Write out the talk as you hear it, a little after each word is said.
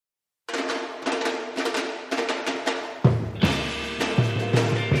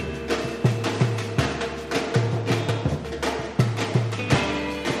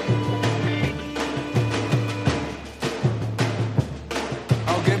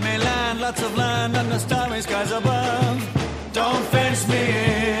lots of land and the starry skies above. Don't fence me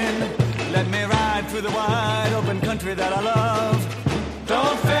in. Let me ride through the wide open country that I love.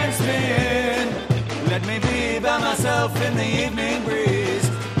 Don't fence me in. Let me be by myself in the evening breeze.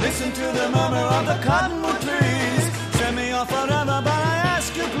 Listen to the murmur of the cottonwood trees. Send me off forever, but I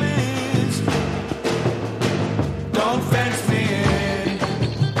ask you please. Don't fence me in.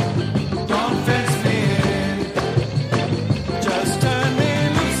 Don't fence me in. Just turn me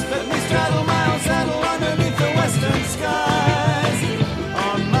loose, let me straddle my own saddle underneath the western skies.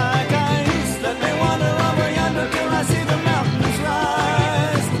 On my cayuse, let me wander over yonder till I see the mountains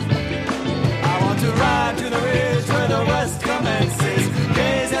rise. I want to ride to the ridge where the west commences.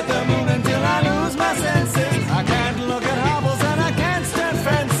 Gaze at the moon until I lose my senses. I can't look at hobbles and I can't stand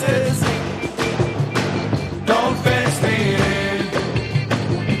fences. Don't fence me in.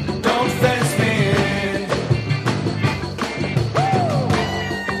 Don't fence me in.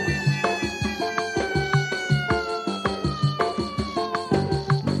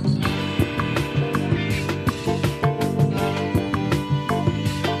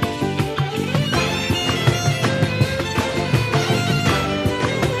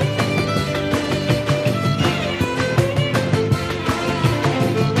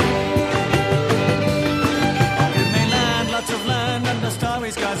 Give me land, lots of land, and the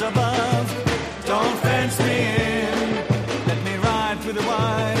starry skies above. Don't fence me in. Let me ride through the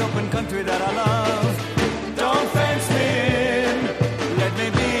wide open country that I love. Don't fence me in. Let me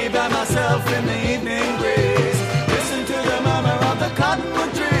be by myself in the evening breeze. Listen to the murmur of the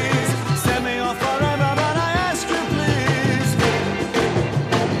cottonwood trees. Send me off forever, but I ask you please.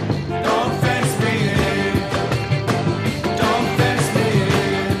 Don't fence me in. Don't fence me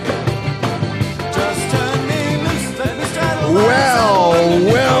in. Just turn me loose, let me straddle my Well.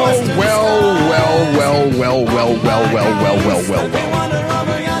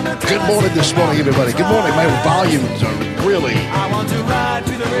 Good morning this morning, everybody. Good morning. My volumes are really I want to ride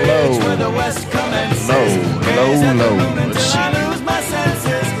to the ridge where the west commences. low. Let's see. I lose my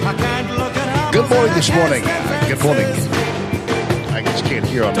senses. I can't look at how Good morning this morning. Good morning. I just can't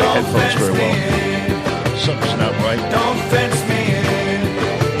hear on my headphones very well. Something's not right. Don't fence me in.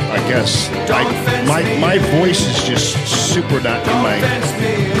 I guess my voice is just super not in my Fence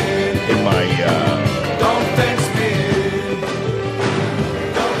me in. Don't fence me in.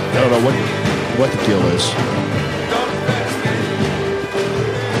 I don't know what the deal is. Don't fence me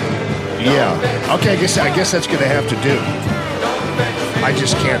in. Yeah. Okay. I guess that's going to have to do. Don't fence me in. I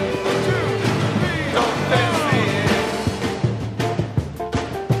just can't. Don't fence me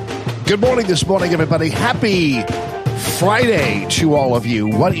in. Good morning this morning, everybody. Happy Friday to all of you.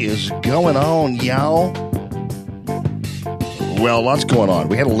 What is going on, y'all? Well, lots going on.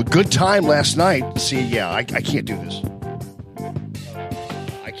 We had a good time last night. See, yeah, I can't do this.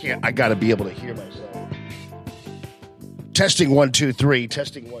 I got to be able to hear myself. Testing 1 2 3.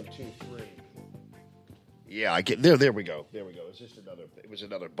 Testing 1 2 3. Yeah, I get there. There we go. There we go. It's just another. It was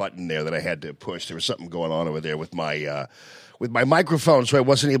another button there that I had to push. There was something going on over there with my microphone, so I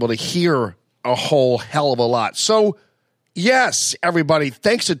wasn't able to hear a whole hell of a lot. So, yes, everybody,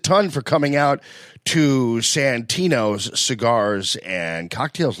 thanks a ton for coming out to Santino's Cigars and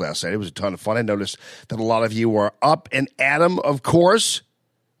Cocktails last night. It was a ton of fun. I noticed that a lot of you were up and at 'em, of course,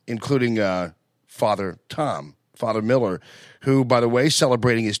 including Father Miller, who, by the way,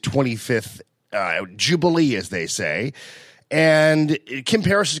 celebrating his 25th Jubilee, as they say. And Kim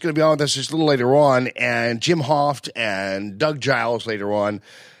Paris is going to be on with us just a little later on, and Jim Hoft and Doug Giles later on.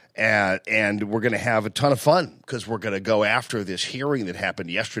 And we're going to have a ton of fun because we're going to go after this hearing that happened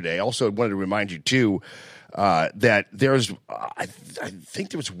yesterday. Also, I wanted to remind you, too, that there's, I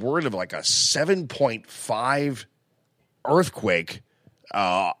think there was word of like a 7.5 earthquake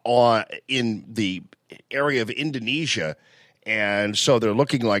in the area of Indonesia. And so they're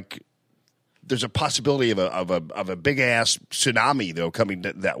looking like there's a possibility of a big-ass tsunami, though, coming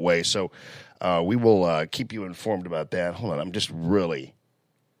that way. So we will keep you informed about that. Hold on, I'm just really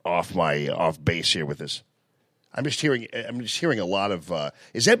off base here with this. I'm just hearing a lot of.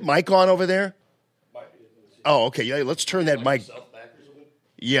 Is that mic on over there? Oh, okay. Yeah, let's turn that mic.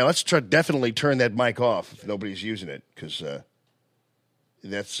 Yeah, let's definitely turn that mic off if nobody's using it, because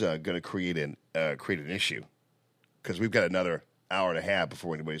that's going to create an issue. Because we've got another hour and a half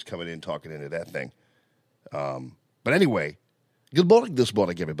before anybody's coming in talking into that thing. But anyway, good morning this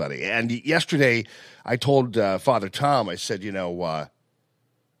morning, everybody. And yesterday, I told Father Tom, I said,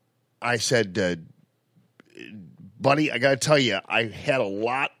 buddy, I got to tell you, I had a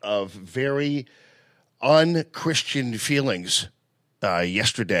lot of very unchristian feelings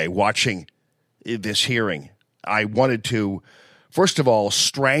yesterday watching this hearing. I wanted to, first of all,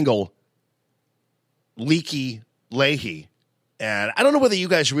 strangle Leaky Leahy. And I don't know whether you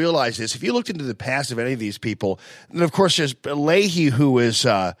guys realize this. If you looked into the past of any of these people, and of course there's Leahy who is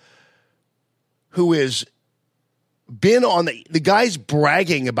been on the guy's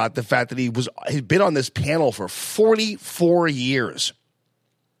bragging about the fact that he's been on this panel for 44 years.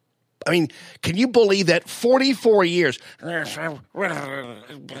 I mean, can you believe that? 44 years. For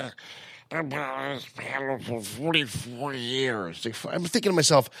 44 years. I'm thinking to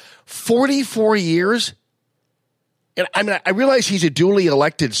myself, 44 years? And I mean, I realize he's a duly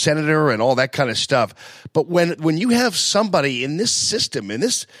elected senator and all that kind of stuff. But when you have somebody in this system, in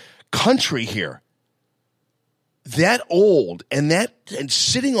this country here, that old and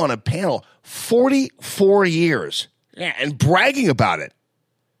sitting on a panel 44 years, and bragging about it.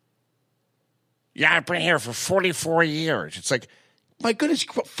 Yeah, I've been here for 44 years. It's like, my goodness,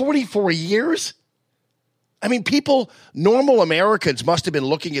 44 years? I mean, normal Americans must have been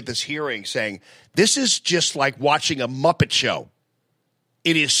looking at this hearing saying, this is just like watching a Muppet show.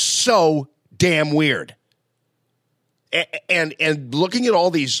 It is so damn weird. And looking at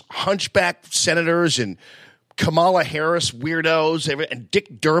all these hunchback senators and Kamala Harris weirdos, and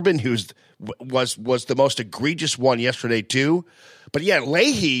Dick Durbin, who was the most egregious one yesterday too. But yeah,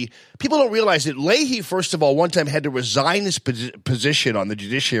 Leahy, people don't realize that Leahy, first of all, one time had to resign his position on the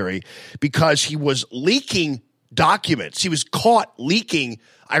judiciary because he was leaking documents. He was caught leaking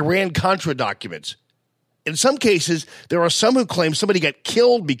Iran-Contra documents. In some cases, there are some who claim somebody got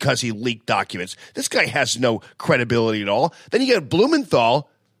killed because he leaked documents. This guy has no credibility at all. Then you got Blumenthal,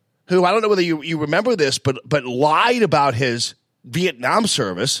 who I don't know whether you remember this, but lied about his Vietnam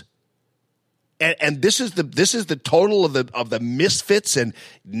service. And this is the total of the misfits and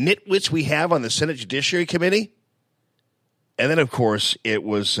nitwits we have on the Senate Judiciary Committee. And then, of course, it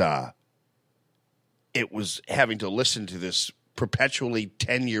was having to listen to this perpetually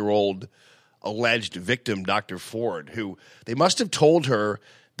 10-year-old alleged victim, Dr. Ford, who they must have told her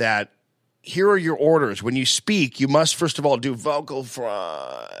that here are your orders. When you speak, you must first of all do vocal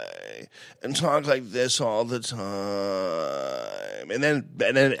fry and talk like this all the time. And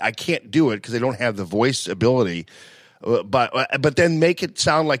then I can't do it because I don't have the voice ability. But then make it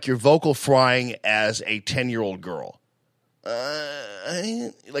sound like you're vocal frying as a 10-year-old girl,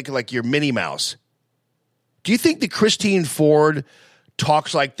 like you're Minnie Mouse. Do you think that Christine Ford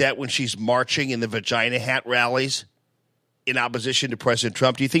talks like that when she's marching in the vagina hat rallies in opposition to President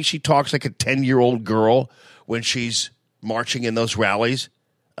Trump? Do you think she talks like a 10-year-old girl when she's marching in those rallies?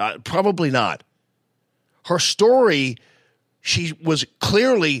 Probably not. Her story, she was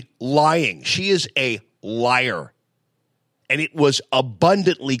clearly lying. She is a liar. And it was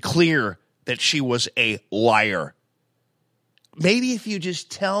abundantly clear that she was a liar. Maybe if you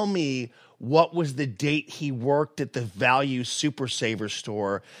just tell me what was the date he worked at the Value Super Saver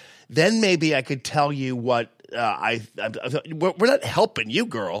store, then maybe I could tell you what we're not helping you,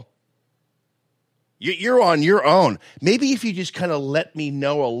 girl. You're on your own. Maybe if you just kind of let me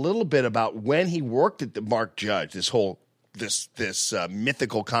know a little bit about when he worked at the Mark Judge, this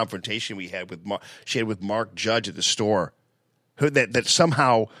mythical confrontation she had with Mark Judge at the store, that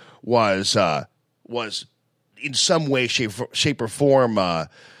somehow was in some way, shape or form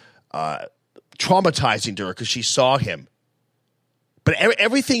traumatizing to her because she saw him. But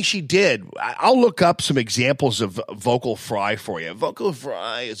everything she did, I'll look up some examples of vocal fry for you. Vocal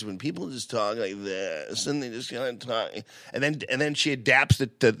fry is when people just talk like this, and they just kind of talk, and then she adapts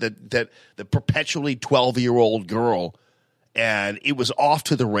the perpetually 12-year-old girl, and it was off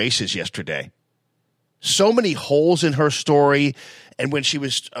to the races yesterday. So many holes in her story, and when she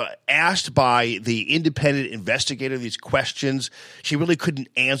was asked by the independent investigator these questions, she really couldn't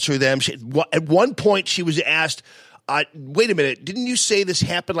answer them. At one point, she was asked, wait a minute, didn't you say this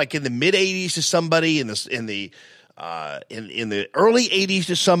happened like in the mid 80s to somebody, in the early 80s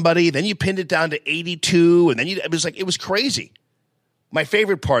to somebody, then you pinned it down to 82, and then it was crazy. My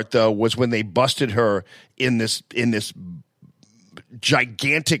favorite part though was when they busted her in this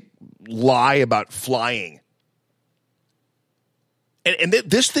gigantic lie about flying. And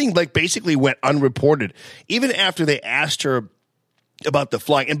this thing basically went unreported even after they asked her about the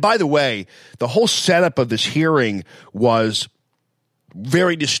flying. And by the way, the whole setup of this hearing was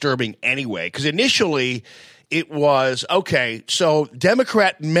very disturbing anyway, because initially it was, okay, so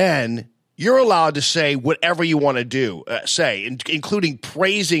Democrat men, you're allowed to say whatever you want to say, including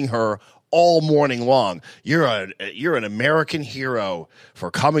praising her all morning long. You're an American hero for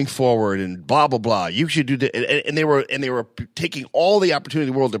coming forward and blah, blah, blah. You should do that. And they were taking all the opportunity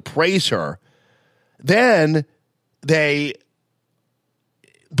in the world to praise her. Then they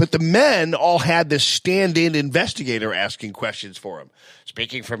the men all had this stand-in investigator asking questions for him.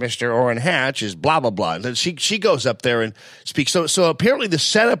 Speaking for Mr. Orrin Hatch is blah, blah, blah. And then she goes up there and speaks. So apparently the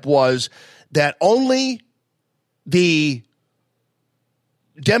setup was that only the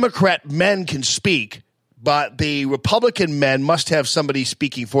Democrat men can speak, but the Republican men must have somebody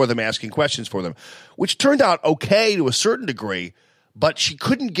speaking for them, asking questions for them, which turned out okay to a certain degree, but she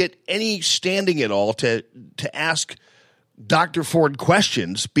couldn't get any standing at all to ask Dr. Ford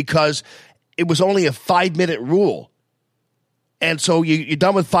questions because it was only a 5-minute rule. And so you're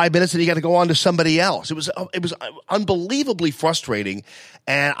done with 5 minutes and you got to go on to somebody else. It was unbelievably frustrating.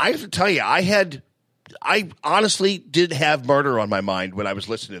 And I have to tell you, I honestly did have murder on my mind when I was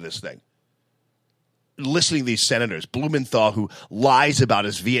listening to this thing. Listening to these senators, Blumenthal, who lies about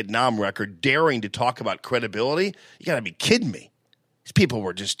his Vietnam record, daring to talk about credibility. You got to be kidding me. These people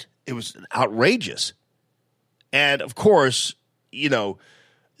were it was outrageous. And of course,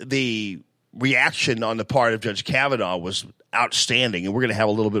 the reaction on the part of Judge Kavanaugh was outstanding, and we're going to have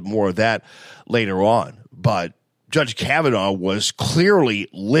a little bit more of that later on. But Judge Kavanaugh was clearly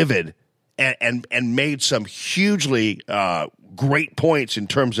livid and made some hugely great points in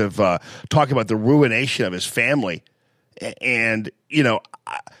terms of talking about the ruination of his family. And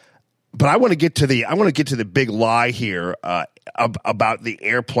but I want to get to the big lie here about the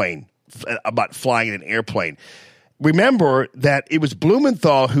airplane, about flying in an airplane. Remember that it was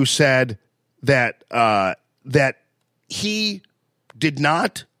Blumenthal who said that he did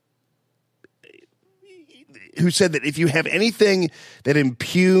not. Who said that if you have anything that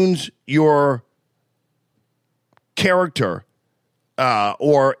impugns your character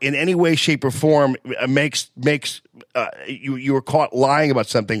or in any way, shape, or form makes you were caught lying about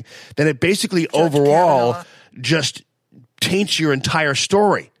something, then it basically Judge overall Kavanaugh just taints your entire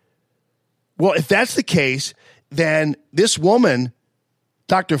story. Well, if that's the case, then this woman,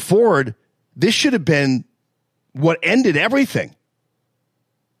 Dr. Ford, this should have been what ended everything.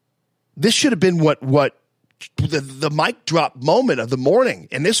 This should have been what the mic drop moment of the morning.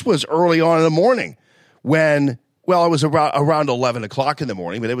 And this was early on in the morning when, well, it was around 11 o'clock in the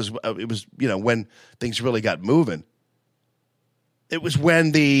morning, but it was when things really got moving. It was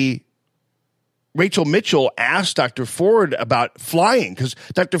when Rachel Mitchell asked Dr. Ford about flying, because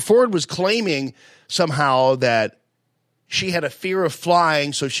Dr. Ford was claiming somehow that she had a fear of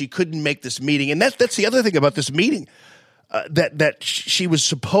flying, so she couldn't make this meeting. And that's the other thing about this meeting, that she was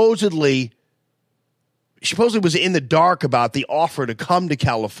supposedly was in the dark about the offer to come to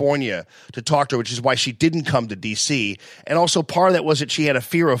California to talk to her, which is why she didn't come to D.C. And also part of that was that she had a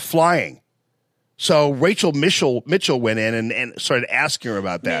fear of flying. So Rachel Mitchell went in and started asking her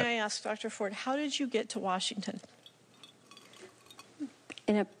about that. May I ask Dr. Ford, how did you get to Washington?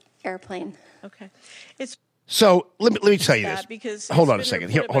 In an airplane. Okay. So let me tell you this. Because hold on a it's second.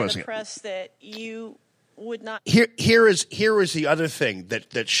 been reported Hold on by a the second. press that you would not. Here is the other thing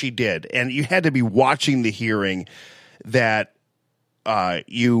that she did, and you had to be watching the hearing that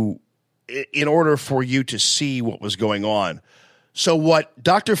in order for you to see what was going on. So what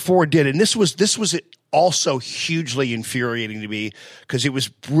Dr. Ford did, and this was also hugely infuriating to me because it was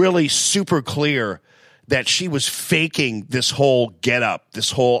really super clear that she was faking this whole getup,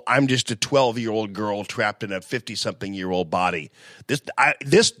 this whole I'm just a 12-year-old girl trapped in a 50-something-year-old body.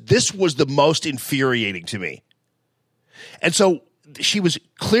 This was the most infuriating to me. And so she was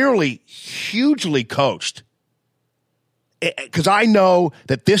clearly hugely coached, because I know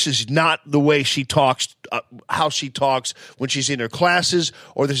that this is not the way she talks, how she talks when she's in her classes,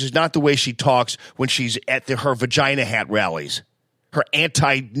 or this is not the way she talks when she's at her vagina hat rallies, her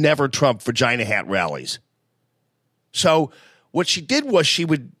anti-never Trump vagina hat rallies. So what she did was she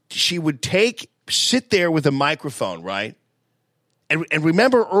would sit there with a microphone, right? And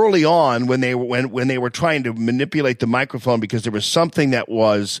remember early on when they were trying to manipulate the microphone because there was something that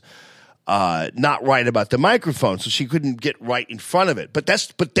was not right about the microphone, so she couldn't get right in front of it. But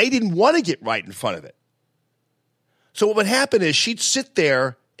they didn't want to get right in front of it. So what would happen is she'd sit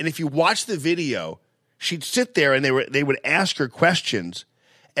there, and if you watch the video, she'd sit there and they would ask her questions,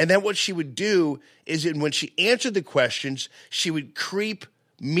 and then what she would do is when she answered the questions, she would creep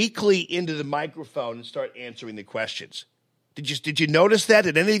meekly into the microphone and start answering the questions. Did you notice that?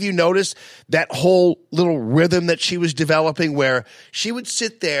 Did any of you notice that whole little rhythm that she was developing where she would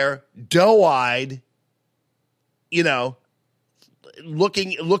sit there doe-eyed,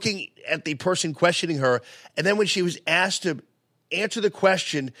 looking at the person questioning her, and then when she was asked to answer the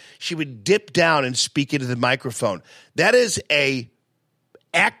question, she would dip down and speak into the microphone. That is a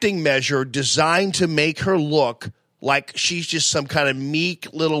acting measure designed to make her look like she's just some kind of meek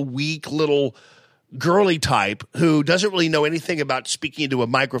little, weak little girly type who doesn't really know anything about speaking into a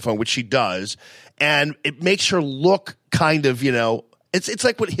microphone, which she does, and it makes her look kind of, it's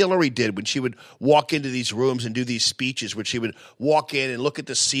like what Hillary did when she would walk into these rooms and do these speeches, where she would walk in and look at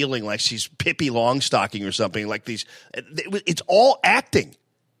the ceiling like she's Pippi Longstocking or something. Like these, it's all acting.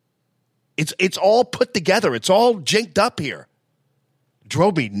 It's all put together. It's all jinked up here.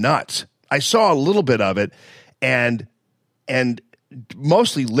 Drove me nuts. I saw a little bit of it, and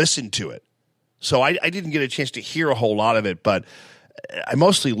mostly listened to it. So I didn't get a chance to hear a whole lot of it, but I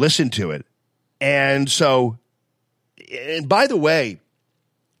mostly listened to it. And so, and by the way,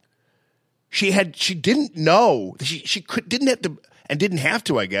 she didn't know, didn't have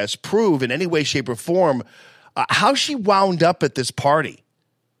to, I guess, prove in any way, shape, or form how she wound up at this party.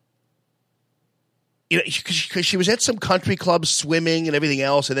 Because she was at some country club swimming and everything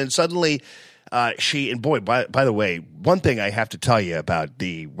else, and then suddenly by the way, one thing I have to tell you about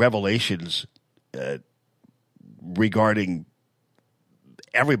the revelations regarding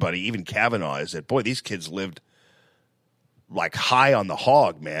everybody, even Kavanaugh, is that, boy, these kids lived like high on the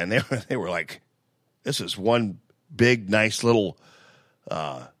hog, man. They were like, this is one big, nice little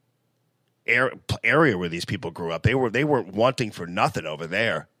area where these people grew up. They weren't wanting for nothing over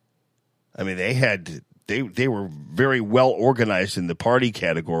there. I mean, they were very well organized in the party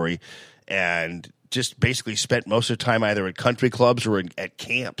category, and just basically spent most of the time either at country clubs or at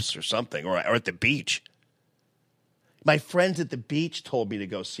camps or something, or at the beach. My friends at the beach told me to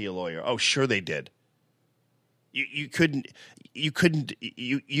go see a lawyer. Oh, sure they did. Your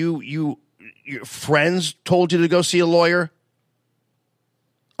friends told you to go see a lawyer?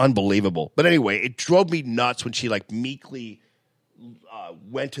 Unbelievable. But anyway, it drove me nuts when she meekly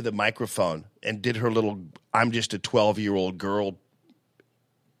went to the microphone and did her little "I'm just a 12-year-old girl"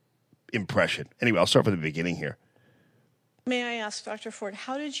 impression. Anyway, I'll start from the beginning here. May I ask, Dr. Ford,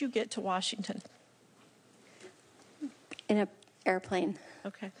 how did you get to Washington? In an airplane.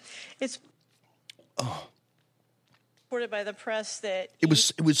 Okay. It's reported by the press that it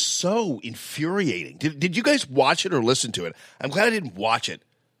was so infuriating. Did you guys watch it or listen to it? I'm glad I didn't watch it.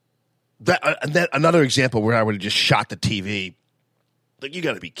 That another example where I would have just shot the TV. Like, you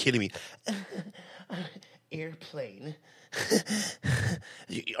got to be kidding me. Airplane.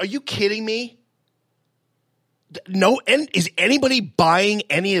 Are you kidding me? No, and is anybody buying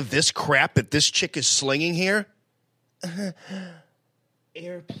any of this crap that this chick is slinging here?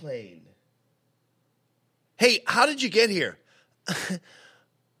 Airplane. Hey, how did you get here?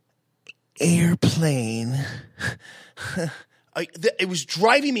 Airplane. It was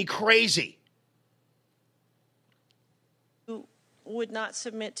driving me crazy. you would not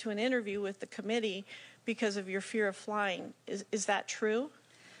submit to an interview with the committee because of your fear of flying. Is that true?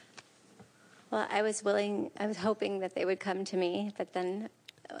 Well, I was hoping that they would come to me, but then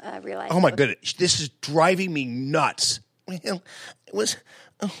realized. Oh my goodness, this is driving me nuts. It was,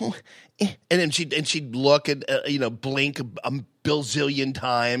 and then she'd look and blink a bazillion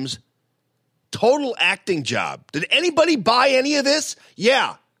times. Total acting job. Did anybody buy any of this?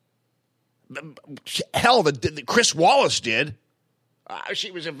 Yeah. Hell, the Chris Wallace did.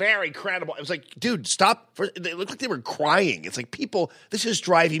 She was a very credible. It was like, dude, stop. They looked like they were crying. It's like, people, this is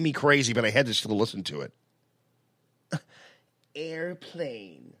driving me crazy, but I had to still listen to it.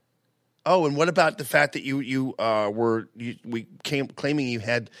 Airplane. Oh, and what about the fact that claiming you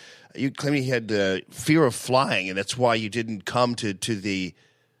had fear of flying, and that's why you didn't come to do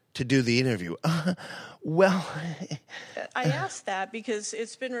the interview? Well, I asked that because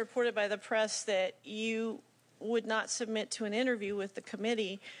it's been reported by the press that you would not submit to an interview with the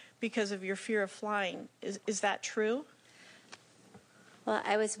committee because of your fear of flying. Is that true? Well,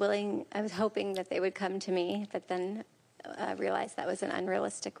 I was hoping that they would come to me, but then realized that was an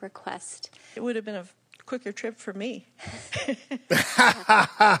unrealistic request. It would have been a quicker trip for me.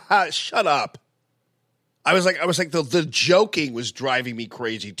 Shut up. I was like the joking was driving me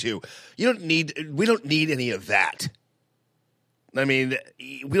crazy too. We don't need any of that. I mean,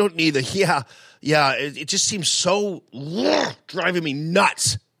 we don't need the it just seems so driving me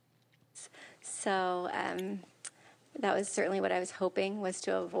nuts. So that was certainly what I was hoping, was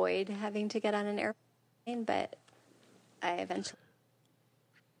to avoid having to get on an airplane, but I eventually.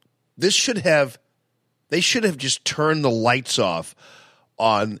 They should have just turned the lights off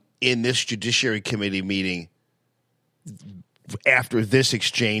in this Judiciary Committee meeting after this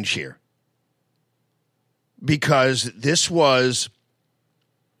exchange here. Because this was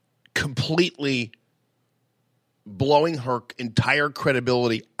completely blowing her entire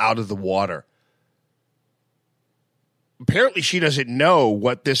credibility out of the water. Apparently she doesn't know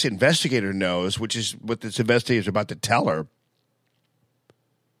what this investigator knows, which is what this investigator is about to tell her.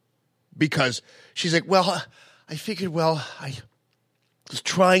 because she's like, well, I figured, well, I was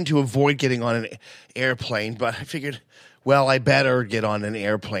trying to avoid getting on an airplane, but I figured, well, I better get on an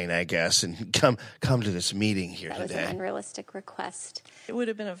airplane, I guess, and come to this meeting here That was today. an unrealistic request. It would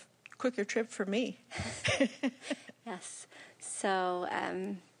have been a quicker trip for me. Yes. So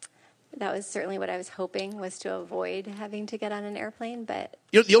that was certainly what I was hoping, was to avoid having to get on an airplane. But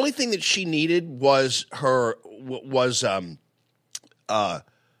The only thing that she needed was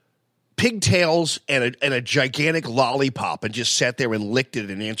pigtails and a gigantic lollipop, and just sat there and licked it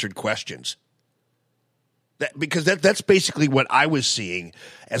and answered questions. Because that's basically what I was seeing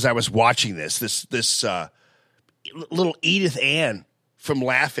as I was watching this little Edith Ann from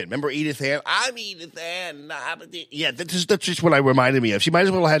Laughing. Remember Edith Ann? I'm Edith Ann. Yeah, that's just what I reminded me of. She might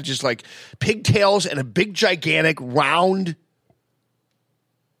as well have had just like pigtails and a big gigantic round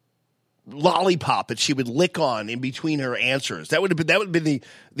lollipop that she would lick on in between her answers. That would have been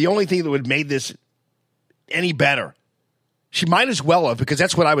the only thing that would have made this any better. She might as well have, because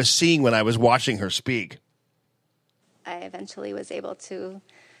that's what I was seeing when I was watching her speak. I eventually was able to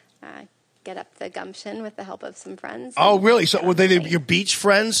get up the gumption with the help of some friends. Oh, really? So were they your beach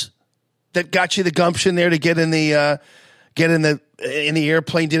friends that got you the gumption there to get in the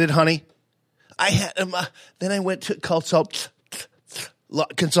airplane? Did it, honey? I had then I went to consult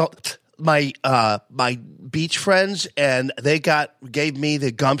my beach friends, and they gave me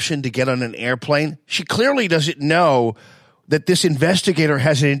the gumption to get on an airplane. She clearly doesn't know that this investigator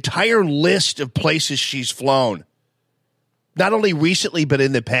has an entire list of places she's flown. Not only recently, but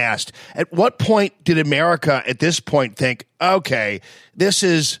in the past. At what point did America at this point think, okay, this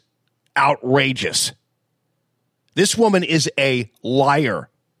is outrageous? This woman is a liar.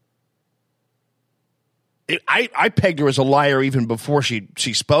 I pegged her as a liar even before she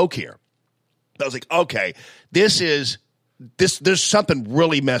spoke here. I was like, okay, there's something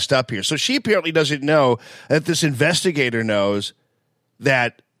really messed up here. So she apparently doesn't know that this investigator knows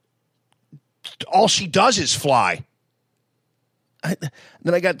that all she does is fly.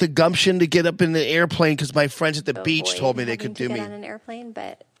 Then I got the gumption to get up in the airplane because my friends at the beach told me they could do me. Get on an airplane,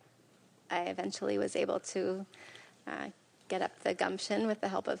 but I eventually was able to get up the gumption with the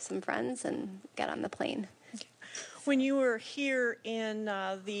help of some friends and get on the plane. When you were here in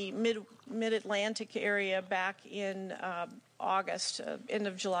the mid-Atlantic area back in August, end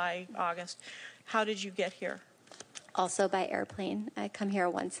of July, August, how did you get here? Also by airplane. I come here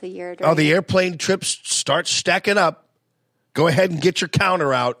once a year. Oh, the airplane trips start stacking up. Go ahead and get your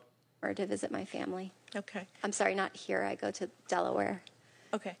counter out. Or to visit my family. Okay. I'm sorry, not here. I go to Delaware.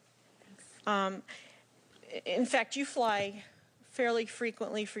 Okay. In fact, you fly fairly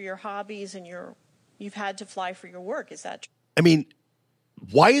frequently for your hobbies, and you've had to fly for your work. Is that true? I mean,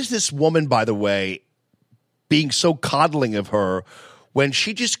 why is this woman, by the way, being so coddling of her when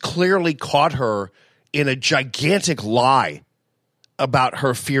she just clearly caught her in a gigantic lie about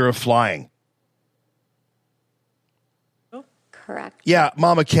her fear of flying? Correct. Yeah,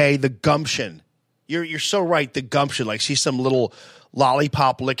 Mama Kay, the gumption. You're so right, the gumption. Like she's some little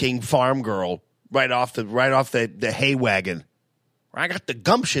lollipop licking farm girl right off the hay wagon. I got the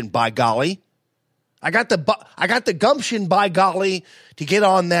gumption, by golly. I got the gumption, by golly, to get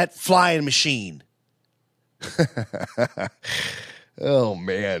on that flying machine. Oh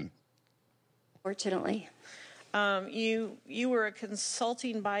man. Fortunately. You were a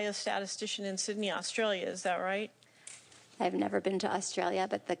consulting biostatistician in Sydney, Australia. Is that right? I've never been to Australia,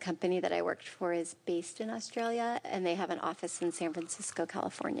 but the company that I worked for is based in Australia, and they have an office in San Francisco,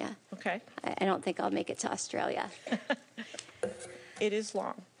 California. Okay. I don't think I'll make it to Australia. It is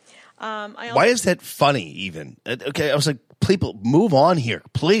long. Why is that funny even? Okay, I was like, people, move on here,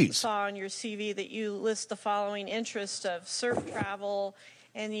 please. Saw on your CV that you list the following interests of surf travel,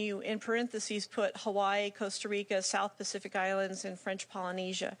 and you, in parentheses, put Hawaii, Costa Rica, South Pacific Islands, and French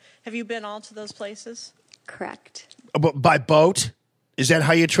Polynesia. Have you been all to those places? Correct. By boat? Is that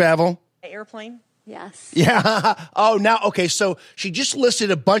how you travel? By airplane? Yes. Yeah. Oh, now, okay, so she just listed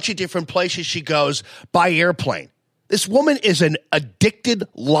a bunch of different places she goes by airplane. This woman is an addicted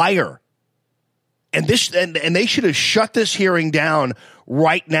liar. And they should have shut this hearing down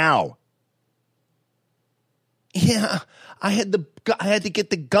right now. Yeah, I had to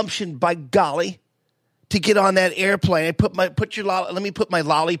get the gumption, by golly, to get on that airplane. Let me put my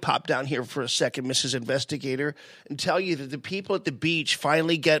lollipop down here for a second, Mrs. Investigator, and tell you that the people at the beach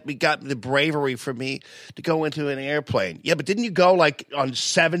finally got the bravery for me to go into an airplane. Yeah, but didn't you go like on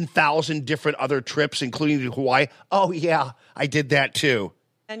 7,000 different other trips, including to Hawaii? Oh yeah, I did that too.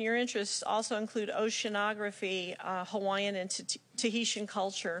 And your interests also include oceanography, Hawaiian and Tahitian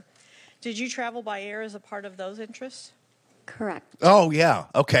culture. Did you travel by air as a part of those interests? Correct. Oh, yeah.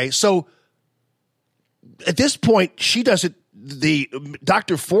 Okay. So at this point,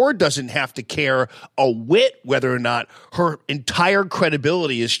 Dr. Ford doesn't have to care a whit whether or not her entire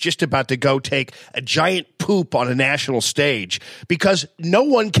credibility is just about to go take a giant poop on a national stage, because no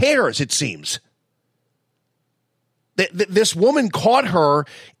one cares, it seems. This woman caught her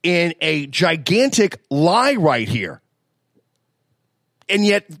in a gigantic lie right here. And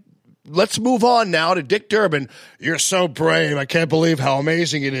yet, let's move on now to Dick Durbin. You're so brave. I can't believe how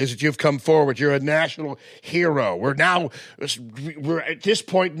amazing it is that you've come forward. You're a national hero. We're at this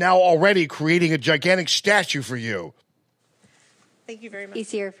point now already creating a gigantic statue for you. Thank you very much.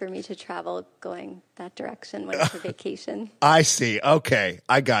 Easier for me to travel going that direction when it's a vacation. I see. Okay.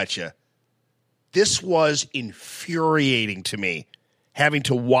 I gotcha. This was infuriating to me, having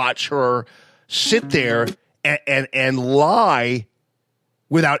to watch her sit there and lie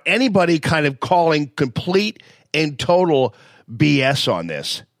without anybody kind of calling complete and total BS on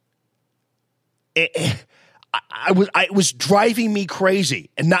this. It was driving me crazy.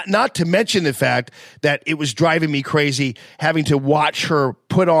 And not to mention the fact that it was driving me crazy having to watch her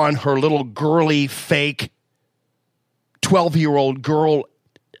put on her little girly fake 12-year-old girl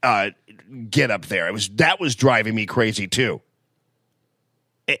get up there. That was driving me crazy too.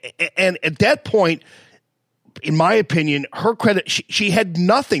 And at that point, in my opinion, her credit, she had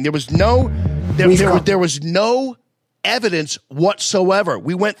nothing. There was no evidence whatsoever.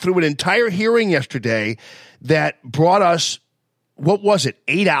 We went through an entire hearing yesterday that brought us, what was it,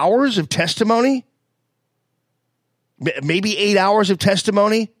 8 hours of testimony? Maybe 8 hours of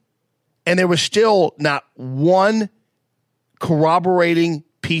testimony? And there was still not one corroborating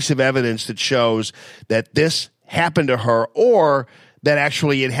piece of evidence that shows that this happened to her, or that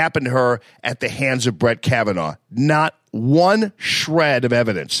actually it happened to her at the hands of Brett Kavanaugh. Not one shred of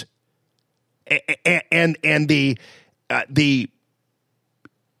evidence. And the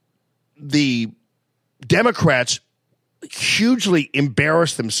Democrats hugely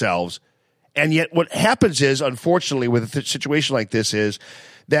embarrassed themselves. And yet what happens is, unfortunately, with a situation like this is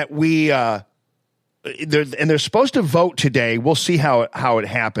that they're supposed to vote today. We'll see how it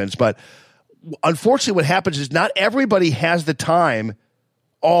happens. But unfortunately, what happens is not everybody has the time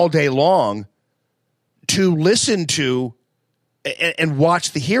all day long to listen to and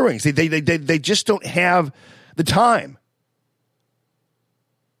watch the hearings. They just don't have the time.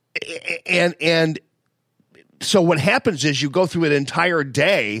 And so what happens is you go through an entire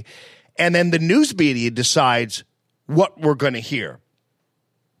day, and then the news media decides what we're going to hear.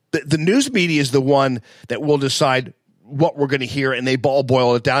 The news media is the one that will decide what we're going to hear, and they all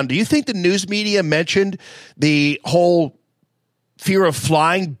boil it down. Do you think the news media mentioned the whole fear of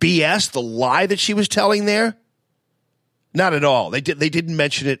flying BS, the lie that she was telling there? Not at all. They didn't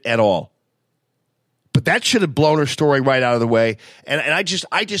mention it at all. But that should have blown her story right out of the way. And I just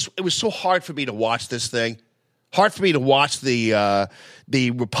it was so hard for me to watch this thing. Hard for me to watch the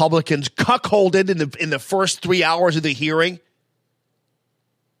Republicans cuckolded in the first 3 hours of the hearing,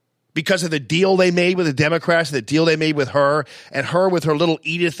 because of the deal they made with the Democrats, the deal they made with her, and her with her little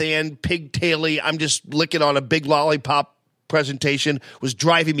Edith Ann pigtaily, I'm just licking on a big lollipop presentation, was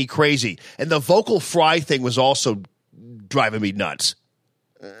driving me crazy. And the vocal fry thing was also driving me nuts.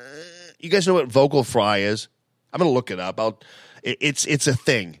 You guys know what vocal fry is? I'm going to look it up. It's a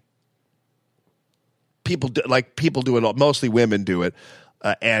thing. People do it. Mostly women do it,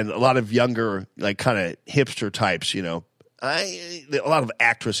 and a lot of younger, like kind of hipster types, you know. A lot of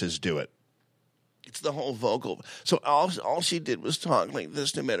actresses do it. It's the whole vocal. So all she did was talk like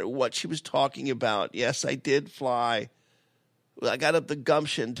this, no matter what she was talking about. Yes, I did fly. I got up the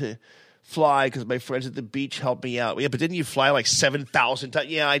gumption to fly because my friends at the beach helped me out. Yeah, but didn't you fly like 7,000 times?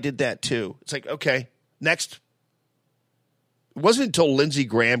 Yeah, I did that too. It's like, okay, next. It wasn't until Lindsey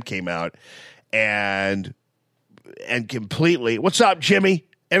Graham came out and completely. What's up, Jimmy?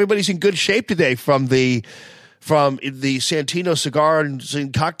 Everybody's in good shape today from the Santino Cigar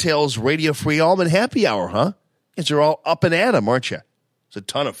and Cocktails Radio Free Almond Happy Hour, huh? You're all up and at 'em, aren't you? It's a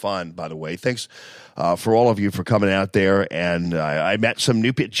ton of fun, by the way. Thanks for all of you for coming out there. And I met some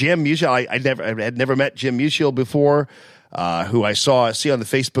new people. Jim Musial, I had never met Jim Musial before, who I see on the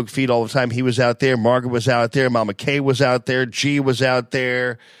Facebook feed all the time. He was out there. Margaret was out there. Mama Kay was out there. G was out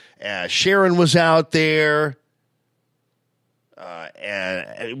there. Sharon was out there.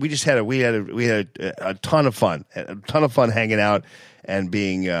 And we just had a ton of fun, hanging out and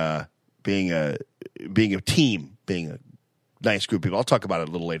being a team, being a nice group of people. I'll talk about it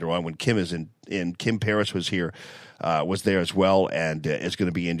a little later on when Kim is in. Kim Paris was here, was there as well, and is going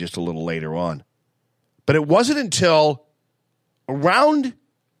to be in just a little later on. But it wasn't until around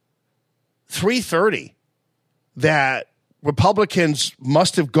 3:30 that Republicans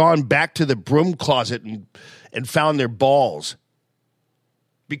must have gone back to the broom closet and found their balls,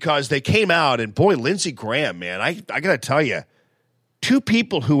 because they came out, and boy, Lindsey Graham, man, I got to tell you, two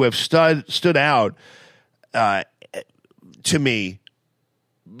people who have stood out to me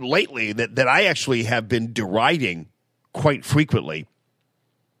lately that I actually have been deriding quite frequently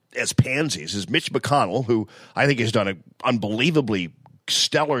as pansies is Mitch McConnell, who I think has done an unbelievably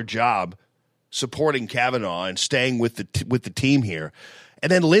stellar job supporting Kavanaugh and staying with the team here,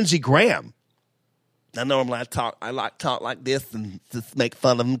 and then Lindsey Graham. I know I like talk like this and just make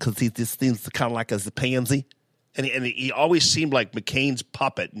fun of him because he just seems kind of like as a pansy, and he always seemed like McCain's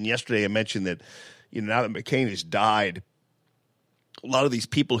puppet. And yesterday I mentioned that, now that McCain has died, a lot of these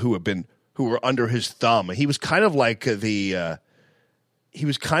people who were under his thumb, he was kind of like in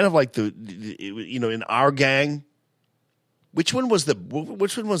our gang. Which one was the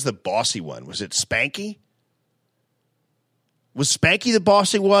bossy one? Was it Spanky? Was Spanky the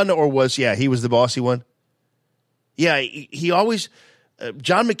bossy one, or he was the bossy one? Yeah, he always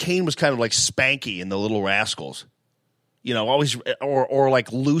John McCain was kind of like Spanky in the Little Rascals. Always or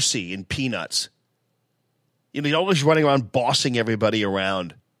like Lucy in Peanuts. He's always running around bossing everybody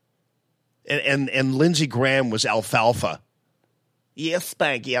around. And Lindsey Graham was Alfalfa. Yes,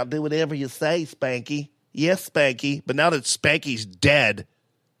 Spanky, I'll do whatever you say, Spanky. Yes, Spanky. But now that Spanky's dead,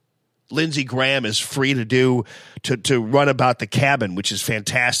 Lindsey Graham is free to run about the cabin, which is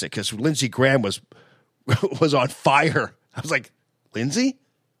fantastic, because Lindsey Graham was on fire. I was like, Lindsey,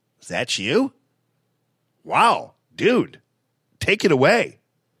 is that you? Wow, dude, take it away.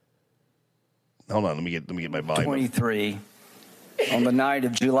 Hold on, let me get my volume. 23, on the night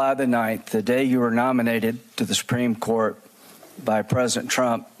of July the 9th, the day you were nominated to the Supreme Court by President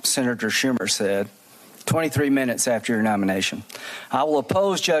Trump, Senator Schumer said, 23 minutes after your nomination, I will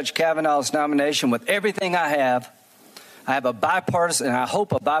oppose Judge Kavanaugh's nomination with everything I have. I have a bipartisan, and I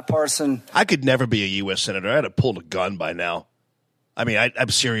hope a bipartisan. I could never be a U.S. senator. I'd have pulled a gun by now. I mean, I'm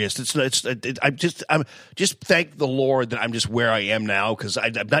serious. I'm just thank the Lord that I'm just where I am now, because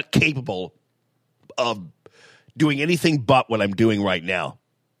I'm not capable of doing anything but what I'm doing right now.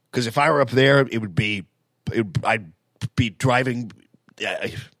 Because if I were up there, I'd be driving.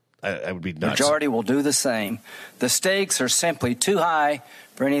 I would be nuts. Majority will do the same. The stakes are simply too high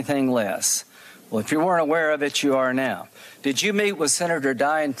for anything less. Well, if you weren't aware of it, you are now. Did you meet with Senator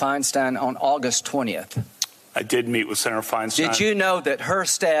Dianne Feinstein on August 20th? I did meet with Senator Feinstein. Did you know that her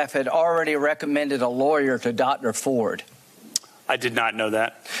staff had already recommended a lawyer to Dr. Ford? I did not know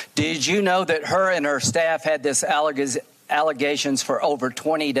that. Did you know that her and her staff had this allegations for over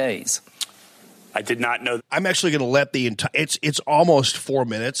 20 days? I did not know. I'm actually going to let the entire. It's almost 4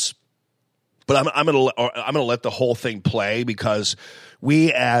 minutes, but I'm going to let the whole thing play, because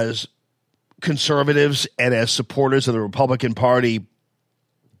we as conservatives and as supporters of the Republican Party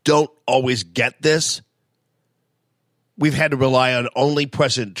don't always get this. We've had to rely on only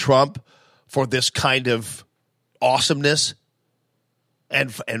President Trump for this kind of awesomeness and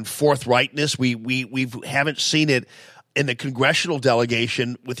forthrightness. We haven't seen it in the congressional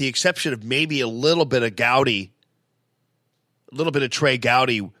delegation, with the exception of maybe a little bit of Gowdy, a little bit of Trey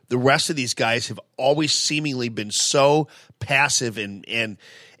Gowdy. The rest of these guys have always seemingly been so passive and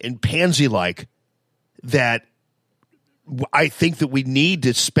pansy-like that I think that we need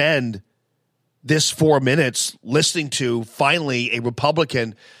to spend this 4 minutes listening to finally a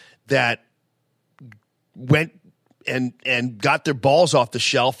Republican that went and got their balls off the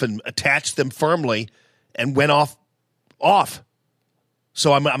shelf and attached them firmly and went off.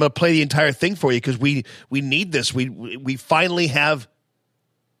 So I'm going to play the entire thing for you, because we need this. We finally have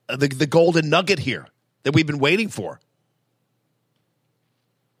the golden nugget here that we've been waiting for.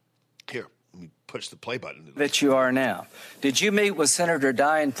 Here, let me push the play button. That you are now. Did you meet with Senator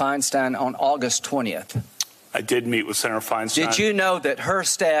Dianne Feinstein on August 20th? I did meet with Senator Feinstein. Did you know that her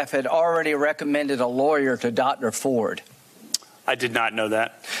staff had already recommended a lawyer to Dr. Ford? I did not know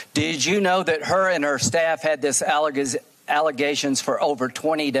that. Did you know that her and her staff had this allegations for over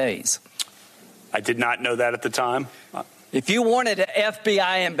 20 days? I did not know that at the time. If you wanted an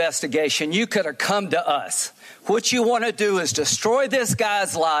FBI investigation, you could have come to us. What you want to do is destroy this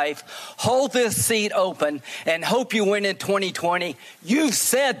guy's life, hold this seat open, and hope you win in 2020. You've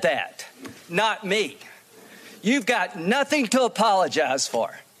said that, not me. You've got nothing to apologize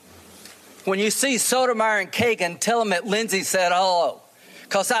for. When you see Sotomayor and Kagan, tell them that Lindsey said hello,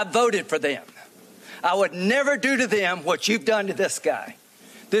 because I voted for them. I would never do to them what you've done to this guy.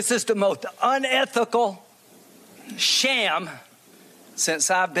 This is the most unethical sham since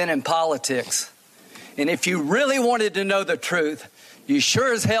I've been in politics. And if you really wanted to know the truth, you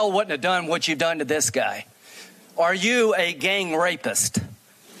sure as hell wouldn't have done what you've done to this guy. Are you a gang rapist?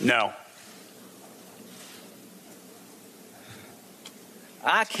 No.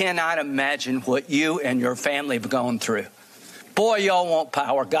 I cannot imagine what you and your family have gone through. Boy, y'all want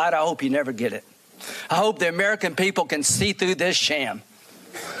power. God, I hope you never get it. I hope the American people can see through this sham,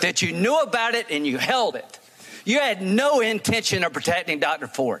 that you knew about it and you held it. You had no intention of protecting Dr.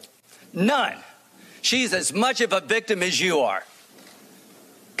 Ford. None. She's as much of a victim as you are.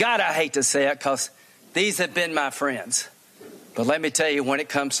 God, I hate to say it because these have been my friends. But let me tell you, when it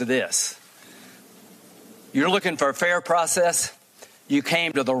comes to this, you're looking for a fair process. You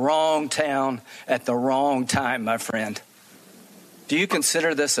came to the wrong town at the wrong time, my friend. Do you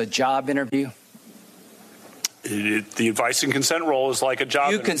consider this a job interview? The advice and consent role is like a job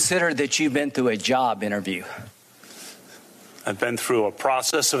You interview. consider that you've been through a job interview. I've been through a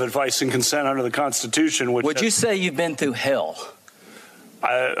process of advice and consent under the Constitution. Which Would you say you've been through hell?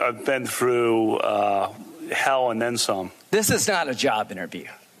 I've been through hell and then some. This is not a job interview.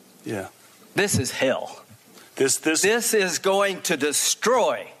 Yeah. This is hell. This is going to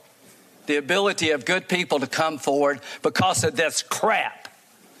destroy the ability of good people to come forward because of this crap.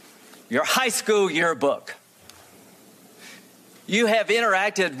 Your high school yearbook. You have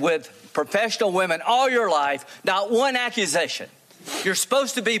interacted with professional women all your life, not one accusation. You're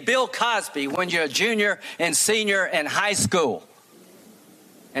supposed to be Bill Cosby when you're a junior and senior in high school.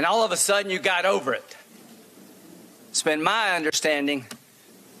 And all of a sudden you got over it. It's been my understanding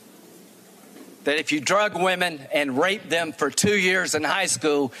that if you drug women and rape them for 2 years in high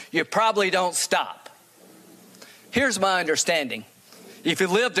school, you probably don't stop. Here's my understanding. If you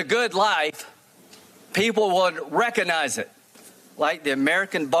lived a good life, people would recognize it, like the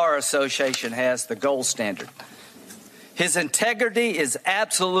American Bar Association has the gold standard. His integrity is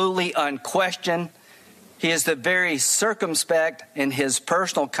absolutely unquestioned. He is the very circumspect in his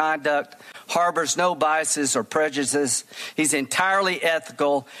personal conduct, harbors no biases or prejudices. He's entirely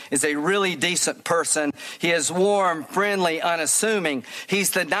ethical, is a really decent person. He is warm, friendly, unassuming.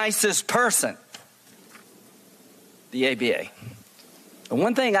 He's the nicest person. The ABA. And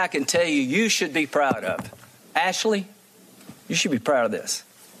one thing I can tell you, you should be proud of. Ashley, you should be proud of this.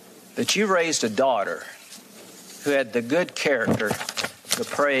 That you raised a daughter who had the good character to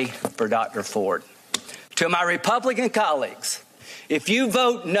pray for Dr. Ford. To my Republican colleagues, if you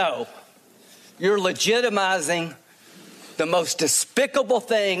vote no, you're legitimizing the most despicable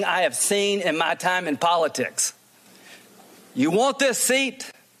thing I have seen in my time in politics. You want this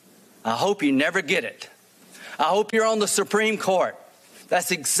seat? I hope you never get it. I hope you're on the Supreme Court. That's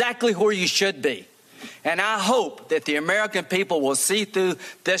exactly where you should be. And I hope that the American people will see through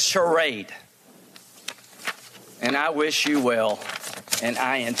this charade. And I wish you well. And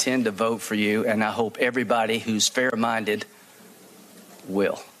I intend to vote for you, and I hope everybody who's fair-minded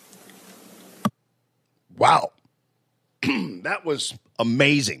will. Wow. That was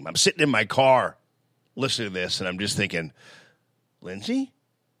amazing. I'm sitting in my car listening to this, and I'm just thinking, Lindsay,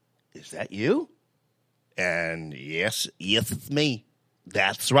 is that you? And yes, it's me.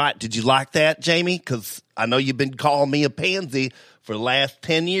 That's right. Did you like that, Jamie? Because I know you've been calling me a pansy for the last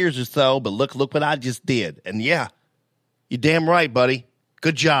 10 years or so, but look what I just did. And yeah, you're damn right, buddy.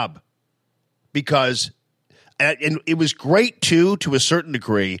 Good job. Because, and it was great, too, to a certain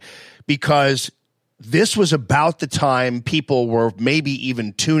degree, because this was about the time people were maybe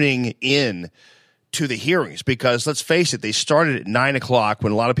even tuning in to the hearings. Because, let's face it, they started at 9 o'clock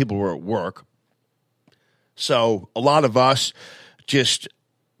when a lot of people were at work. So, a lot of us just,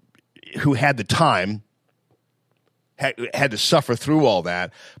 who had the time, had to suffer through all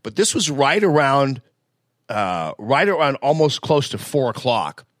that. But this was right around almost close to 4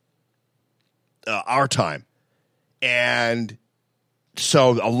 o'clock, our time. And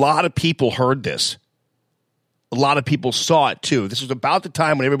so a lot of people heard this. A lot of people saw it, too. This was about the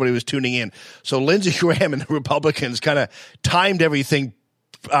time when everybody was tuning in. So Lindsey Graham and the Republicans kind of timed everything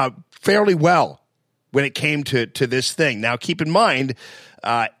fairly well when it came to this thing. Now, keep in mind,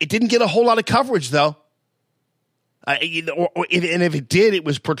 it didn't get a whole lot of coverage, though. And if it did, it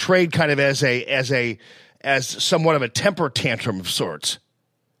was portrayed kind of as somewhat of a temper tantrum of sorts.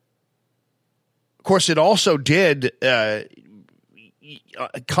 Of course, it also did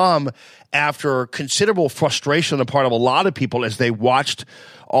come after considerable frustration on the part of a lot of people as they watched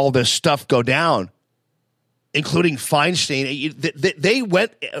all this stuff go down, including Feinstein.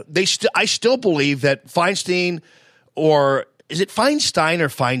 I still believe that Feinstein, or is it Feinstein or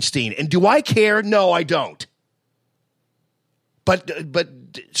Feinstein? And do I care? No, I don't. But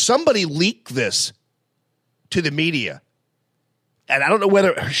somebody leaked this to the media. And I don't know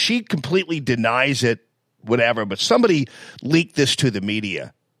whether she completely denies it, whatever, but somebody leaked this to the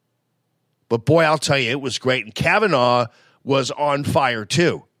media. But boy, I'll tell you, it was great. And Kavanaugh was on fire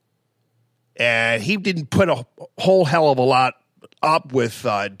too. And he didn't put a whole hell of a lot up with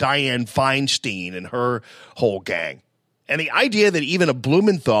Dianne Feinstein and her whole gang. And the idea that even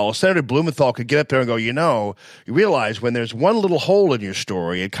Senator Blumenthal could get up there and go, you realize when there's one little hole in your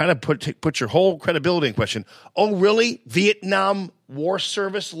story, it kind of puts your whole credibility in question. Oh, really? Vietnam War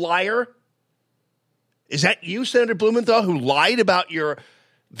Service liar? Is that you, Senator Blumenthal, who lied about your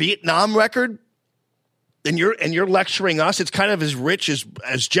Vietnam record? And you're lecturing us. It's kind of as rich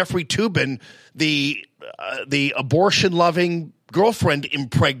as Jeffrey Toobin, the abortion-loving girlfriend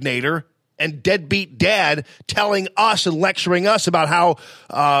impregnator and deadbeat dad, telling us and lecturing us about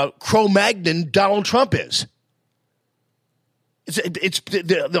how Cro-Magnon Donald Trump is.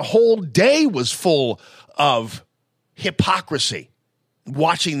 The whole day was full of hypocrisy.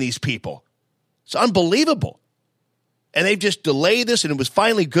 Watching these people, it's unbelievable. And they've just delayed this, and it was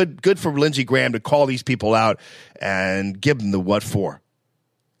finally good for Lindsey Graham to call these people out and give them the what for.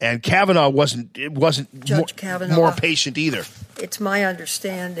 And Kavanaugh wasn't Judge Kavanaugh, more patient either. It's my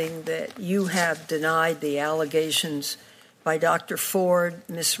understanding that you have denied the allegations by Dr. Ford,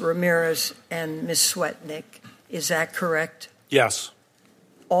 Ms. Ramirez, and Ms. Swetnick. Is that correct? Yes.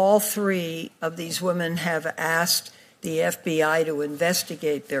 All three of these women have asked the FBI to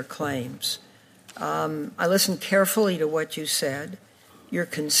investigate their claims. I listened carefully to what you said. Your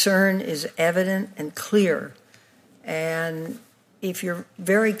concern is evident and clear. And if you're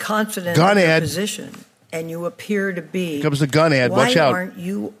very confident in your position, and you appear to be, here comes the gun ad. Watch out. Why aren't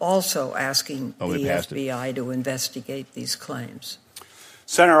you also asking the FBI to investigate these claims?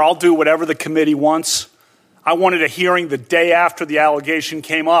 Senator, I'll do whatever the committee wants. I wanted a hearing the day after the allegation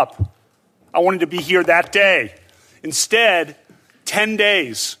came up. I wanted to be here that day. Instead, 10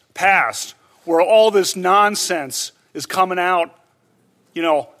 days passed where all this nonsense is coming out,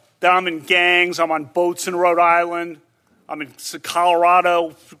 that I'm in gangs, I'm on boats in Rhode Island, I'm in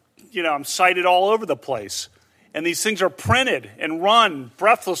Colorado, I'm cited all over the place. And these things are printed and run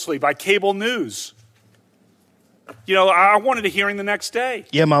breathlessly by cable news. I wanted a hearing the next day.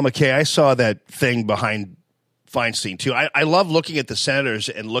 Yeah, Mama Kay, I saw that thing behind Feinstein, too. I love looking at the senators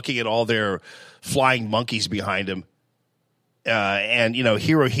and looking at all their flying monkeys behind him. And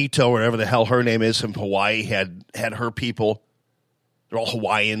Hirohito, whatever the hell her name is, from Hawaii, had her people. They're all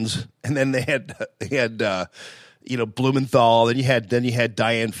Hawaiians, and then they had Blumenthal. Then you had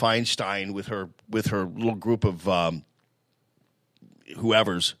Dianne Feinstein with her little group of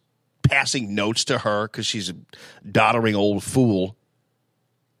whoever's passing notes to her because she's a doddering old fool.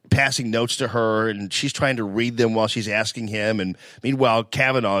 Passing notes to her, and she's trying to read them while she's asking him. And meanwhile,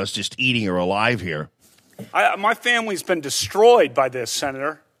 Kavanaugh is just eating her alive here. My family's been destroyed by this,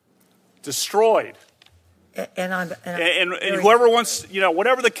 Senator. Destroyed. And whoever wants,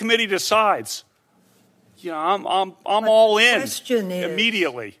 whatever the committee decides, I'm all in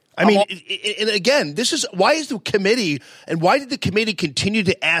immediately. And again, this is why is the committee, and why did the committee continue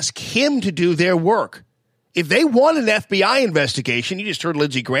to ask him to do their work? If they want an FBI investigation, you just heard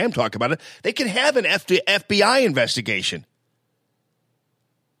Lindsey Graham talk about it, they can have an FBI investigation.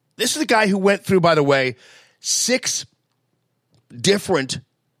 This is the guy who went through, by the way, 6 different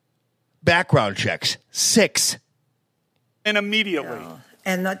background checks. 6. And immediately. Yeah.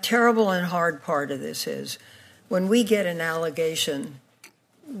 And the terrible and hard part of this is when we get an allegation,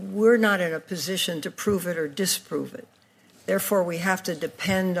 we're not in a position to prove it or disprove it. Therefore, we have to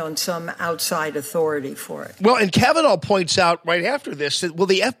depend on some outside authority for it. Well, and Kavanaugh points out right after this that,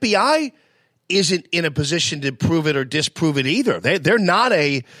 the FBI isn't in a position to prove it or disprove it either. They're not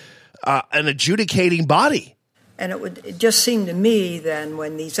an adjudicating body. And it just seemed to me then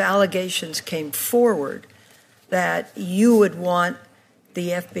when these allegations came forward that you would want the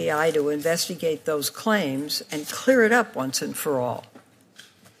FBI to investigate those claims and clear it up once and for all.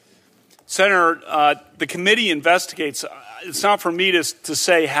 Senator, the committee investigates. It's not for me to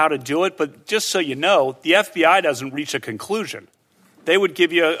say how to do it, but just so you know, the FBI doesn't reach a conclusion. They would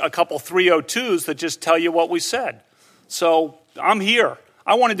give you a couple 302s that just tell you what we said. So I'm here.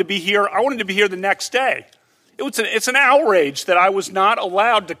 I wanted to be here. I wanted to be here the next day. It's an outrage that I was not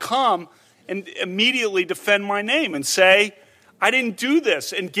allowed to come and immediately defend my name and say I didn't do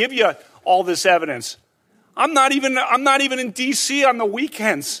this and give you all this evidence. I'm not even in D.C. on the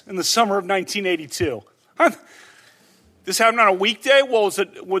weekends in the summer of 1982. This happened on a weekday? Well,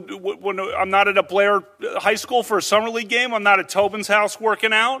 when I'm not at a Blair High School for a summer league game? I'm not at Tobin's house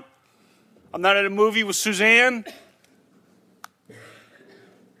working out? I'm not at a movie with Suzanne?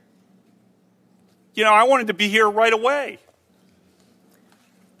 I wanted to be here right away.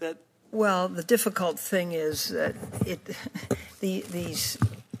 Well, the difficult thing is that these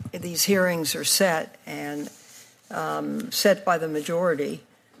these hearings are set and set by the majority.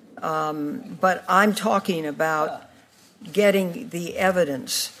 But I'm talking about getting the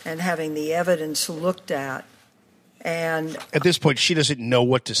evidence and having the evidence looked at. And at this point, she doesn't know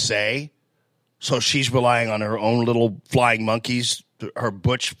what to say, so she's relying on her own little flying monkeys, her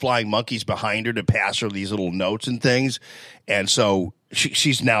butch flying monkeys behind her to pass her these little notes and things. And so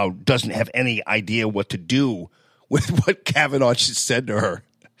she's now doesn't have any idea what to do with what Kavanaugh just said to her.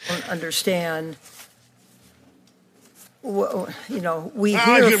 I don't understand. We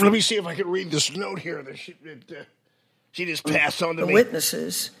Let hear from me see if I can read this note here that she just passed on to the me.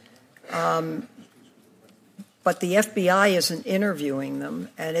 witnesses, but the FBI isn't interviewing them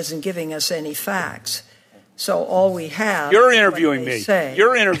and isn't giving us any facts. So all we have. You're interviewing me. Say,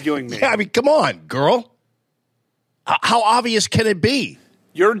 You're interviewing me. Yeah, I mean, come on, girl. How obvious can it be?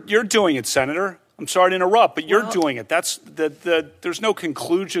 You're doing it, Senator. I'm sorry to interrupt, but you're doing it. That's there's no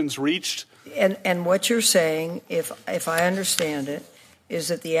conclusions reached. And what you're saying, if I understand it, is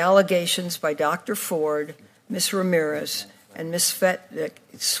that the allegations by Dr. Ford, Ms. Ramirez, and Ms.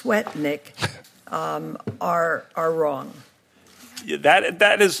 Swetnick are wrong.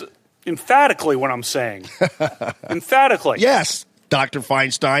 That is emphatically what I'm saying. Emphatically. Yes, Dr.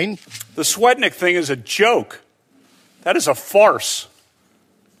 Feinstein. The Swetnick thing is a joke. That is a farce.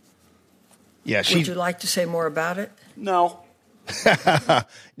 Yeah, Would you like to say more about it? No.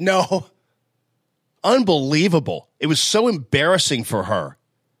 No. Unbelievable. It was so embarrassing for her.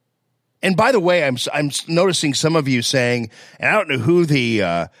 And by the way, I'm noticing some of you saying, and I don't know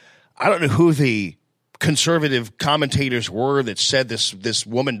who the conservative commentators were that said this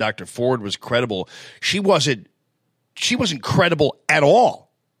woman, Dr. Ford, was credible. She wasn't credible at all.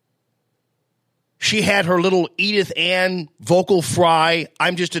 She had her little Edith Ann vocal fry.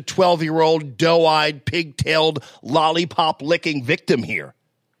 I'm just a 12-year-old doe-eyed, pigtailed, lollipop-licking victim here.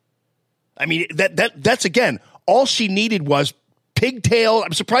 I mean, that's again, all she needed was pigtail.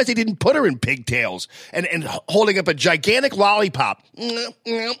 I'm surprised they didn't put her in pigtails and holding up a gigantic lollipop.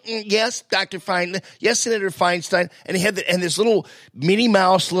 Yes, Dr. Feinstein. Yes, Senator Feinstein. And he had this little Minnie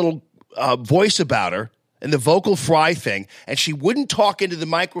Mouse little voice about her and the vocal fry thing. And she wouldn't talk into the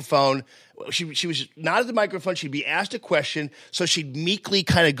microphone. She was not at the microphone. She'd be asked a question, so she'd meekly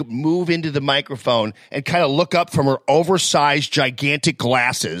kind of move into the microphone and kind of look up from her oversized, gigantic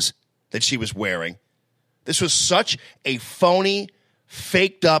glasses that she was wearing. This was such a phony,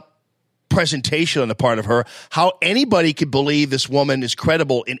 faked up presentation on the part of her. How anybody could believe this woman is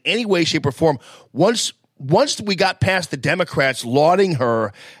credible in any way, shape, or form. Once we got past the Democrats lauding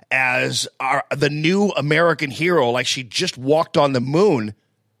her as the new American hero, like she just walked on the moon,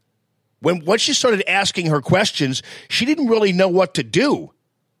 once she started asking her questions, she didn't really know what to do.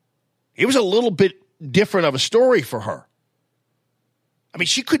 It was a little bit different of a story for her. I mean,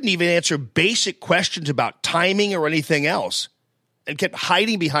 she couldn't even answer basic questions about timing or anything else and kept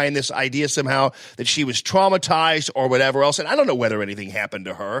hiding behind this idea somehow that she was traumatized or whatever else. And I don't know whether anything happened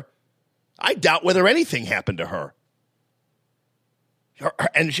to her. I doubt whether anything happened to her.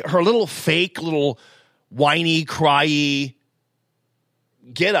 Her little fake, little whiny, cryy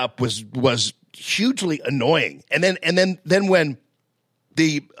get up was hugely annoying. And then when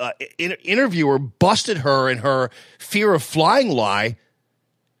the interviewer busted her in her fear of flying lie,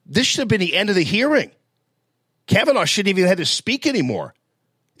 this should have been the end of the hearing. Kavanaugh shouldn't even have to speak anymore.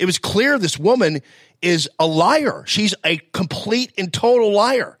 It was clear this woman is a liar. She's a complete and total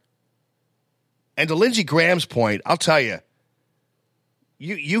liar. And to Lindsey Graham's point, I'll tell you,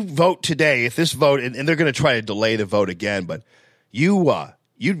 you vote today. If this vote, and they're going to try to delay the vote again, but you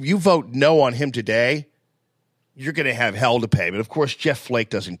vote no on him today, you're going to have hell to pay. But of course, Jeff Flake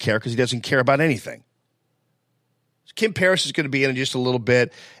doesn't care because he doesn't care about anything. Kim Paris is going to be in just a little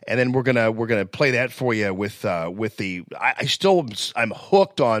bit, and then we're gonna play that for you with the. I'm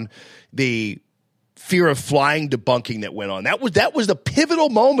hooked on the fear of flying debunking that went on. That was the pivotal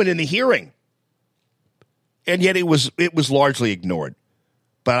moment in the hearing, and yet it was largely ignored.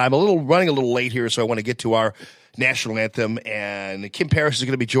 But I'm running a little late here, so I want to get to our national anthem, and Kim Paris is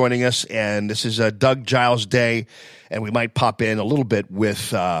going to be joining us, and this is Doug Giles Day, and we might pop in a little bit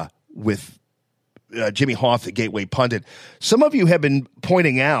with Jimmy Hoff, the Gateway Pundit. Some of you have been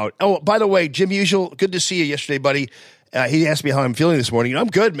pointing out, oh, by the way, Jim Usual, good to see you yesterday, buddy. He asked me how I'm feeling this morning. I'm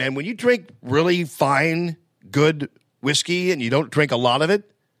good, man. When you drink really fine, good whiskey and you don't drink a lot of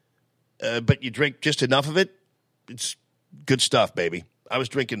it, but you drink just enough of it, it's good stuff, baby. I was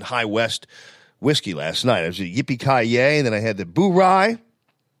drinking High West whiskey last night. I was at Yippee-Ki-Yay, and then I had the Boo Rye.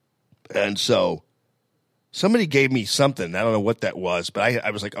 And so somebody gave me something. I don't know what that was, but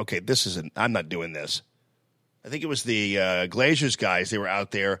I was like, okay, I'm not doing this. I think it was the Glazers guys. They were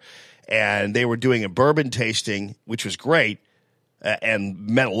out there, and they were doing a bourbon tasting, which was great, and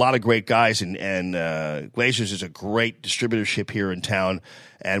met a lot of great guys. And Glazers is a great distributorship here in town,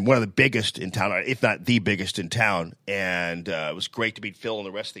 and one of the biggest in town, if not the biggest in town. And it was great to meet Phil and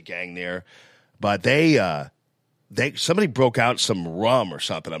the rest of the gang there. But somebody broke out some rum or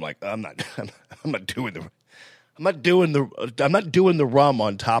something. I'm like, I'm not doing the rum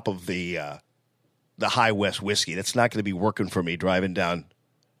on top of the High West whiskey. That's not going to be working for me driving down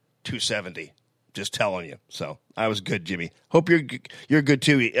 270. Just telling you. So I was good, Jimmy. Hope you're good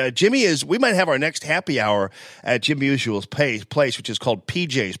too. Jimmy we might have our next happy hour at Jim Usual's place, which is called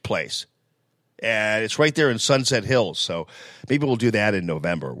PJ's Place. And it's right there in Sunset Hills. So maybe we'll do that in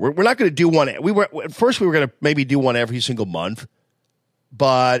November. We're not going to do one. At first we were going to maybe do one every single month,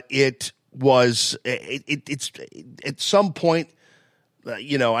 but it's at some point, I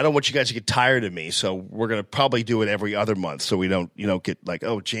don't want you guys to get tired of me. So we're going to probably do it every other month. So we don't, get like,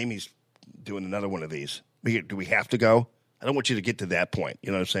 oh, Jamie's doing another one of these. Do we have to go? I don't want you to get to that point.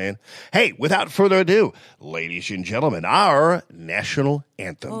 You know what I'm saying? Hey, without further ado, ladies and gentlemen, our national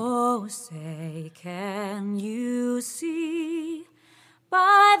anthem. Oh, say, can you see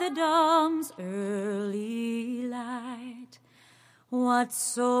by the dawn's early light what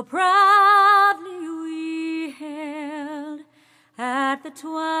so proudly we hailed at the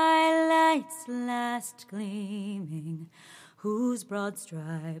twilight's last gleaming, whose broad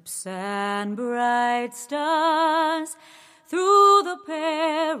stripes and bright stars through the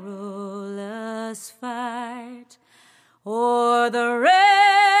perilous fight o'er the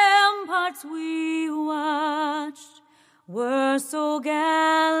ramparts we watched were so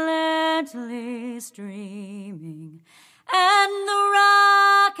gallantly streaming, and the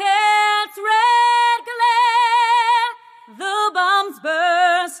rocket's red glare, the bombs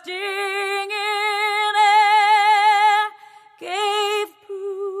bursting in air, gave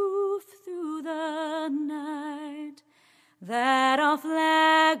proof through the night that our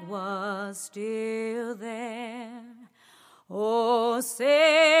flag was still there. Oh,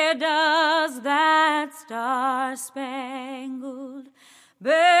 say does that star-spangled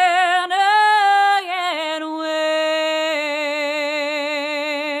banner yet wave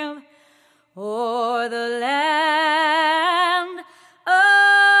o'er the land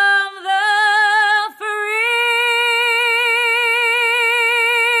of the free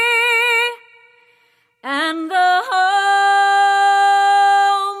and the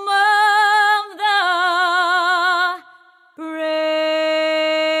home of the brave.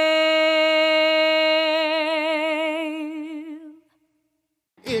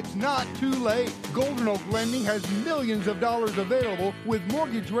 It's not too late. Golden Oak Lending has millions of dollars available with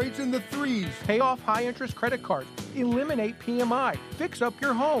mortgage rates in the threes. Pay off high-interest credit cards. Eliminate PMI. Fix up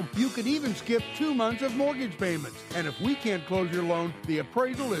your home. You could even skip 2 months of mortgage payments. And if we can't close your loan, the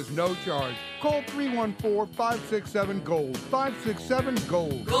appraisal is no charge. Call 314-567-GOLD.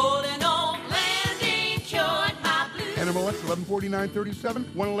 567-GOLD. Golden Oak Lending cured my blues. NMLS 114937,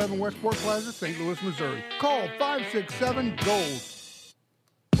 111 Westport Plaza, St. Louis, Missouri. Call 567-GOLD.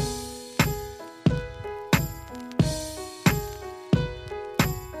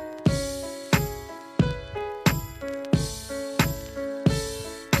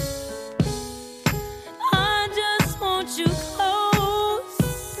 I just want you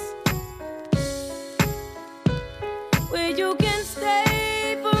close, where you can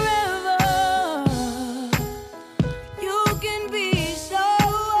stay forever. You can be sure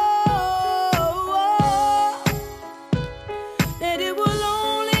that it will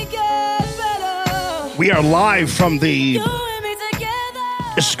only get better. We are live from the You and me together.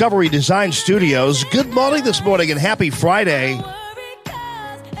 Discovery Design Studios. Good morning this morning and happy Friday.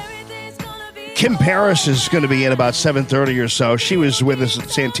 Kim Paris is going to be in about 7:30 or so. She was with us at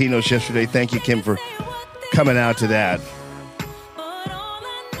Santino's yesterday. Thank you, Kim, for coming out to that.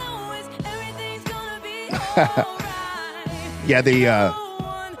 Yeah,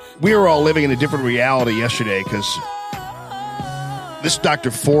 we were all living in a different reality yesterday because this Dr.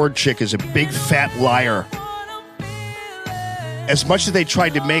 Ford chick is a big fat liar. As much as they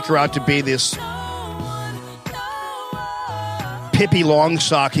tried to make her out to be this Pippi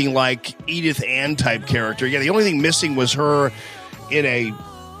Longstocking like Edith Ann type character. Yeah, the only thing missing was her in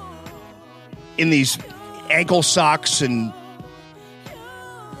these ankle socks and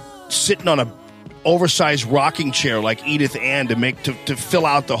sitting on a oversized rocking chair like Edith Ann to fill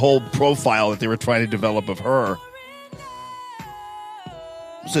out the whole profile that they were trying to develop of her.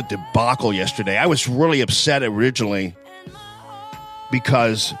 It was a debacle yesterday. I was really upset originally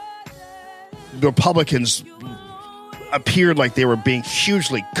because the Republicans appeared like they were being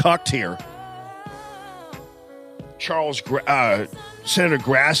hugely cucked here. Senator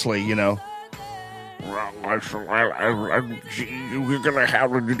Grassley, you know. You're going to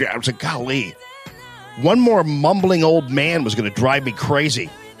have to do that. I was like, golly. One more mumbling old man was going to drive me crazy.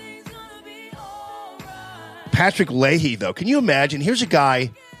 Patrick Leahy, though, can you imagine? Here's a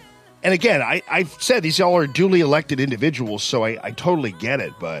guy, and again, I've said these all are duly elected individuals, so I totally get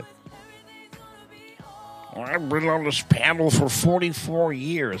it, but I've been on this panel for 44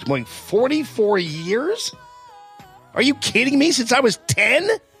 years. I'm going, 44 years? Are you kidding me? Since I was 10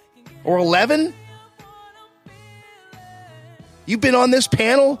 or 11? You've been on this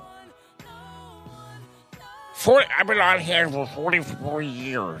panel? I've been on here for 44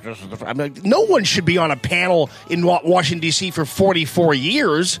 years. I'm like, no one should be on a panel in Washington, D.C. for 44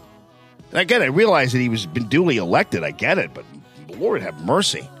 years. And again, I realize that he was been duly elected. I get it, but Lord have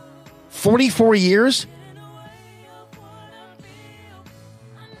mercy. 44 years?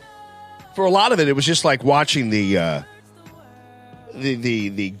 For a lot of it, it was just like watching the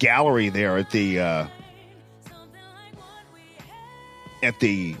gallery there at the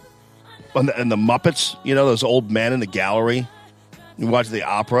and the Muppets, you know, those old men in the gallery. You watch the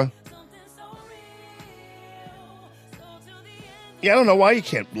opera. Yeah, I don't know why you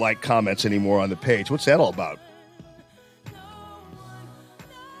can't like comments anymore on the page. What's that all about?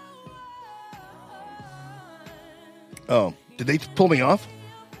 Oh, did they pull me off?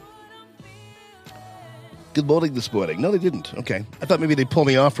 Good morning this morning. No, they didn't. Okay. I thought maybe they'd pull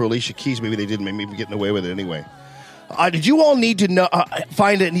me off for Alicia Keys. Maybe they didn't. Maybe we're getting away with it anyway. Did you all need to know,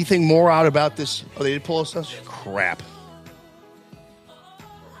 find anything more out about this? Oh, they did pull us off? Crap.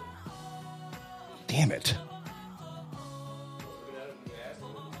 Damn it.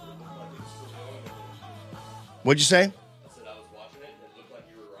 What'd you say? I said I was watching it, and it looked like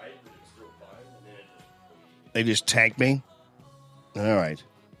you were right, but it was still fine, and then they just tanked me? All right.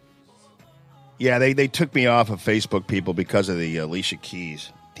 Yeah, they took me off of Facebook, people, because of the Alicia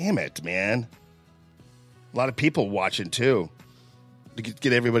Keys. Damn it, man. A lot of people watching, too. To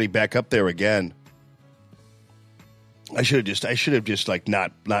get everybody back up there again. I should have just like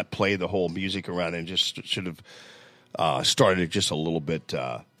not play the whole music around and just should have started it just a little bit.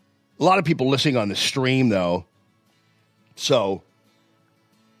 A lot of people listening on the stream, though. So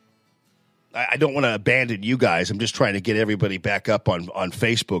I don't want to abandon you guys. I'm just trying to get everybody back up on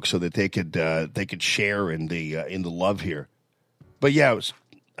Facebook so that they could share in the love here. But yeah,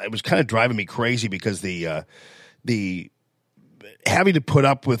 it was kind of driving me crazy because the having to put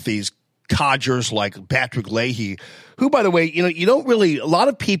up with these codgers like Patrick Leahy, who, by the way, you don't really, a lot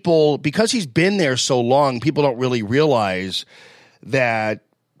of people, because he's been there so long, people don't really realize that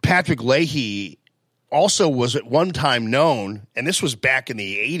Patrick Leahy also was at one time known, and this was back in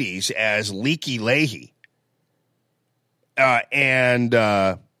the 80s, as Leaky Leahy. And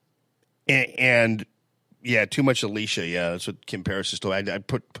yeah, too much Alicia. Yeah, that's what Kim Paris is doing. I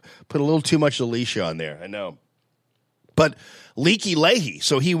put a little too much Alicia on there. I know. But Leaky Leahy,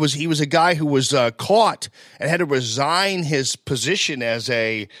 so he was a guy who was caught and had to resign his position as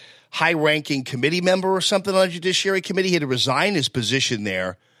a high-ranking committee member or something on the Judiciary Committee. He had to resign his position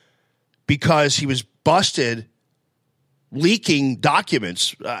there because he was busted leaking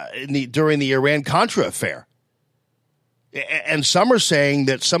documents during the Iran-Contra affair. And some are saying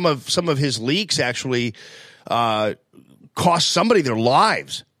that some of his leaks actually cost somebody their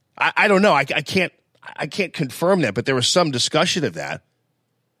lives. I don't know. I can't confirm that, but there was some discussion of that.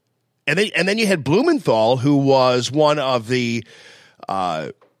 And then you had Blumenthal, who was one of the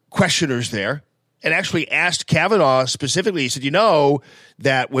questioners there, and actually asked Kavanaugh specifically. He said,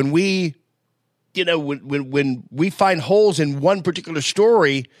 that when we find holes in one particular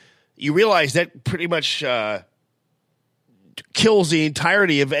story, you realize that pretty much kills the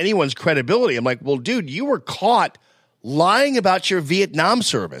entirety of anyone's credibility. I'm like, well, dude, you were caught lying about your Vietnam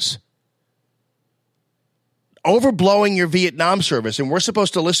service, overblowing your Vietnam service, and we're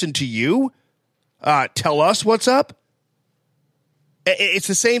supposed to listen to you tell us what's up? It's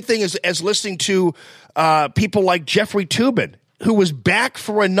the same thing as listening to people like Jeffrey Toobin, who was back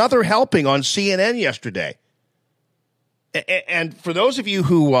for another helping on CNN yesterday. And for those of you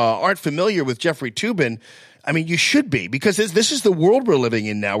who aren't familiar with Jeffrey Toobin, I mean, you should be, because this is the world we're living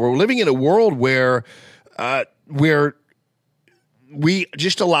in now. We're living in a world where we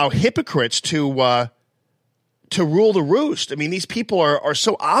just allow hypocrites to rule the roost. I mean, these people are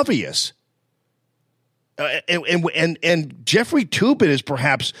so obvious. And Jeffrey Toobin is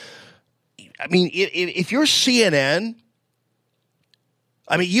perhaps, I mean, if you're CNN,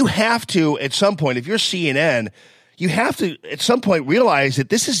 I mean, you have to, at some point, if you're CNN, you have to, at some point, realize that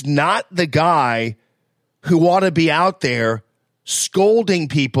this is not the guy who ought to be out there scolding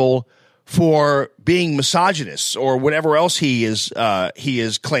people for being misogynists or whatever else he is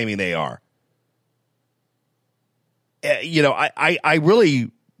claiming they are. I really,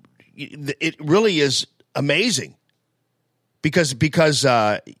 it really is amazing because you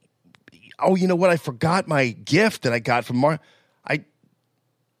know what? I forgot my gift that I got from I'll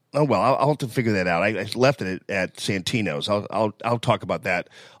have to figure that out. I left it at Santino's. I'll talk about that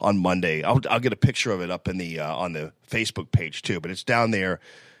on Monday. I'll get a picture of it up in the on the Facebook page too. But it's down there,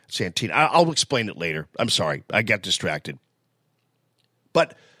 Santino. I'll explain it later. I'm sorry, I got distracted.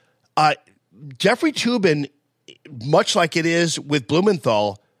 But Jeffrey Toobin, much like it is with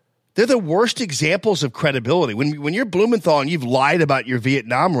Blumenthal, they're the worst examples of credibility. When you're Blumenthal and you've lied about your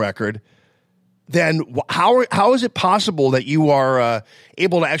Vietnam record, then how is it possible that you are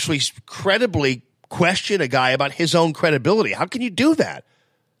able to actually credibly question a guy about his own credibility? How can you do that?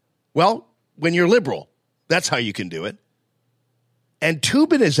 Well, when you're liberal, that's how you can do it. And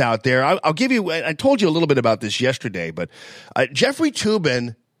Toobin is out there. I'll give you – I told you a little bit about this yesterday, but Jeffrey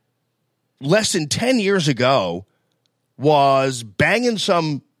Toobin, less than 10 years ago, was banging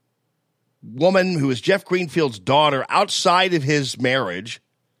some woman who is Jeff Greenfield's daughter outside of his marriage.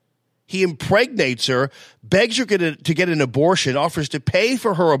 He impregnates her, begs her to get an abortion, offers to pay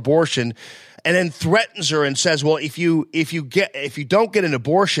for her abortion, and then threatens her and says, "Well, if you don't get an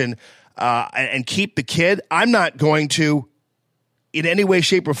abortion and keep the kid, I'm not going to, in any way,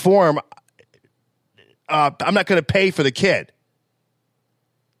 shape, or form, I'm not going to pay for the kid."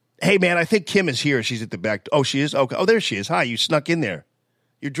 Hey, man, I think Kim is here. She's at the back. Oh, she is? Okay. Oh, there she is. Hi, you snuck in there.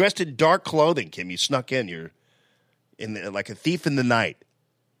 You're dressed in dark clothing, Kim. You snuck in. You're like a thief in the night.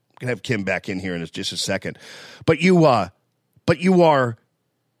 Can have Kim back in here in just a second, but you are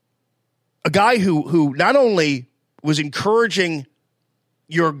a guy who not only was encouraging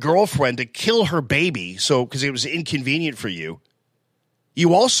your girlfriend to kill her baby, because it was inconvenient for you.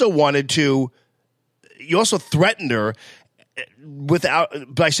 You also threatened her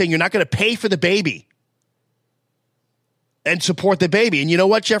by saying you're not going to pay for the baby and support the baby. And you know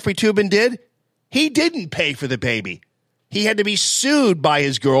what Jeffrey Toobin did? He didn't pay for the baby. He had to be sued by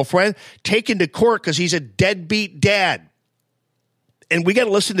his girlfriend, taken to court because he's a deadbeat dad. And we got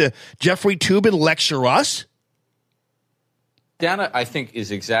to listen to Jeffrey Toobin lecture us? Dana, I think,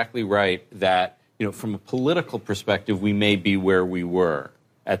 is exactly right that, from a political perspective, we may be where we were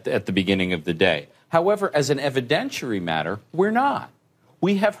at the beginning of the day. However, as an evidentiary matter, we're not.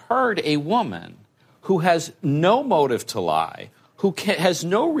 We have heard a woman who has no motive to lie, who has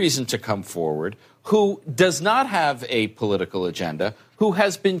no reason to come forward, who does not have a political agenda, who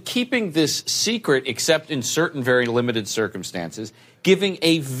has been keeping this secret except in certain very limited circumstances, giving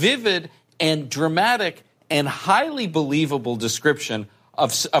a vivid and dramatic and highly believable description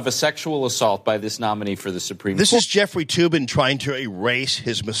of a sexual assault by this nominee for the Supreme Court. This is Jeffrey Toobin trying to erase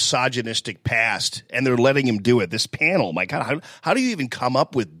his misogynistic past, and they're letting him do it. This panel, my God, how do you even come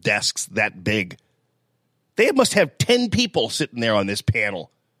up with desks that big? They must have 10 people sitting there on this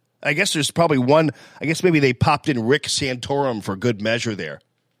panel. I guess there's probably one. I guess maybe they popped in Rick Santorum for good measure there.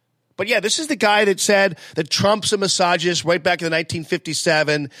 But yeah, this is the guy that said that Trump's a misogynist right back in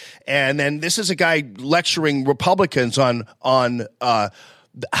 1957. And then this is a guy lecturing Republicans on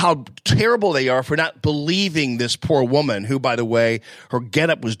how terrible they are for not believing this poor woman who, by the way, her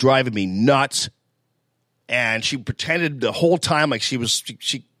getup was driving me nuts. And she pretended the whole time like she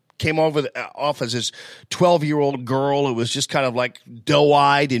came off as this 12-year-old girl who was just kind of like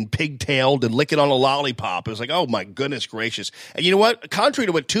doe-eyed and pigtailed and licking on a lollipop. It was like, oh, my goodness gracious. And you know what? Contrary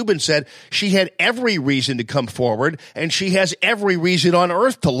to what Toobin said, she had every reason to come forward, and she has every reason on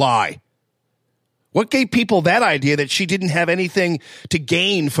earth to lie. What gave people that idea that she didn't have anything to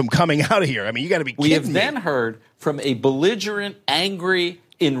gain from coming out of here? I mean, you got to be kidding me. We have then heard from a belligerent, angry,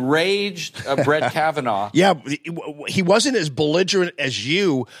 enraged Brett Kavanaugh. Yeah, he wasn't as belligerent as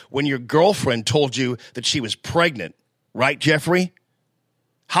you when your girlfriend told you that she was pregnant, right, Jeffrey?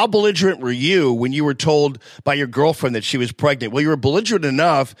 How belligerent were you when you were told by your girlfriend that she was pregnant? Well, you were belligerent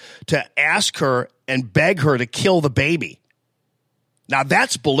enough to ask her and beg her to kill the baby. Now,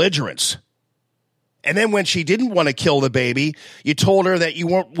 that's belligerence. And then when she didn't want to kill the baby, you told her that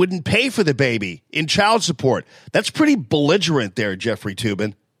you wouldn't pay for the baby in child support. That's pretty belligerent there, Jeffrey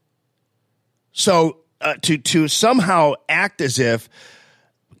Toobin. So to somehow act as if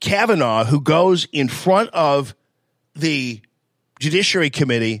Kavanaugh, who goes in front of the Judiciary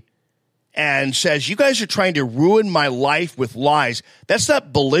Committee and says, you guys are trying to ruin my life with lies, that's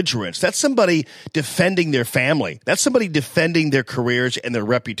not belligerence. That's somebody defending their family. That's somebody defending their careers and their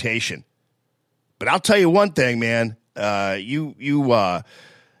reputation. But I'll tell you one thing, man. You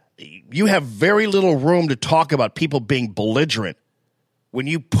have very little room to talk about people being belligerent when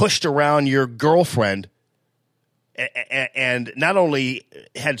you pushed around your girlfriend and not only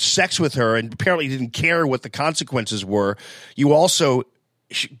had sex with her and apparently didn't care what the consequences were, you also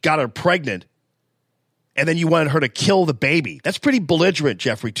got her pregnant, and then you wanted her to kill the baby. That's pretty belligerent,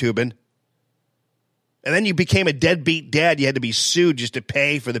 Jeffrey Toobin. And then you became a deadbeat dad. You had to be sued just to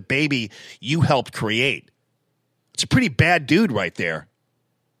pay for the baby you helped create. It's a pretty bad dude right there.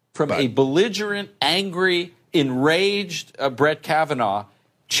 From a belligerent, angry, enraged Brett Kavanaugh,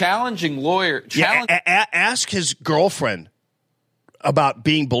 challenging lawyer. Ask his girlfriend about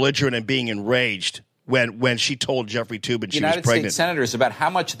being belligerent and being enraged when she told Jeffrey Toobin she was United pregnant. States senators about how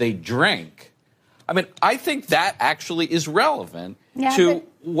much they drink. I mean, I think that actually is relevant to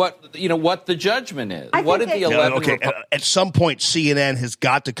what the judgment is. What did the 11? At some point, CNN has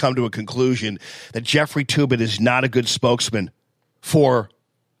got to come to a conclusion that Jeffrey Toobin is not a good spokesman for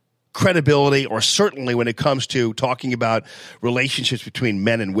credibility, or certainly when it comes to talking about relationships between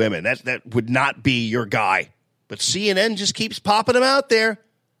men and women. That would not be your guy. But CNN just keeps popping him out there.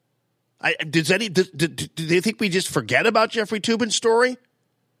 Do they think we just forget about Jeffrey Toobin's story?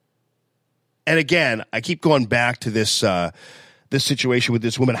 And again, I keep going back to this situation with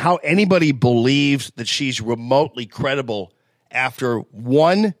this woman. How anybody believes that she's remotely credible after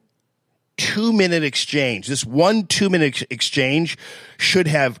 1 2-minute exchange. This 1 2-minute exchange should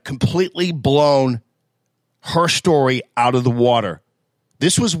have completely blown her story out of the water.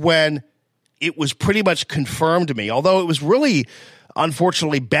 This was when it was pretty much confirmed to me, although it was really,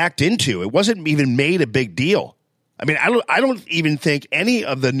 unfortunately, backed into. It wasn't even made a big deal. I mean, I don't even think any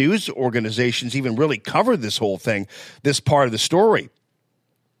of the news organizations even really covered this whole thing, this part of the story.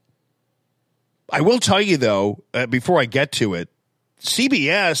 I will tell you, though, before I get to it,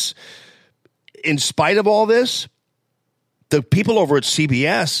 CBS, in spite of all this, the people over at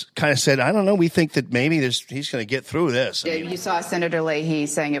CBS kind of said, I don't know, we think that maybe he's going to get through this. You saw Senator Leahy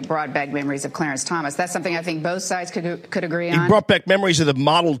saying it brought back memories of Clarence Thomas. That's something I think both sides could agree on. He brought back memories of the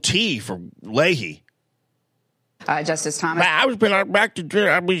Model T for Leahy. Justice Thomas. I was back to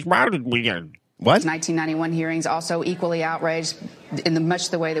what? 1991 hearings, also equally outraged in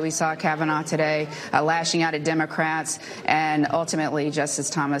much the way that we saw Kavanaugh today, lashing out at Democrats. And ultimately, Justice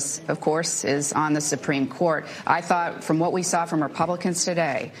Thomas, of course, is on the Supreme Court. I thought from what we saw from Republicans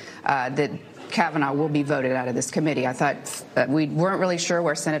today that Kavanaugh will be voted out of this committee. I thought we weren't really sure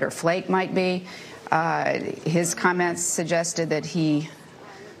where Senator Flake might be. His comments suggested that he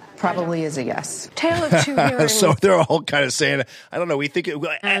probably is a yes. Tale of two hearings. So they're all kind of saying, I don't know, we think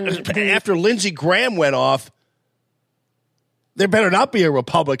after Lindsey Graham went off, there better not be a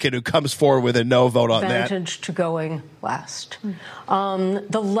Republican who comes forward with a no vote on that. Advantage to going last. The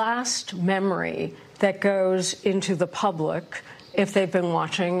last memory that goes into the public, if they've been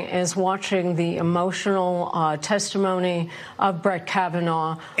watching, is watching the emotional testimony of Brett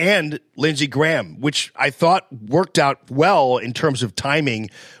Kavanaugh. And Lindsey Graham, which I thought worked out well in terms of timing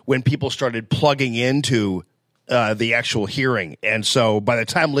when people started plugging into the actual hearing. And so by the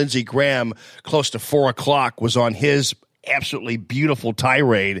time Lindsey Graham, close to 4 o'clock, was on his absolutely beautiful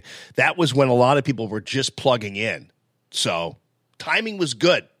tirade, that was when a lot of people were just plugging in. So timing was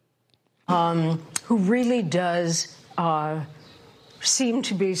good. Who really does seem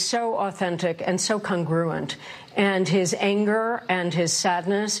to be so authentic and so congruent. And his anger and his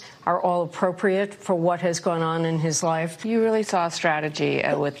sadness are all appropriate for what has gone on in his life. You really saw a strategy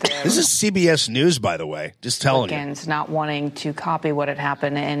with the This is CBS News, by the way, just telling you. Not wanting to copy what had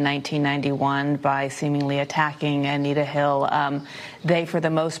happened in 1991 by seemingly attacking Anita Hill. They, for the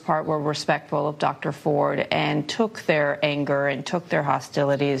most part, were respectful of Dr. Ford and took their anger and took their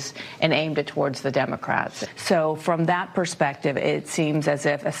hostilities and aimed it towards the Democrats. So from that perspective, it seems as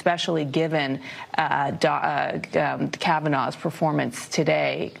if, especially given Kavanaugh's performance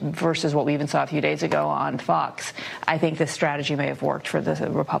today versus what we even saw a few days ago on Fox, I think this strategy may have worked for the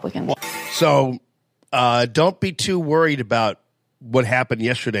Republicans. So don't be too worried about what happened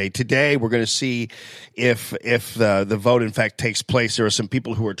yesterday. Today, we're going to see if the vote, in fact, takes place. There are some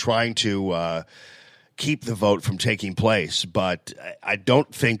people who are trying to keep the vote from taking place, but I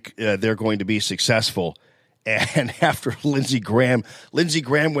don't think they're going to be successful. And after Lindsey Graham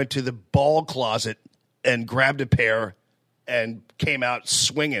went to the ball closet and grabbed a pair and came out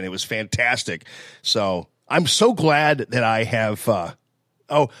swinging. It was fantastic. So I'm so glad that I have.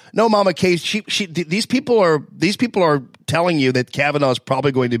 Oh no, Mama Kay. These people are telling you that Kavanaugh is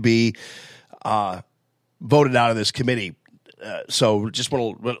probably going to be voted out of this committee. So just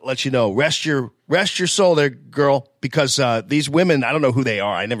want to let you know, rest your soul there, girl, because these women, I don't know who they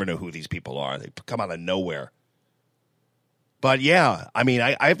are. I never know who these people are. They come out of nowhere. But yeah, I mean,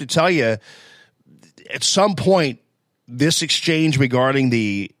 I have to tell you, at some point, this exchange regarding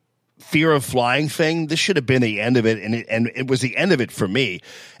the fear of flying thing, this should have been the end of it, and it was the end of it for me.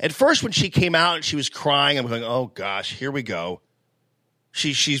 At first, when she came out and she was crying, I'm going, oh gosh, here we go.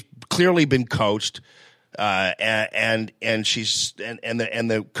 She's clearly been coached, and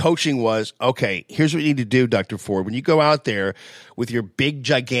the coaching was, okay, here's what you need to do, Dr. Ford. When you go out there with your big,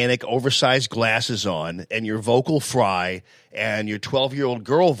 gigantic, oversized glasses on and your vocal fry and your 12-year-old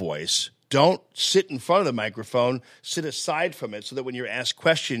girl voice, don't sit in front of the microphone, sit aside from it so that when you're asked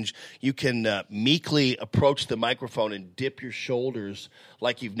questions, you can meekly approach the microphone and dip your shoulders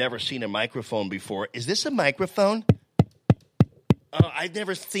like you've never seen a microphone before. Is this a microphone? I've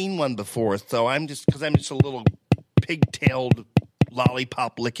never seen one before, so I'm just a little pigtailed,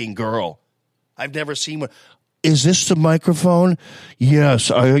 lollipop-licking girl. I've never seen one. Is this the microphone? Yes,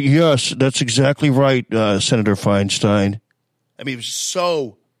 that's exactly right, Senator Feinstein. I mean, it was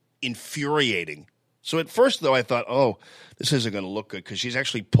so infuriating. So at first, though, I thought, oh, this isn't going to look good because she's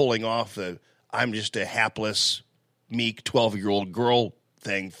actually pulling off the I'm just a hapless, meek 12-year-old girl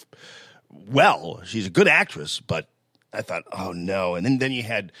thing. Well, she's a good actress, but I thought, oh, no. And then you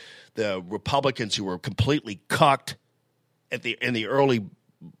had the Republicans who were completely cucked in the early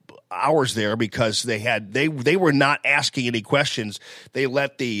hours there because they were not asking any questions. They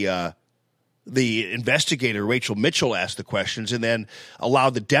let the investigator, Rachel Mitchell, asked the questions and then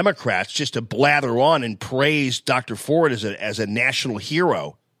allowed the Democrats just to blather on and praise Dr. Ford as a national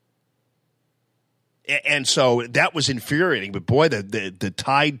hero. And so that was infuriating. But, boy, the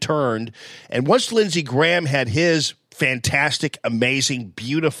tide turned. And once Lindsey Graham had his fantastic, amazing,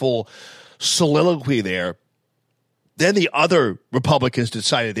 beautiful soliloquy there, then the other Republicans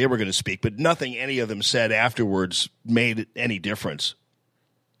decided they were going to speak, but nothing any of them said afterwards made any difference.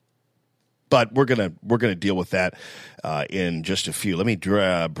 But we're gonna deal with that in just a few. Let me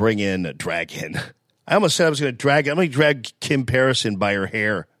drag in. I almost said I was going to drag. I'm going to drag Kim Paris in by her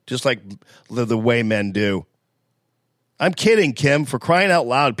hair, just like the way men do. I'm kidding, Kim. For crying out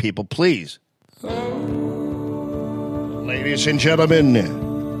loud, people, please. Ladies and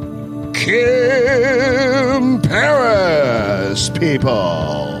gentlemen, Kim Paris,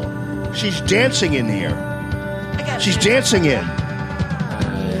 people. She's dancing in here. She's dancing in.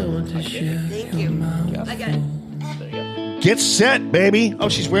 Get set, baby. Oh,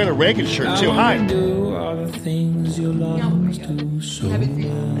 she's wearing a Reagan shirt, too. Hi.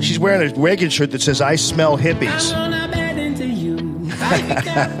 She's wearing a Reagan shirt that says, I smell hippies.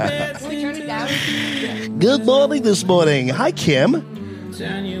 Good morning this morning. Hi, Kim.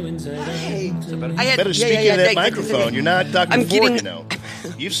 Hey. Better speak into that microphone. You're not Dr. Ford, you know.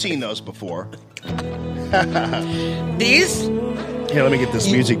 You've seen those before. These? Here, let me get this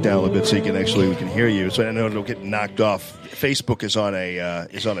music down a little bit so we can hear you. So I know it'll get knocked off. Facebook is on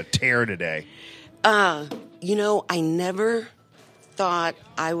a tear today. I never thought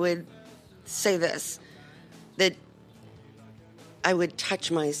I would say this, that I would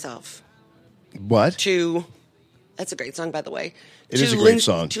touch myself. What? That's a great song, by the way. It is a great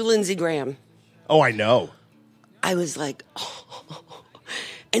song. To Lindsey Graham. Oh, I know. I was like,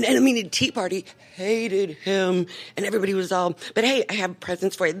 and I mean, the Tea Party hated him, and everybody was all, but hey, I have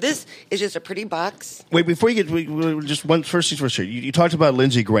presents for you. This is just a pretty box. Wait, before you get, just one first things first here. You talked about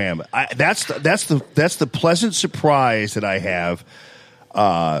Lindsey Graham. That's the pleasant surprise that I have,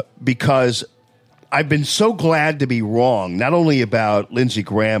 because I've been so glad to be wrong, not only about Lindsey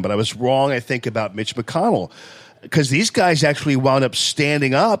Graham, but I was wrong, I think, about Mitch McConnell, because these guys actually wound up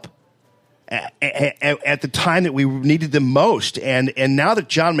standing up at the time that we needed them most. And now that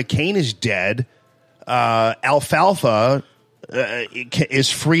John McCain is dead, alfalfa is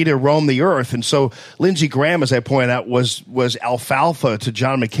free to roam the earth. And so Lindsey Graham, as I pointed out, was alfalfa to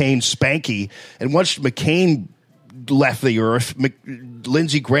John McCain's Spanky. And once McCain left the earth,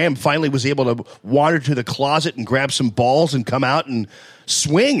 Lindsey Graham finally was able to wander to the closet and grab some balls and come out and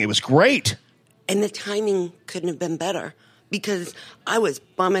swing. It was great. And the timing couldn't have been better, because I was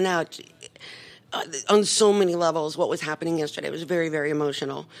bumming out on so many levels. What was happening yesterday was very, very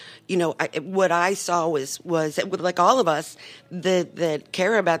emotional. What I saw was like all of us that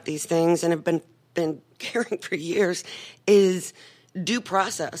care about these things and have been caring for years, is due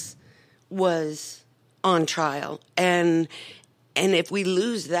process was on trial. And if we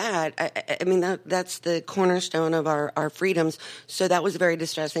lose that, I mean, that's the cornerstone of our freedoms. So that was very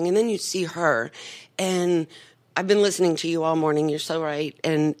distressing. And then you see her, and I've been listening to you all morning. You're so right.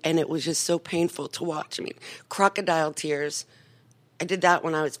 And it was just so painful to watch. I mean, crocodile tears I did that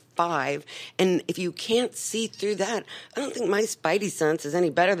when I was 5. And if you can't see through that, I don't think my spidey sense is any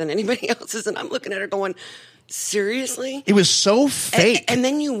better than anybody else's. And I'm looking at her going, seriously? It was so fake. And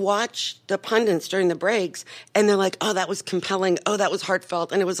then you watch the pundits during the breaks, and they're like, oh, that was compelling. Oh, that was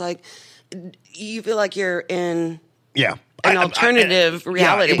heartfelt. And it was like, you feel like you're in an alternative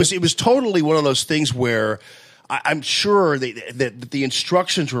reality. Yeah, it was totally one of those things where I'm sure that the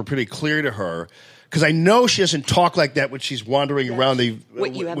instructions were pretty clear to her, because I know she doesn't talk like that when she's wandering around the.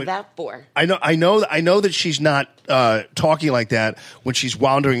 What you have that for? I know that she's not talking like that when she's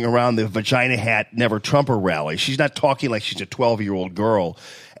wandering around the Vagina Hat Never Trumper rally. She's not talking like she's a 12-year-old girl.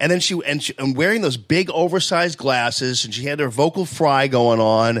 And then she wearing those big oversized glasses, and she had her vocal fry going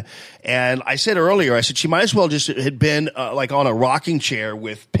on. And I said earlier, I said she might as well just had been like on a rocking chair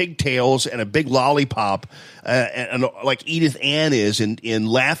with pigtails and a big lollipop, and like Edith Ann is in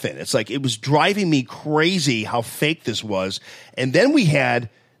Laughing. It's like it was driving me crazy how fake this was. And then we had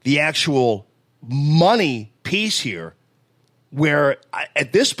the actual money piece here, where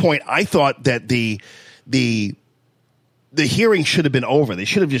at this point I thought that the hearing should have been over. They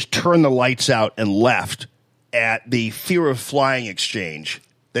should have just turned the lights out and left at the Fear of Flying exchange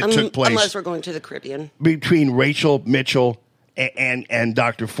that took place. Unless we're going to the Caribbean. Between Rachel Mitchell and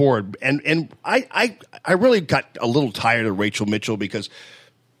Dr. Ford. And I really got a little tired of Rachel Mitchell because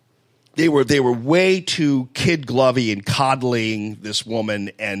they were way too kid glovey and coddling this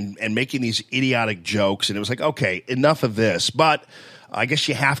woman and making these idiotic jokes. And it was like, okay, enough of this. But I guess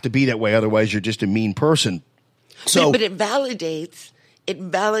you have to be that way. Otherwise, you're just a mean person. So, but it validates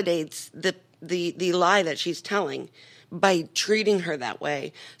the lie that she's telling by treating her that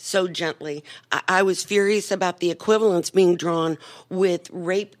way so gently. I was furious about the equivalence being drawn with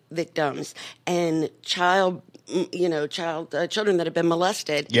rape victims and children that have been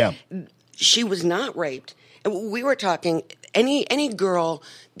molested. Yeah, she was not raped. We were talking any girl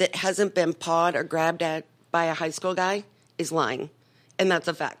that hasn't been pawed or grabbed at by a high school guy is lying, and that's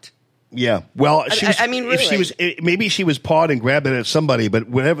a fact. Yeah, well, really. Maybe she was pawed and grabbed it at somebody, but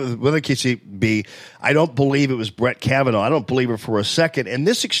whatever the case be, I don't believe it was Brett Kavanaugh. I don't believe her for a second. And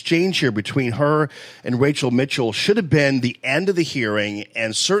this exchange here between her and Rachel Mitchell should have been the end of the hearing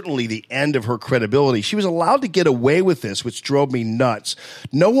and certainly the end of her credibility. She was allowed to get away with this, which drove me nuts.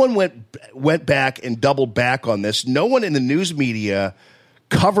 No one went back and doubled back on this. No one in the news media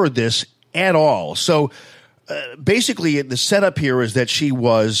covered this at all. So basically, the setup here is that she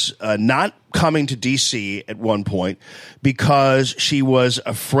was not coming to D.C. at one point because she was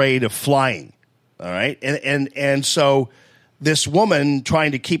afraid of flying. All right, and so this woman,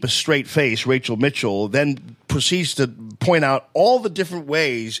 trying to keep a straight face, Rachel Mitchell, then proceeds to point out all the different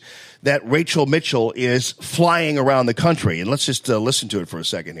ways that Rachel Mitchell is flying around the country. And let's just listen to it for a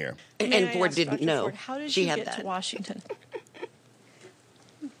second here. And Ford didn't know. Ford, how did she you had get that to Washington?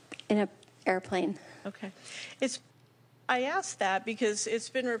 In an airplane. Okay. I asked that because it's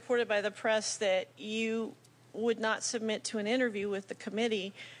been reported by the press that you would not submit to an interview with the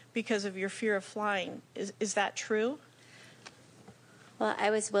committee because of your fear of flying. Is that true? Well,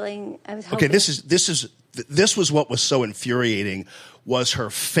 I was hoping. Okay, this was what was so infuriating, was her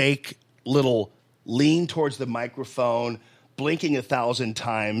fake little lean towards the microphone, blinking 1,000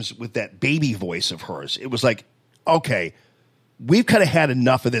 times with that baby voice of hers. It was like, okay, we've kind of had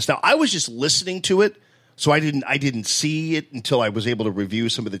enough of this. Now, I was just listening to it, so I didn't see it until I was able to review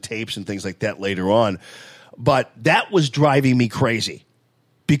some of the tapes and things like that later on. But that was driving me crazy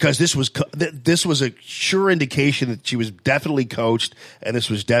because this was a sure indication that she was definitely coached and this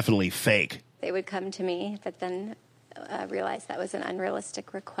was definitely fake. They would come to me, but then realized that was an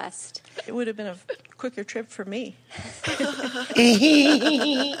unrealistic request. It would have been a quicker trip for me.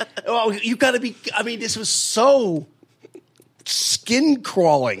 Oh, you got to be. I mean, this was so skin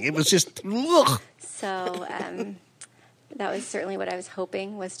crawling. It was just. Ugh. So that was certainly what I was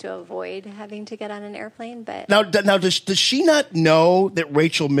hoping, was to avoid having to get on an airplane. But now does she not know that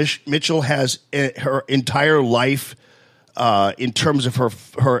Rachel Mitchell has her entire life in terms of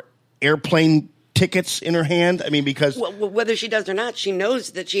her airplane tickets in her hand? I mean, because well, whether she does or not, she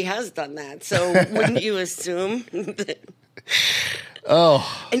knows that she has done that. So wouldn't you assume that?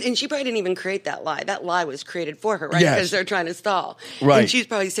 Oh, and she probably didn't even create that lie. That lie was created for her, right? Yes. Because they're trying to stall. Right. And she's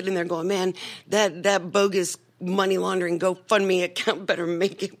probably sitting there going, "Man, that bogus money laundering GoFundMe account better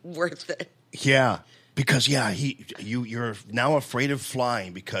make it worth it." Yeah, because you're now afraid of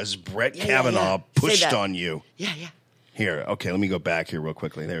flying because Brett Kavanaugh pushed on you. Yeah. Here, okay, let me go back here real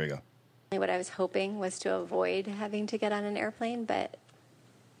quickly. There we go. What I was hoping was to avoid having to get on an airplane, but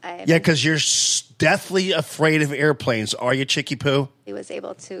because you're deathly afraid of airplanes, are you, Chicky Poo? He was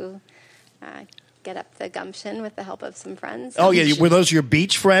able to get up the gumption with the help of some friends. Oh, yeah. Were those your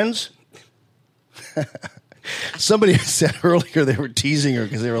beach friends? Somebody said earlier they were teasing her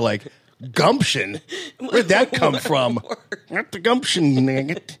because they were like, gumption? Where'd that come from? Not the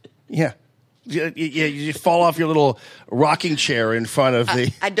gumption. Yeah. You just fall off your little rocking chair in front of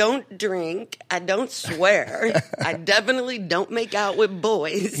the... I don't drink. I don't swear. I definitely don't make out with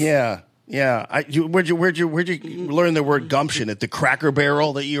boys. Yeah. Yeah. Where'd you learn the word gumption? At the Cracker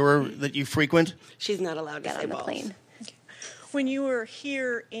Barrel that you frequent? She's not allowed to Get say on the balls. plane. When you were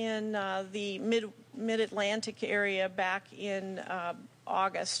here in the mid-Atlantic area back in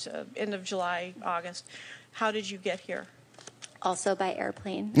August, end of July, August, how did you get here? Also by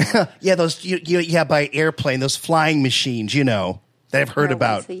airplane. Yeah, by airplane, those flying machines, that I've heard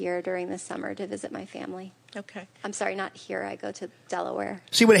about. Once a year during the summer to visit my family. Okay. I'm sorry, not here. I go to Delaware.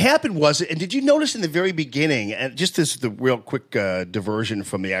 See, what happened was, and did you notice in the very beginning, and just this is the real quick diversion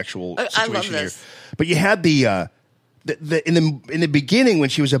from the actual situation I love here, this. but you had in the beginning when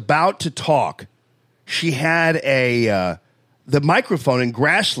she was about to talk, she had the microphone, and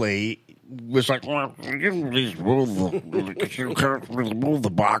Grassley was like, well, please move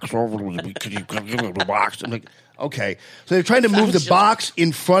the box over because you give the box. I'm like, okay. So they're trying to move the box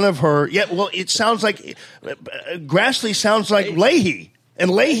in front of her. Yeah, well, it sounds like Grassley sounds like Leahy,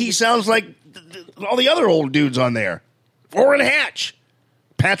 and Leahy sounds like all the other old dudes on there. Orrin Hatch.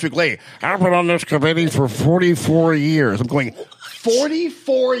 Patrick Leahy. I've been on this committee for 44 years. I'm going,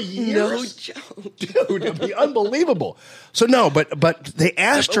 44 years? No joke. Dude, it'd be unbelievable. So no, but they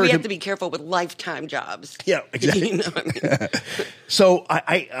asked her. We have to be careful with lifetime jobs. Yeah, exactly. You know what I mean? So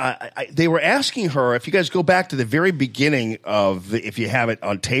they were asking her, if you guys go back to the very beginning of if you have it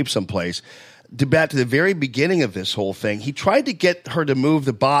on tape someplace, back to the very beginning of this whole thing, he tried to get her to move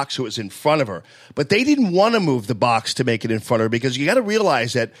the box so it was in front of her, but they didn't want to move the box to make it in front of her, because you got to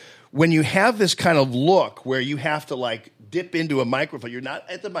realize that when you have this kind of look where you have to like dip into a microphone, you're not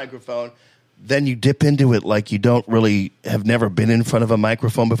at the microphone, then you dip into it like you don't really have never been in front of a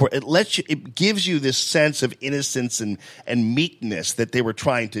microphone before. It gives you this sense of innocence and meekness that they were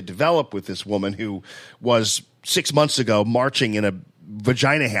trying to develop with this woman who was 6 months ago marching in a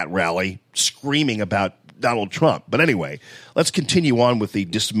vagina hat rally screaming about Donald Trump. But anyway, let's continue on with the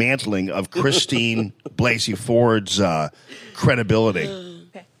dismantling of Christine Blasey Ford's credibility.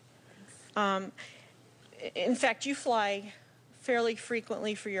 Okay. In fact, you fly fairly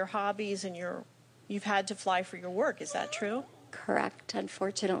frequently for your hobbies, and you've had to fly for your work. Is that true? Correct,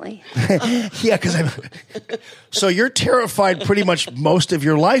 unfortunately. Yeah, so you're terrified pretty much most of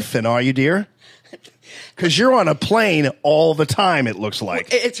your life, then, are you, dear? Because you're on a plane all the time, it looks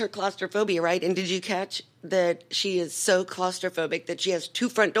like. It's her claustrophobia, right? And did you catch that she is so claustrophobic that she has 2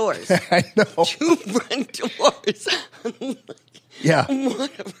 front doors? I know. 2 front doors. Yeah.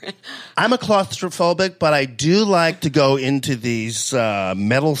 I'm a claustrophobic, but I do like to go into these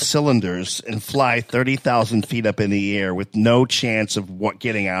metal cylinders and fly 30,000 feet up in the air with no chance of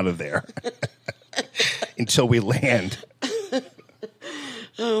getting out of there until we land.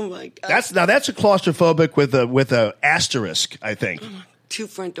 Oh my God! That's a claustrophobic with a asterisk, I think. 2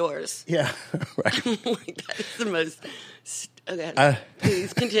 front doors. Yeah, right. Oh my God, it's the most. Okay,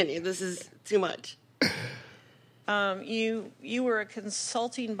 please continue. This is too much. You were a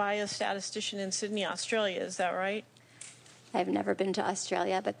consulting biostatistician in Sydney, Australia. Is that right? I've never been to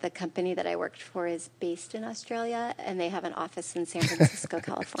Australia, but the company that I worked for is based in Australia, and they have an office in San Francisco,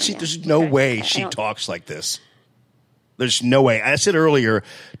 California. There's no way she talks like this. There's no way. I said earlier,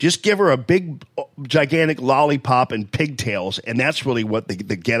 just give her a big, gigantic lollipop and pigtails, and that's really what the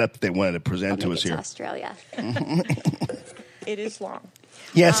get-up they wanted to present to us here. Australia. It is long.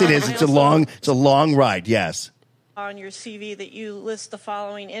 Yes, it is. It's a long ride. Yes. On your CV, that you list the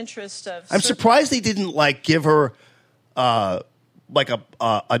following interests of. I'm surprised they didn't like give her like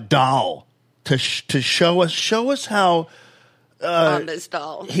a doll to show us how on this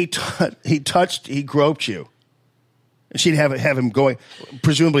doll he groped you. She'd have him going,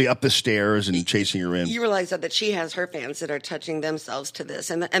 presumably up the stairs and chasing her in. You realize that she has her fans that are touching themselves to this,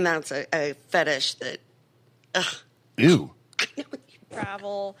 and that's a fetish that. Ew.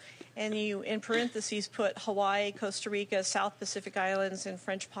 Travel, and you, in parentheses, put Hawaii, Costa Rica, South Pacific Islands, and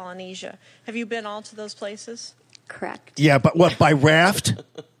French Polynesia. Have you been all to those places? Correct. Yeah, but what, by raft?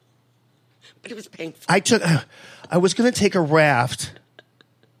 But it was painful. I was going to take a raft.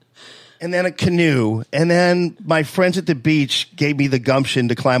 And then a canoe, and then my friends at the beach gave me the gumption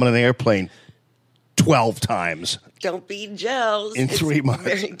to climb on an airplane 12 times. Don't be jealous. In 3 months.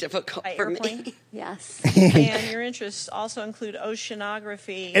 It's very difficult for me. Yes. And your interests also include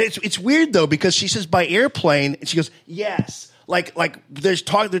oceanography. And it's weird, though, because she says by airplane, and she goes, yes, like they're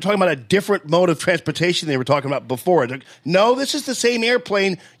talking about a different mode of transportation they were talking about before. Like, no, this is the same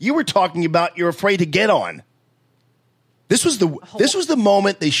airplane you were talking about. You're afraid to get on. This was the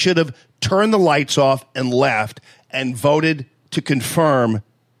moment they should have turned the lights off and left and voted to confirm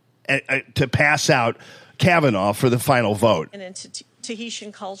to pass out Kavanaugh for the final vote. And into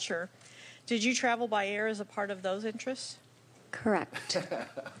Tahitian culture. Did you travel by air as a part of those interests? Correct.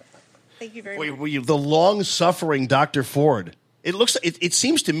 Thank you very much. The long-suffering Dr. Ford. It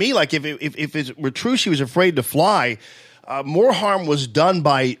seems to me like if it were true she was afraid to fly, more harm was done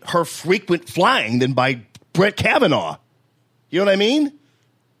by her frequent flying than by Brett Kavanaugh. You know what I mean?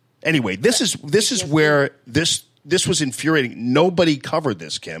 Anyway, this is where this was infuriating. Nobody covered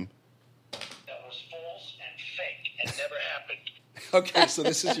this, Kim. That was false and fake and never happened. Okay, so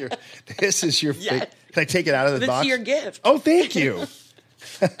this is your Yeah. fake. Can I take it out of the box? It's your gift. Oh, thank you.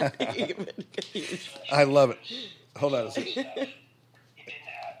 I love it. Hold on a second.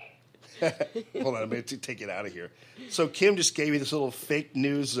 Hold on, I'm going to take it out of here. So Kim just gave me this little fake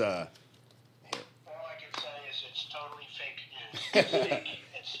news. All I can say is it's totally fake news. It's fake.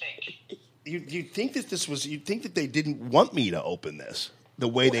 It's fake. You think that you'd think that they didn't want me to open this the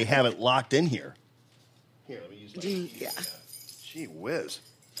way they have it locked in here. Here, let me use my Gee whiz.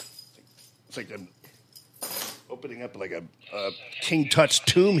 It's like I'm opening up like a King Tut's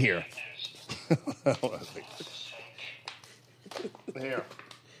tomb here. There.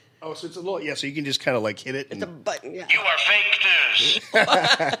 Oh, so it's a little, so you can just kind of like hit it. It's a button, yeah. You are fake news.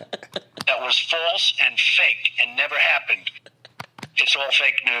 That was false and fake and never happened. It's all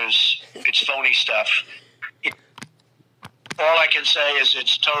fake news. It's phony stuff. All I can say is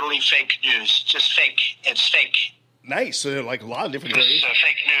it's totally fake news. Just fake. It's fake. Nice. So there are like a lot of different This ways.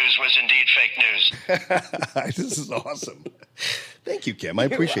 fake news was indeed fake news. This is awesome. Thank you, Kim. I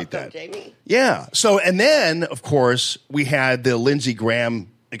appreciate welcome, that. Jamie. Yeah. So, and then, of course, we had the Lindsey Graham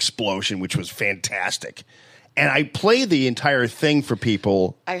explosion, which was fantastic. And I played the entire thing for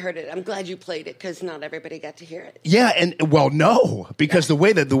people. I heard it. I'm glad you played it because not everybody got to hear it. Yeah, and no, because the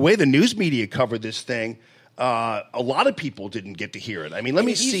way the news media covered this thing, a lot of people didn't get to hear it. I mean, let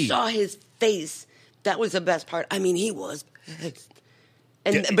me see. You saw his face. That was the best part. I mean, he was pissed.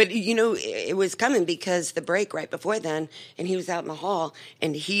 But, it was coming because the break right before then, and he was out in the hall,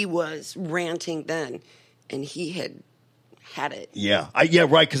 and he was ranting then, and he had it. Yeah,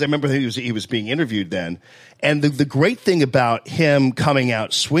 right, because I remember he was being interviewed then. And the great thing about him coming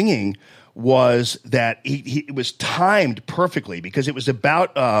out swinging was that it was timed perfectly because it was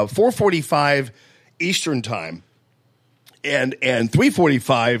about 4:45 Eastern time and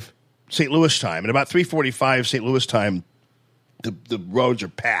 3:45 St. Louis time. And about 3:45 St. Louis time, the roads are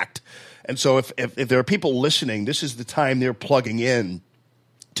packed. And so if there are people listening, this is the time they're plugging in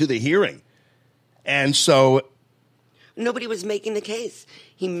to the hearing. And so nobody was making the case.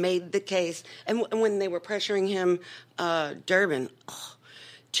 He made the case. And when they were pressuring him, Durbin,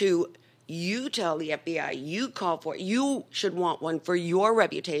 you tell the FBI, you call for it. You should want one for your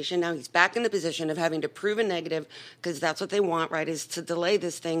reputation. Now he's back in the position of having to prove a negative because that's what they want, right, is to delay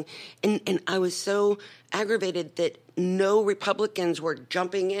this thing. And I was so aggravated that no Republicans were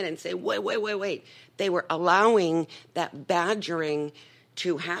jumping in and say, wait. They were allowing that badgering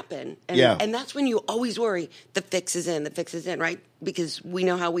to happen. And that's when you always worry the fix is in, right? Because we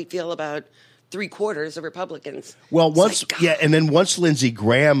know how we feel about 3/4 of Republicans. Well, and then once Lindsey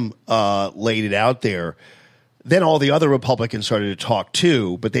Graham laid it out there, then all the other Republicans started to talk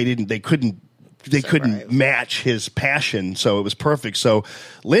too, but they couldn't match his passion, so it was perfect. So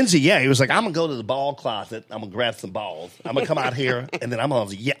Lindsey, he was like, I'm gonna go to the ball closet, I'm gonna grab some balls, I'm gonna come out here, and then I'm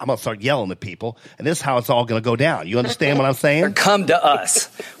gonna start yelling at people, and this is how it's all gonna go down. You understand what I'm saying? Come to us.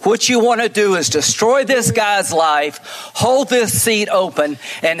 What you want to do is destroy this guy's life, hold this seat open,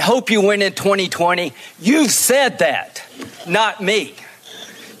 and hope you win in 2020. You've said that, not me.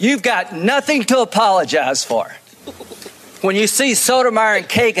 You've got nothing to apologize for. When you see Sotomayor and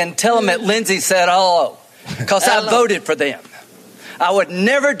Kagan, tell them that Lindsey said hello, because I voted for them. I would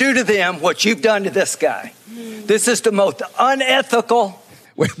never do to them what you've done to this guy. This is the most unethical.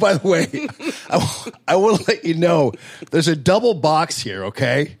 Wait, by the way, I want to let you know there's a double box here,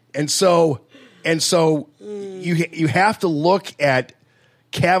 okay? And so you have to look at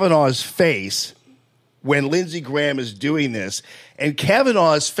Kavanaugh's face when Lindsey Graham is doing this. And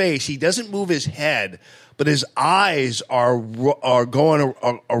Kavanaugh's face, he doesn't move his head, but his eyes are going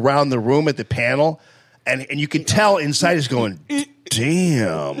around the room at the panel, and you can tell inside he's going,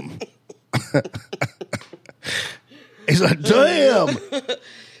 damn. He's like, damn.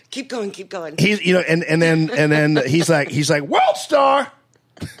 Keep going. He's and then he's like World Star.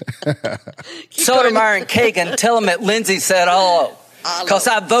 Sotomayor and Kagan, tell them that Lindsay said hello, because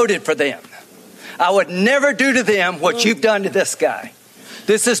I voted for them. I would never do to them what you've done to this guy.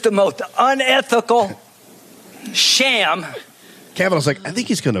 This is the most unethical sham. Kavanaugh's like, I think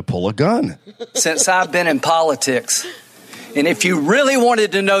he's going to pull a gun. Since I've been in politics. And if you really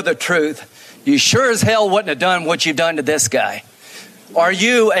wanted to know the truth, you sure as hell wouldn't have done what you've done to this guy. Are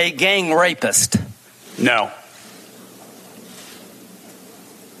you a gang rapist? No.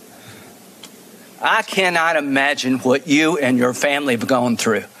 I cannot imagine what you and your family have gone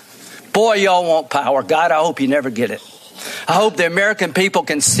through. Boy, y'all want power. God, I hope you never get it. I hope the American people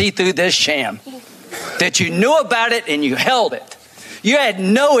can see through this sham, that you knew about it and you held it. You had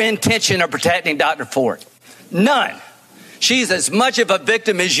no intention of protecting Dr. Ford. None. She's as much of a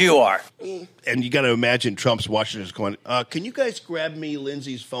victim as you are. And you got to imagine Trump's watching this going, can you guys grab me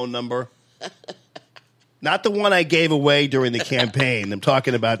Lindsay's phone number? Not the one I gave away during the campaign. I'm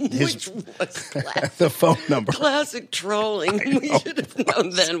talking about his the phone number. Classic trolling. We should have known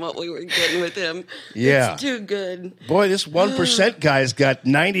then what we were getting with him. Yeah. It's too good. Boy, this 1% guy's got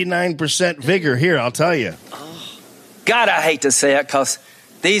 99% vigor here, I'll tell you. God, I hate to say it because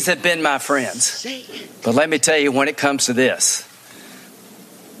these have been my friends. But let me tell you, when it comes to this,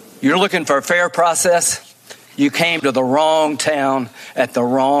 you're looking for a fair process. You came to the wrong town at the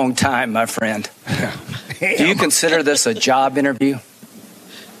wrong time, my friend. Do you consider this a job interview?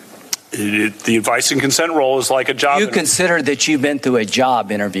 The advice and consent role is like a job You interview. consider that you've been through a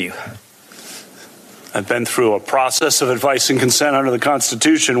job interview. I've been through a process of advice and consent under the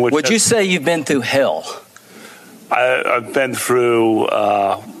Constitution. Which Would you say you've been through hell? I've been through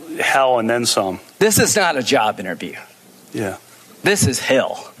hell and then some. This is not a job interview. Yeah. This is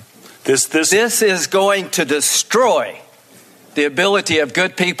hell. This is going to destroy the ability of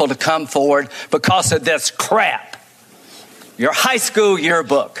good people to come forward because of this crap. Your high school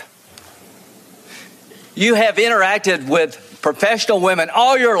yearbook. You have interacted with professional women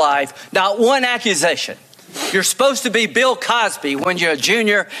all your life, not one accusation. You're supposed to be Bill Cosby when you're a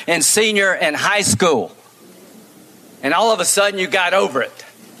junior and senior in high school. And all of a sudden you got over it.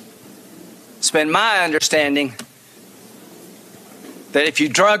 It's been my understanding that if you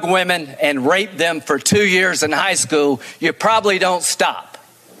drug women and rape them for 2 years in high school, you probably don't stop.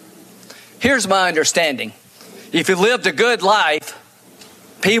 Here's my understanding. If you lived a good life,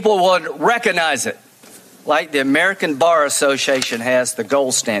 people would recognize it, like the American Bar Association has the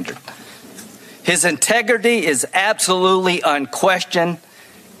gold standard. His integrity is absolutely unquestioned.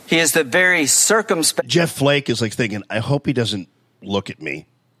 He is the very circumspect. Jeff Flake is like thinking, I hope he doesn't look at me.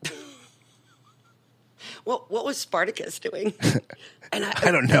 What was Spartacus doing? And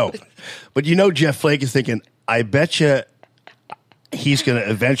I don't know. But you know Jeff Flake is thinking, I bet you he's going to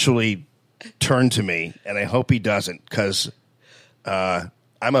eventually turn to me, and I hope he doesn't, because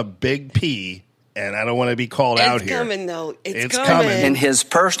I'm a big P, and I don't want to be called out here. It's coming, though. It's coming. In his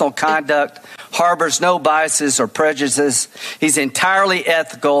personal conduct, harbors no biases or prejudices. He's entirely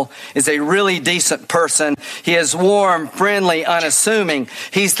ethical, is a really decent person. He is warm, friendly, unassuming.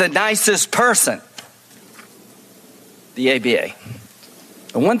 He's the nicest person. The ABA.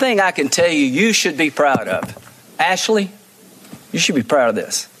 The one thing I can tell you, you should be proud of. Ashley, you should be proud of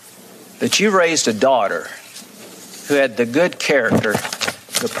this. That you raised a daughter who had the good character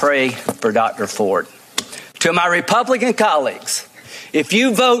to pray for Dr. Ford. To my Republican colleagues, if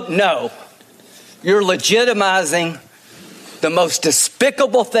you vote no, you're legitimizing the most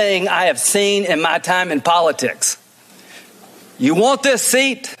despicable thing I have seen in my time in politics. You want this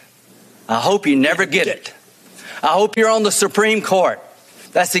seat? I hope you never get it. I hope you're on the Supreme Court.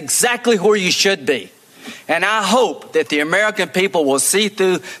 That's exactly where you should be. And I hope that the American people will see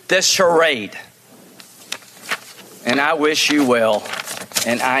through this charade. And I wish you well.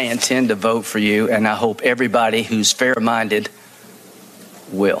 And I intend to vote for you. And I hope everybody who's fair-minded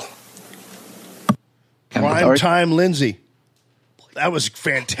will. Prime time, Lindsay. That was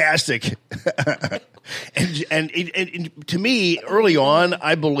fantastic. and to me, early on,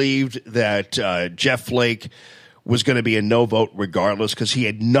 I believed that Jeff Flake was going to be a no vote regardless because he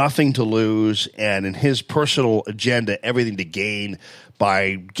had nothing to lose and in his personal agenda, everything to gain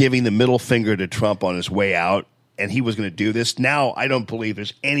by giving the middle finger to Trump on his way out, and he was going to do this. Now I don't believe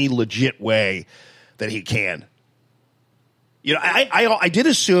there's any legit way that he can. You know, I did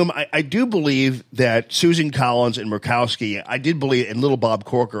assume, I do believe that Susan Collins and Murkowski, I did believe, and little Bob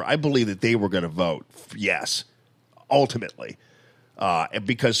Corker, I believe that they were going to vote yes, ultimately.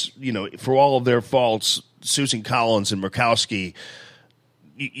 Because, you know, for all of their faults, Susan Collins and Murkowski,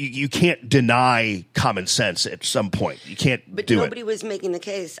 you can't deny common sense at some point. You can't but do it. But nobody was making the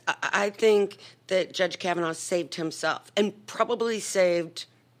case. I think that Judge Kavanaugh saved himself and probably saved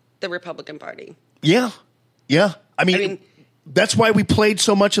the Republican Party. Yeah. I mean, that's why we played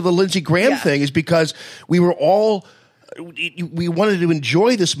so much of the Lindsey Graham thing, is because we were all we wanted to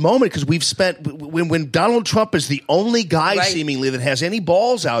enjoy this moment, because we've spent when Donald Trump is the only guy seemingly that has any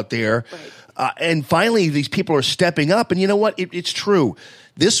balls out there, and finally these people are stepping up. And you know what? It's true.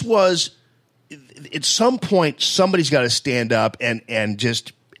 This was at some point somebody's got to stand up and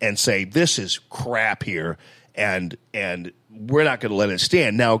say this is crap here, and we're not going to let it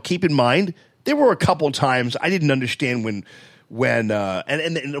stand. Now, keep in mind, there were a couple times I didn't understand when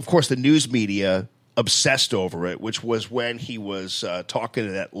and of course the news media obsessed over it, which was when he was talking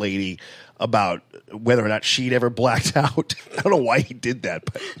to that lady about whether or not she'd ever blacked out. I don't know why he did that,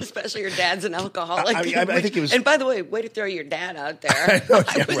 but especially your dad's an alcoholic. I think it was. And by the way, way to throw your dad out there. I know,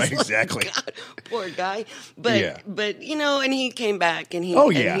 right, exactly. God, poor guy. But and he came back and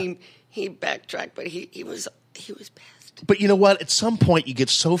he he backtracked, but he was pissed. But you know what? At some point, you get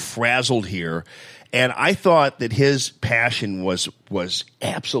so frazzled here. And I thought that his passion was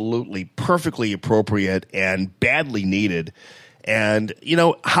absolutely perfectly appropriate and badly needed. And,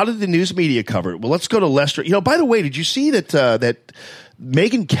 how did the news media cover it? Well, let's go to Lester. By the way, did you see that that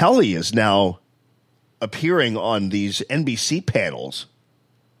Megyn Kelly is now appearing on these NBC panels?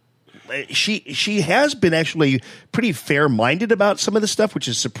 She has been actually pretty fair-minded about some of the stuff, which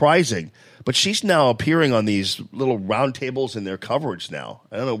is surprising. But she's now appearing on these little roundtables in their coverage now.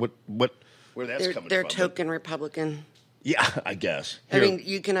 I don't know where that's coming from. They're token Republican. Yeah, I guess. I mean,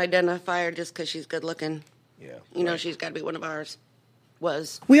 you can identify her just because she's good looking. Yeah. She's got to be one of ours.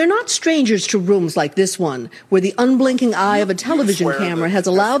 We are not strangers to rooms like this one, where the unblinking eye of a television camera has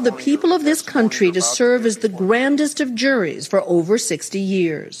allowed the people of this country to serve as the grandest of juries for over 60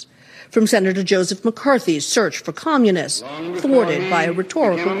 years. From Senator Joseph McCarthy's search for communists, thwarted by a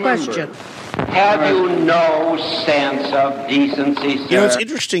rhetorical question. Have you no sense of decency, sir? It's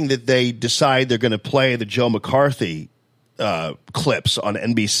interesting that they decide they're going to play the Joe McCarthy clips on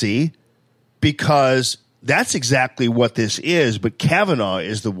NBC, because that's exactly what this is. But Kavanaugh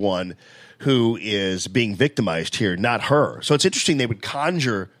is the one who is being victimized here, not her. So it's interesting they would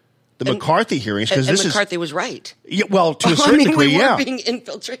conjure the McCarthy hearings, because this McCarthy was right. Yeah, well, to a certain degree, we were being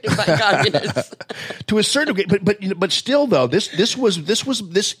infiltrated by communists. To a certain degree, but still, though, this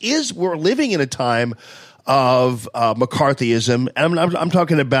is we're living in a time of McCarthyism, and I'm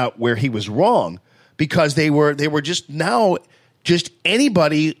talking about where he was wrong, because they were just now. Just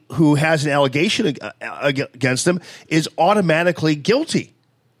anybody who has an allegation against them is automatically guilty.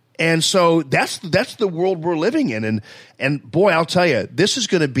 And so that's the world we're living in. And boy, I'll tell you, this is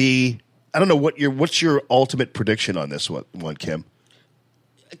going to be, I don't know what's your ultimate prediction on this one, Kim?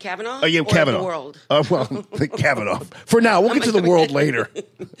 Kavanaugh? Oh, yeah, or Kavanaugh. The world? Well, Kavanaugh. For now, we'll get to the world later.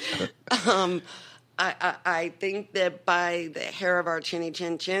 I think that by the hair of our chinny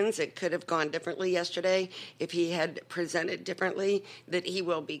chin chins, it could have gone differently yesterday if he had presented differently, that he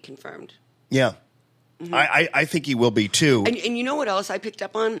will be confirmed. Yeah. Mm-hmm. I think he will be too. And you know what else I picked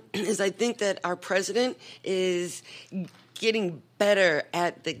up on is I think that our president is getting better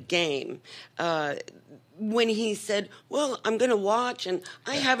at the game. When he said, well, I'm going to watch and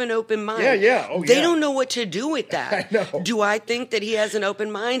I have an open mind. Yeah. Oh, they don't know what to do with that. I know. Do I think that he has an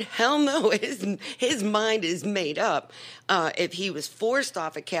open mind? Hell no. His mind is made up. If he was forced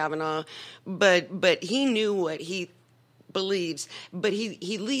off of Kavanaugh, but he knew what he believes, but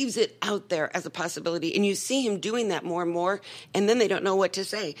he leaves it out there as a possibility. And you see him doing that more and more, and then they don't know what to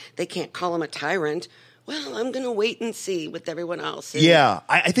say. They can't call him a tyrant. Well, I'm going to wait and see with everyone else. Yeah,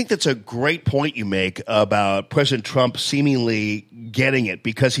 I think that's a great point you make about President Trump seemingly getting it,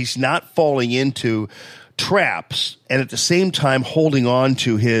 because he's not falling into traps and at the same time holding on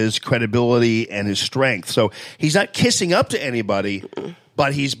to his credibility and his strength. So he's not kissing up to anybody,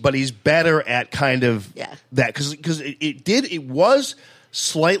 but he's better at kind of that, because it was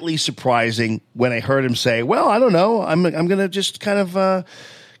slightly surprising when I heard him say, well, I don't know, I'm going to just kind of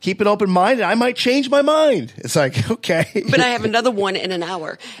keep an open mind, and I might change my mind. It's like, okay. But I have another one in an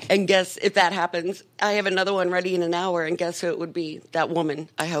hour. And guess if that happens, I have another one ready in an hour. And guess who it would be? That woman,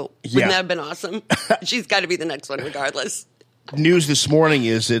 I hope. Yeah. Wouldn't that have been awesome? She's got to be the next one regardless. News this morning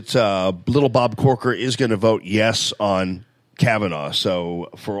is that little Bob Corker is going to vote yes on Kavanaugh. So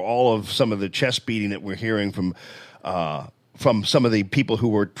for all of some of the chest beating that we're hearing from some of the people who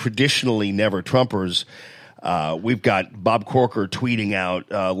were traditionally never Trumpers, we've got Bob Corker tweeting out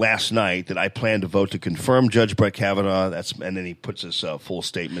last night that I plan to vote to confirm Judge Brett Kavanaugh. And then he puts his full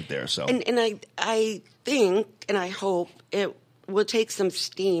statement there. So, and I think and I hope it will take some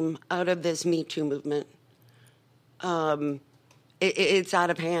steam out of this Me Too movement. It's out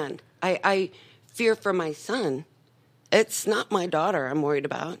of hand. I fear for my son It's not my daughter I'm worried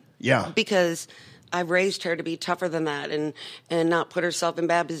about. Yeah. Because I've raised her to be tougher than that and not put herself in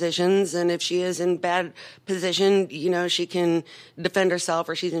bad positions. And if she is in bad position, she can defend herself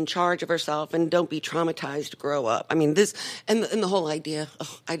or she's in charge of herself and don't be traumatized to grow up. I mean, this and the whole idea,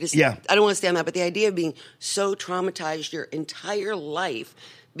 I don't want to stay on that, but the idea of being so traumatized your entire life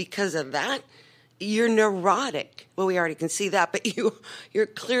because of that, you're neurotic. Well, we already can see that, but you're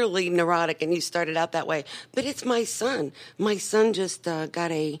clearly neurotic and you started out that way. But it's my son. My son just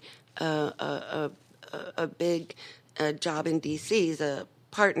got a big job in D.C. He's a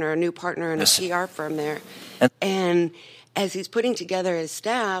new partner in a PR firm there. And as he's putting together his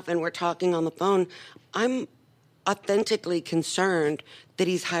staff and we're talking on the phone, I'm authentically concerned that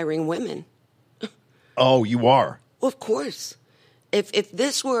he's hiring women. Oh, you are? Well, of course. If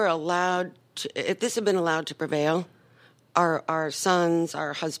this were allowed, if this had been allowed to prevail, our sons,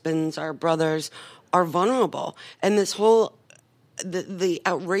 our husbands, our brothers are vulnerable. And this whole the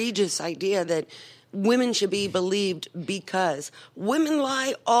outrageous idea that women should be believed because women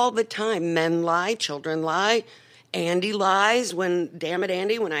lie all the time. Men lie, children lie. Andy lies damn it,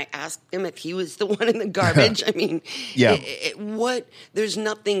 Andy, when I asked him if he was the one in the garbage. I mean, yeah. There's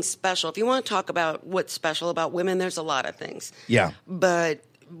nothing special. If you want to talk about what's special about women, there's a lot of things. Yeah. But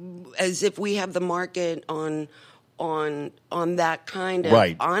as if we have the market on that kind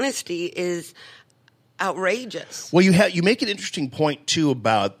of honesty is outrageous. Well, you make an interesting point too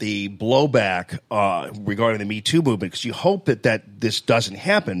about the blowback regarding the Me Too movement, because you hope that this doesn't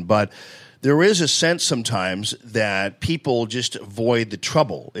happen, but there is a sense sometimes that people just avoid the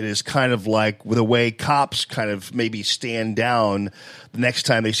trouble. It is kind of like the way cops kind of maybe stand down the next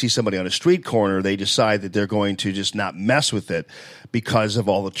time they see somebody on a street corner. They decide that they're going to just not mess with it because of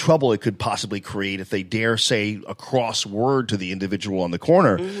all the trouble it could possibly create if they dare say a cross word to the individual on the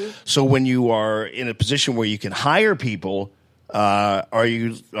corner. Mm-hmm. So when you are in a position where you can hire people, are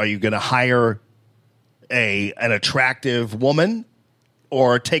you going to hire an attractive woman?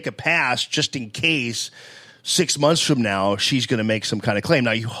 Or take a pass just in case 6 months from now she's going to make some kind of claim.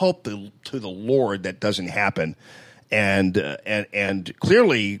 Now you hope to the Lord that doesn't happen, and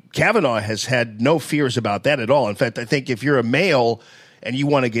clearly Kavanaugh has had no fears about that at all. In fact, I think if you're a male and you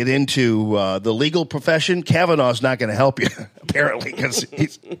want to get into the legal profession, Kavanaugh's not going to help you apparently, because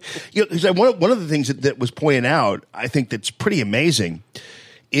one of the things that was pointed out, I think that's pretty amazing,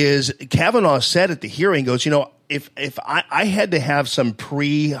 is Kavanaugh said at the hearing, goes, if I had to have some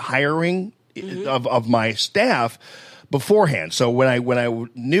pre-hiring of my staff beforehand, so when I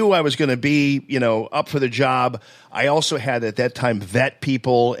knew I was going to be up for the job, I also had at that time vet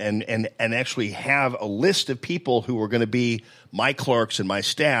people and actually have a list of people who were going to be my clerks and my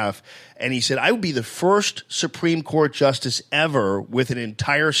staff. And he said I would be the first Supreme Court justice ever with an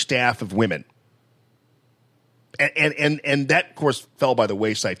entire staff of women. And that, of course, fell by the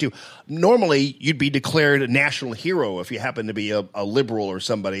wayside, too. Normally, you'd be declared a national hero if you happen to be a liberal or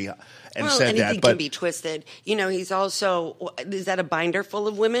somebody and said that. Anything can be twisted. He's also – is that a binder full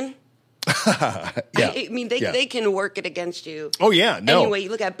of women? Yeah. I mean, they can work it against you. Oh, yeah. No. Anyway, you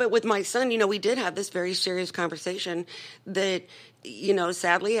look at it. But with my son, we did have this very serious conversation that –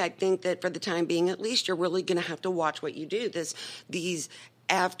 sadly, I think that for the time being, at least, you're really going to have to watch what you do. These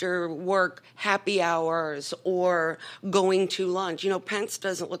after work happy hours or going to lunch. Pence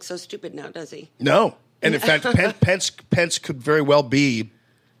doesn't look so stupid now, does he? No. And in fact, Pence could very well be,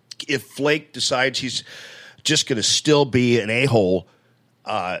 if Flake decides he's just going to still be an a-hole,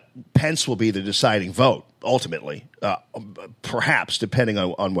 Pence will be the deciding vote, ultimately, perhaps, depending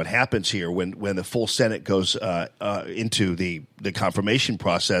on what happens here when the full Senate goes into the confirmation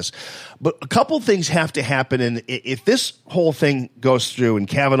process. But a couple things have to happen, and if this whole thing goes through and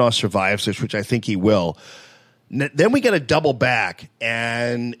Kavanaugh survives this, which I think he will, then we got to double back,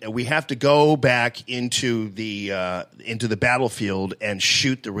 and we have to go back into the battlefield and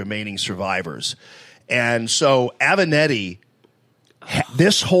shoot the remaining survivors. And so Avenatti,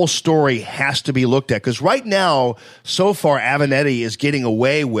 this whole story has to be looked at, because right now, so far, Avenatti is getting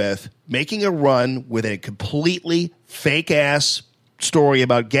away with making a run with a completely fake-ass story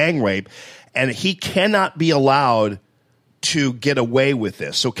about gang rape, and he cannot be allowed to get away with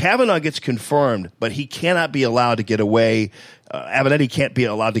this. So Kavanaugh gets confirmed, but he cannot be allowed to get away. Avenatti can't be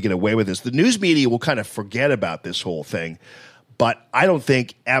allowed to get away with this. The news media will kind of forget about this whole thing. But I don't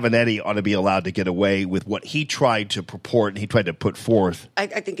think Avenatti ought to be allowed to get away with what he tried to purport and he tried to put forth. I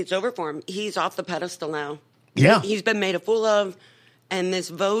think it's over for him. He's off the pedestal now. Yeah. He's been made a fool of, and this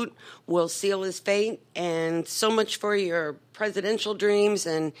vote will seal his fate. And so much for your presidential dreams.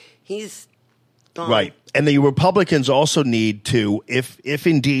 And he's Gone. Right. And the Republicans also need to, if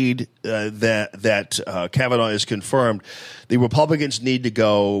indeed that Kavanaugh is confirmed, the Republicans need to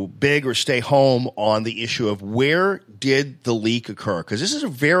go big or stay home on the issue of where did the leak occur? Because this is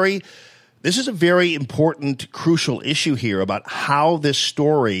a very important, crucial issue here about how this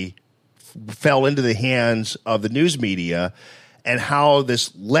story fell into the hands of the news media and how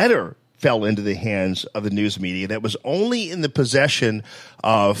this letter fell into the hands of the news media that was only in the possession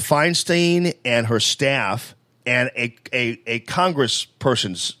of Feinstein and her staff and a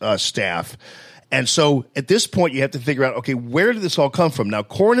congressperson's staff. And so at this point, you have to figure out, okay, where did this all come from? Now,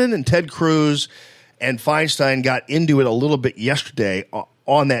 Cornyn and Ted Cruz and Feinstein got into it a little bit yesterday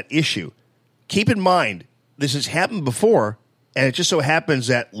on that issue. Keep in mind, this has happened before. And it just so happens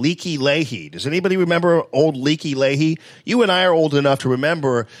that Leaky Leahy, does anybody remember old Leaky Leahy? You and I are old enough to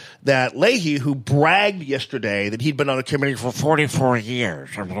remember that Leahy, who bragged yesterday that he'd been on a committee for 44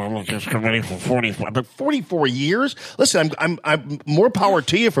 years. I've been on this committee for 44 years? Listen, I'm more power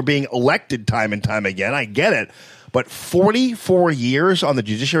to you for being elected time and time again. I get it. But 44 years on the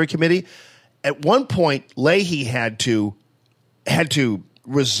Judiciary Committee? At one point, Leahy had to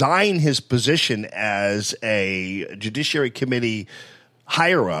resign his position as a Judiciary Committee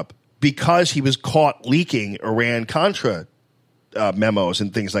higher-up because he was caught leaking Iran-Contra memos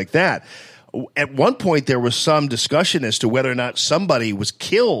and things like that. At one point, there was some discussion as to whether or not somebody was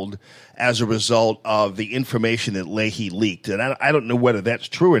killed as a result of the information that Leahy leaked. And I don't know whether that's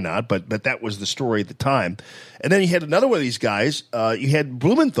true or not, but that was the story at the time. And then you had another one of these guys. You had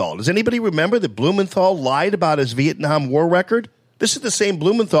Blumenthal. Does anybody remember that Blumenthal lied about his Vietnam War record? This is the same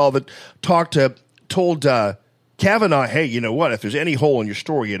Blumenthal that told Kavanaugh, hey, you know what? If there's any hole in your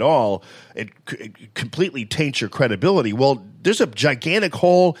story at all, it completely taints your credibility. Well, there's a gigantic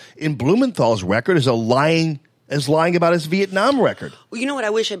hole in Blumenthal's record as lying about his Vietnam record. Well, you know what I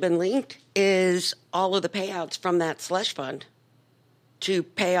wish had been linked is all of the payouts from that slush fund to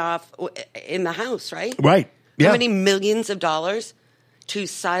pay off in the House, right? Right. Yeah. How many millions of dollars to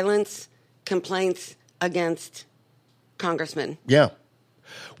silence complaints against congressmen? Yeah.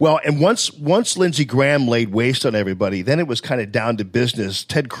 Well, and once Lindsey Graham laid waste on everybody, then it was kind of down to business.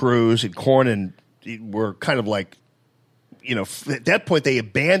 Ted Cruz and Cornyn were kind of like, at that point they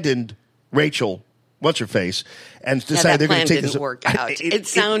abandoned Rachel, what's her face, and decided they're going to take this. That plan didn't work out. It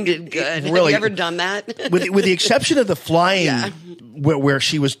sounded good. Really, have you ever done that? with the exception of the flying, where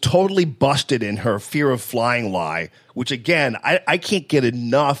she was totally busted in her fear of flying lie, which again I can't get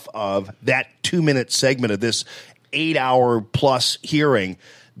enough of that 2-minute segment of this 8-hour plus hearing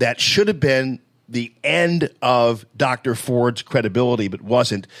that should have been the end of Dr. Ford's credibility, but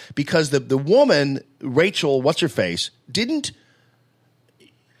wasn't, because the woman, Rachel, what's her face, didn't.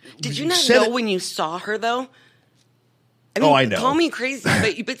 Did you not know when you saw her though? I mean, I know. Call me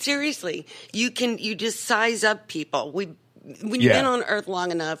crazy, but seriously, you just size up people. When you've been on Earth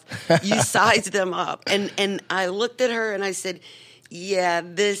long enough, you size them up. And I looked at her and I said, yeah,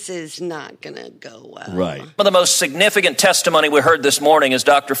 this is not going to go well. Right. One of the most significant testimony we heard this morning is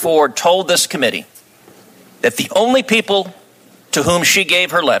Dr. Ford told this committee that the only people to whom she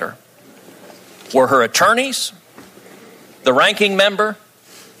gave her letter were her attorneys, the ranking member,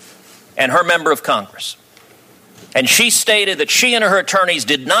 and her member of Congress. And she stated that she and her attorneys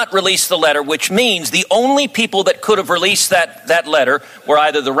did not release the letter, which means the only people that could have released that letter were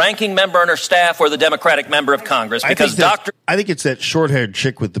either the ranking member and her staff or the Democratic member of Congress. Because I think it's that short-haired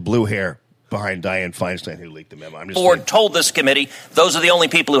chick with the blue hair behind Dianne Feinstein who leaked the memo. I'm just Ford told this committee those are the only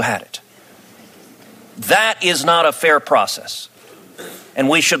people who had it. That is not a fair process. And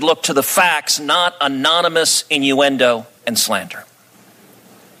we should look to the facts, not anonymous innuendo and slander.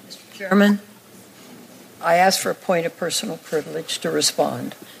 Mr. Chairman, I ask for a point of personal privilege to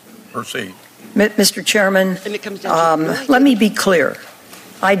respond. Proceed. Mr. Chairman, let me be clear.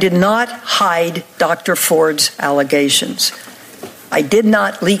 I did not hide Dr. Ford's allegations. I did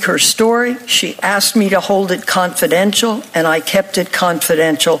not leak her story. She asked me to hold it confidential, and I kept it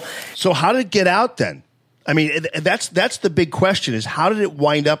confidential. So how did it get out then? I mean, that's the big question, is how did it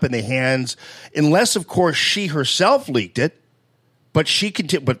wind up in the hands, unless, of course, she herself leaked it. But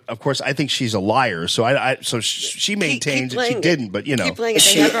but of course, I think she's a liar. So so she maintains that she didn't. But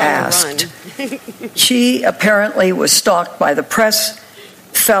she asked. She apparently was stalked by the press.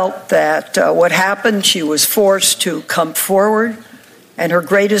 Felt that what happened, she was forced to come forward, and her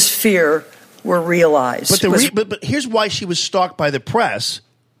greatest fear were realized. But here's why she was stalked by the press: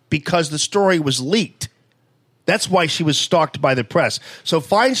 because the story was leaked. That's why she was stalked by the press. So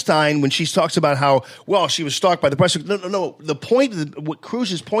Feinstein, when she talks about how, she was stalked by the press. No. The point, what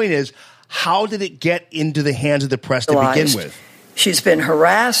Cruz's point is, how did it get into the hands of the press to begin with? She's been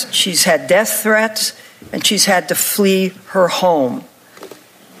harassed, she's had death threats, and she's had to flee her home.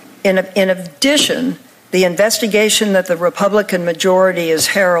 In addition, the investigation that the Republican majority is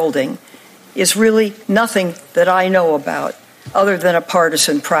heralding is really nothing that I know about other than a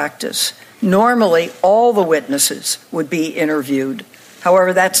partisan practice. Normally, all the witnesses would be interviewed.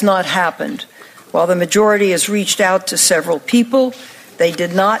 However, that's not happened. While the majority has reached out to several people, they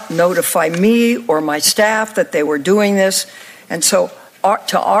did not notify me or my staff that they were doing this. And so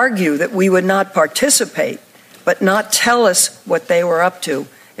to argue that we would not participate but not tell us what they were up to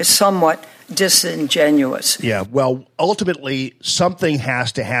is somewhat disingenuous. Yeah, well, ultimately, something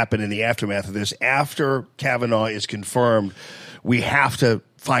has to happen in the aftermath of this. After Kavanaugh is confirmed, we have to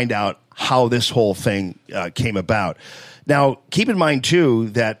find out how this whole thing came about. Now, keep in mind, too,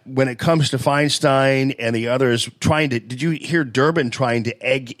 that when it comes to Feinstein and the others trying to, did you hear Durbin trying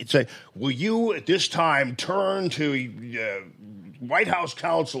to say, will you at this time turn to White House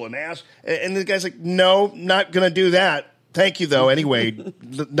counsel and ask? And the guy's like, no, not going to do that. Thank you, though. Anyway,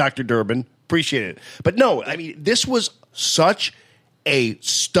 Dr. Durbin, appreciate it. But no, I mean, this was such a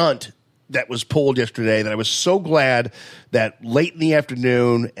stunt that was pulled yesterday that I was so glad that late in the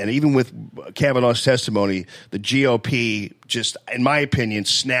afternoon and even with Kavanaugh's testimony, the GOP just, in my opinion,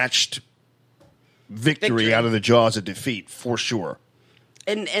 snatched victory out of the jaws of defeat for sure.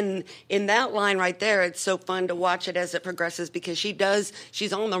 And in that line right there, it's so fun to watch it as it progresses because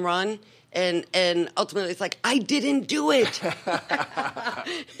she's on the run. And ultimately, it's like, I didn't do it.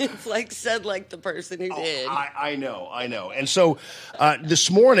 It's like said like the person who did. I know. And so this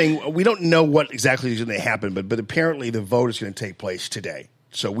morning, we don't know what exactly is going to happen, but apparently the vote is going to take place today.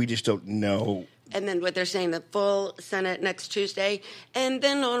 So we just don't know. And then what they're saying, the full Senate next Tuesday. And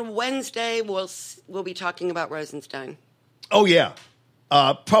then on Wednesday, we'll be talking about Rosenstein. Oh, yeah.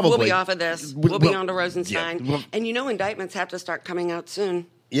 Probably. We'll be off of this. We'll be on to Rosenstein. Yeah. And indictments have to start coming out soon.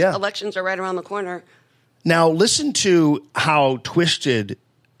 Yeah. Elections are right around the corner. Now, listen to how twisted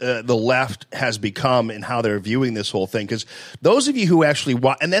the left has become and how they're viewing this whole thing. Because those of you who actually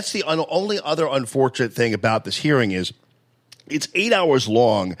watch, and that's the only other unfortunate thing about this hearing is it's 8 hours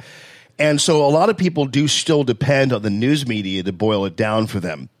long. And so a lot of people do still depend on the news media to boil it down for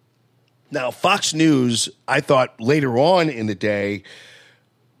them. Now, Fox News, I thought later on in the day,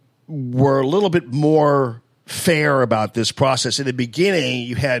 were a little bit more fair about this process. In the beginning,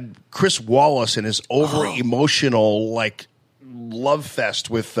 you had Chris Wallace and his over-emotional love fest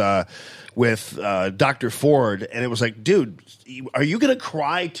with Dr. Ford, and it was like, dude, are you going to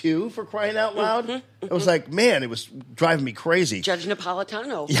cry too, for crying out loud? It was like, man, it was driving me crazy. Judge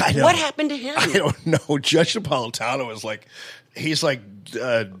Napolitano. Yeah, I know. What happened to him? I don't know. Judge Napolitano is he's like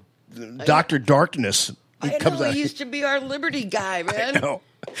Dr. Darkness. He used to be our Liberty guy, man.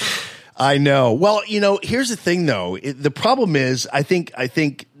 I know. Well, here's the thing, though. The problem is, I think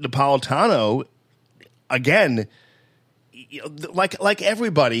Napolitano, again, like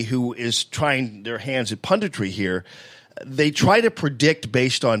everybody who is trying their hands at punditry here, they try to predict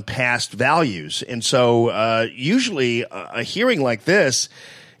based on past values. And so usually a hearing like this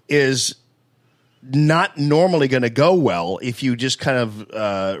is not normally going to go well if you just kind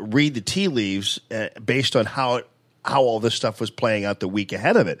of read the tea leaves based on how all this stuff was playing out the week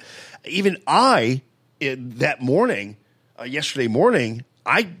ahead of it. Even yesterday morning,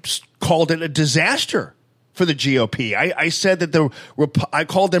 I called it a disaster for the GOP. I said that I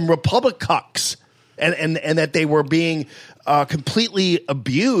called them Republicucks and that they were being completely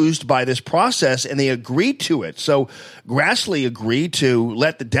abused by this process, and they agreed to it. So Grassley agreed to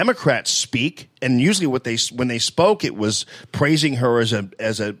let the Democrats speak, and usually when they spoke, it was praising her as an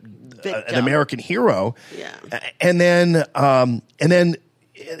American hero. Yeah. And then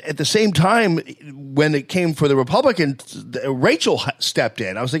at the same time, when it came for the Republicans, Rachel stepped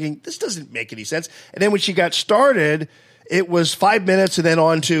in. I was thinking, this doesn't make any sense. And then when she got started, it was 5 minutes and then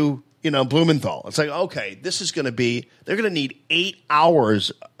on to, Blumenthal. It's like, okay, this is going to be, they're going to need 8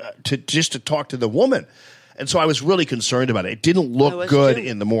 hours to talk to the woman. And so I was really concerned about it. It didn't look good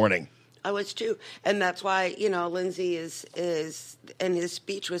in the morning. I was too. And that's why, Lindsey is and his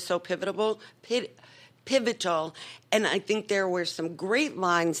speech was so pivotal. And I think there were some great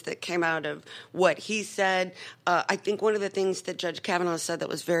lines that came out of what he said. I think one of the things that Judge Kavanaugh said that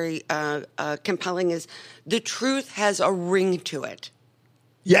was very compelling is the truth has a ring to it.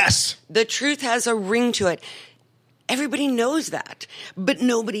 Yes. The truth has a ring to it. Everybody knows that, but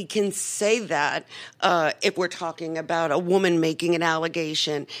nobody can say that if we're talking about a woman making an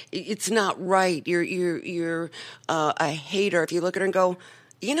allegation. It's not right. You're a hater. If you look at her and go,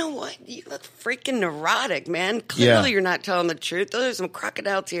 you know what? You look freaking neurotic, man. Clearly you're not telling the truth. Those are some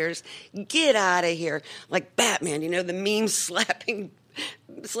crocodile tears. Get out of here. Like Batman, the meme slapping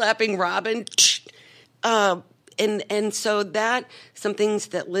Robin. And so that, some things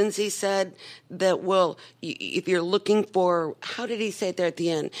that Lindsay said that will, if you're looking for, how did he say it there at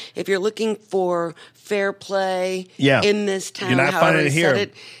the end? If you're looking for fair play in this town, you're not finding it here.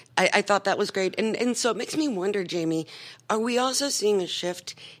 I thought that was great. And so it makes me wonder, Jamie, are we also seeing a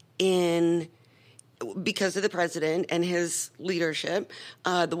shift because of the president and his leadership,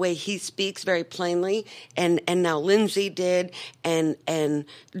 the way he speaks very plainly, and now Lindsay did, and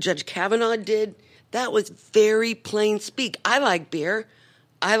Judge Kavanaugh did? That was very plain speak. I like beer.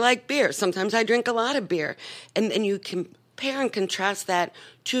 Sometimes I drink a lot of beer. And you compare and contrast that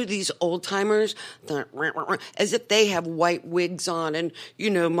to these old timers, as if they have white wigs on and,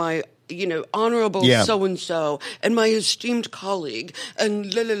 my, honorable so-and-so and my esteemed colleague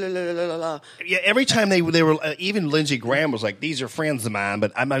and la la la la la la. Yeah, every time they were, even Lindsey Graham was like, these are friends of mine,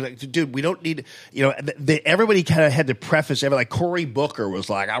 but I'm like, dude, we don't need, everybody kind of had to preface everything. Like Cory Booker was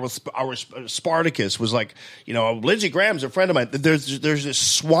like, Spartacus was like, Lindsey Graham's a friend of mine. There's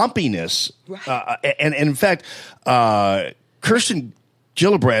this swampiness. Right. And in fact, Kirsten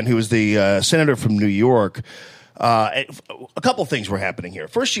Gillibrand, who was the senator from New York, a couple things were happening here.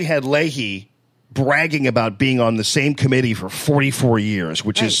 First, you had Leahy bragging about being on the same committee for 44 years,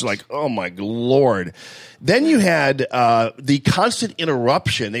 which is like, oh my Lord. Then you had the constant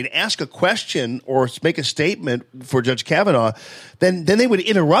interruption. They'd ask a question or make a statement for Judge Kavanaugh, then they would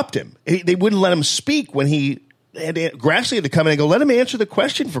interrupt him. They wouldn't let him speak when he Grassley had to come in and go, let him answer the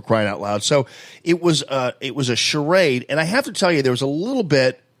question, for crying out loud. So it was a charade. And I have to tell you, there was a little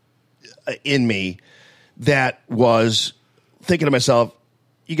bit in me that was thinking to myself,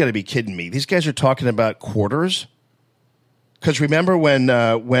 you got to be kidding me. These guys are talking about quarters. Because remember when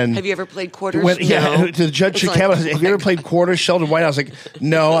have you ever played quarters? To Judge Kavanaugh, have you ever played quarters? Sheldon White, I was like,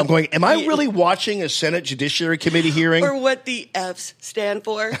 no. I'm going, am I really watching a Senate Judiciary Committee hearing? Or what the F's stand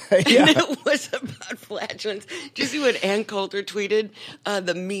for. And it was about flatulence. Did you see what Ann Coulter tweeted?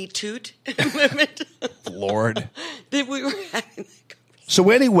 The Me Toot movement. Lord. That we were having.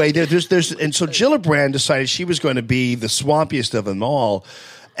 So anyway, there's and so Gillibrand decided she was going to be the swampiest of them all.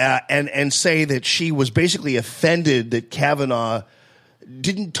 And say that she was basically offended that Kavanaugh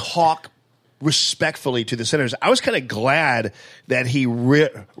didn't talk respectfully to the senators. I was kind of glad that he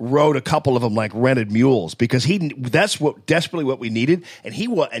wrote a couple of them like rented mules, because that's desperately what we needed. And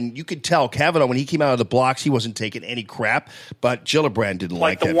and you could tell Kavanaugh, when he came out of the blocks, he wasn't taking any crap. But Gillibrand didn't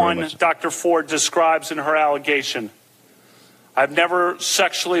like that the very one much. Dr. Ford describes in her allegation. I've never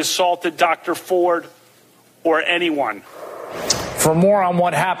sexually assaulted Dr. Ford or anyone. For more on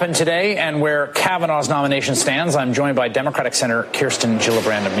what happened today and where Kavanaugh's nomination stands, I'm joined by Democratic Senator Kirsten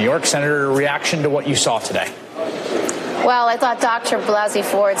Gillibrand of New York. Senator, reaction to what you saw today? Well, I thought Dr. Blasey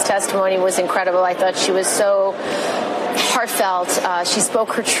Ford's testimony was incredible. I thought she was so heartfelt. She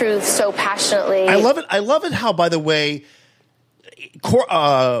spoke her truth so passionately. I love it how, by the way,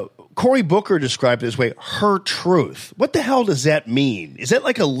 Cory Booker described it this way, her truth. What the hell does that mean? Is that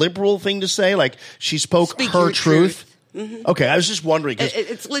like a liberal thing to say? Like she spoke her truth? Mm-hmm. Okay, I was just wondering.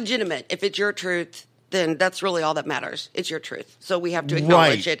 It's legitimate. If it's your truth, then that's really all that matters. It's your truth. So we have to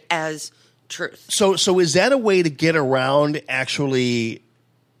acknowledge it as truth. So is that a way to get around actually,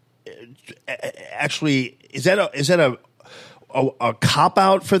 is that a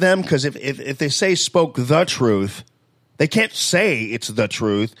cop-out for them? Because if they say spoke the truth, they can't say it's the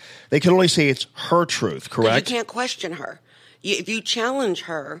truth. They can only say it's her truth, correct? You can't question her. If you challenge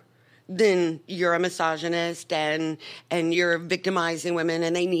her, then you're a misogynist and you're victimizing women,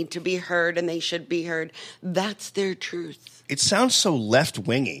 and they need to be heard and they should be heard. That's their truth. It sounds so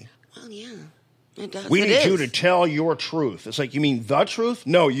left-wingy. Well, yeah, it does. We need you to tell your truth. It's like, you mean the truth?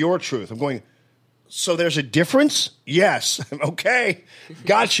 No, your truth. I'm going, so there's a difference? Yes. Okay.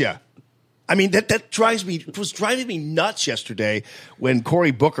 Gotcha. I mean, that was driving me nuts yesterday when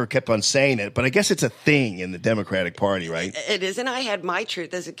Cory Booker kept on saying it, but I guess it's a thing in the Democratic Party, right? It is, and I had my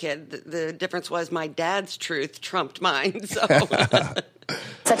truth as a kid. The difference was my dad's truth trumped mine, so...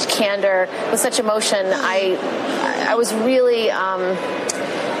 Such candor, with such emotion, I was really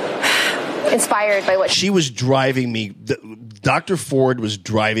inspired by what... She was driving me... Dr. Ford was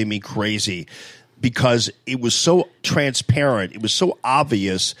driving me crazy, because it was so transparent. It was so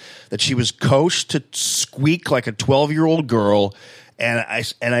obvious that she was coached to squeak like a 12-year-old girl. And I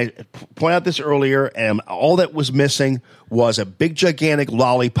pointed out this earlier, and all that was missing was a big, gigantic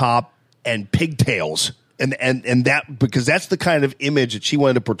lollipop and pigtails. And that, because that's the kind of image that she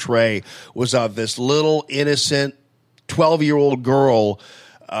wanted to portray, was of this little, innocent 12-year-old girl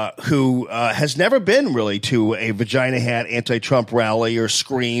who has never been really to a vagina hat anti-Trump rally or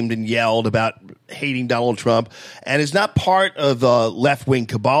screamed and yelled about hating Donald Trump, and is not part of the left-wing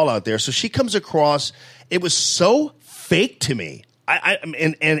cabal out there. So she comes across, it was so fake to me.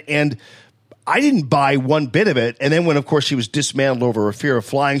 And I didn't buy one bit of it. And then when, of course, she was dismantled over her fear of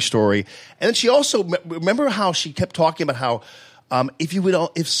flying story. And then she also, remember how she kept talking about how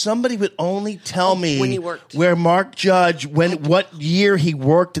if somebody would only tell me when he worked. where Mark Judge, what year he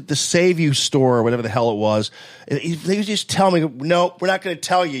worked at the Save You store or whatever the hell it was, if they would just tell me, no, we're not going to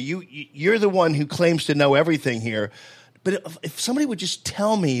tell you. You're the one who claims to know everything here. But if somebody would just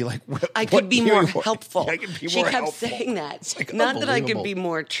tell me, like, I could be more helpful. I could be She more kept helpful. saying that. It's like Not that I could unbelievable. be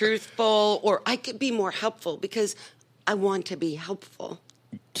more truthful, or I could be more helpful because I want to be helpful.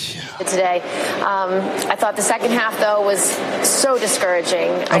 Today, I thought the second half though was so discouraging.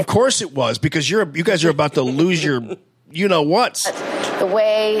 Of course it was, because you guys are about to lose your you-know-whats. The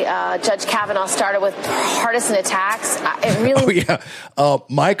way Judge Kavanaugh started with partisan attacks, it really. Oh yeah,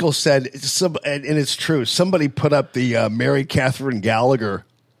 Michael said, and it's true. Somebody put up the Mary Catherine Gallagher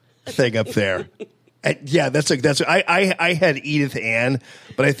thing up there. And yeah, I had Edith Ann,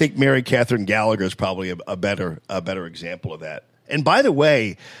 but I think Mary Catherine Gallagher is probably a better example of that. And by the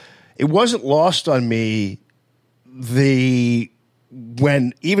way, it wasn't lost on me when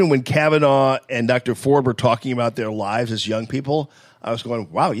Kavanaugh and Dr. Ford were talking about their lives as young people, I was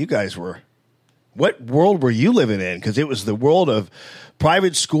going, wow, you guys what world were you living in? Because it was the world of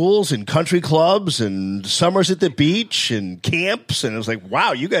private schools and country clubs and summers at the beach and camps. And it was like,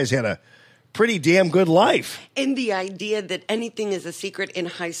 wow, you guys had a pretty damn good life. And the idea that anything is a secret in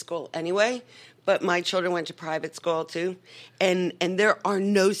high school anyway. But my children went to private school too, and there are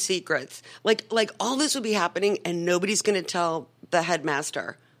no secrets. Like all this will be happening, and nobody's going to tell the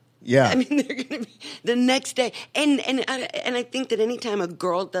headmaster. Yeah, I mean they're going to be the next day. And I think that anytime a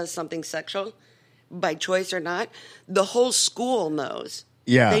girl does something sexual, by choice or not, the whole school knows.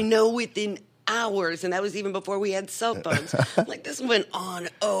 Yeah, they know within hours, and that was even before we had cell phones. Like this went on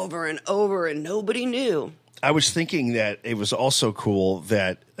over and over, and nobody knew. I was thinking that it was also cool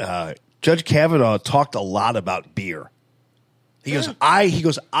that Judge Kavanaugh talked a lot about beer. He goes,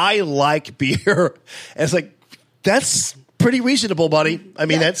 I like beer. And it's like, that's pretty reasonable, buddy. I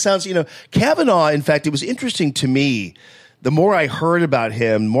mean, that sounds, Kavanaugh, in fact, it was interesting to me. The more I heard about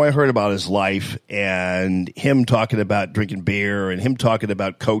him, the more I heard about his life and him talking about drinking beer and him talking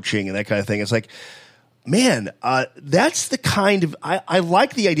about coaching and that kind of thing. It's like, man, that's the kind of, I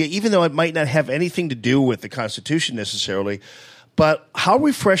like the idea, even though it might not have anything to do with the Constitution necessarily. But how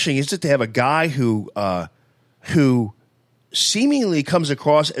refreshing is it to have a guy who seemingly comes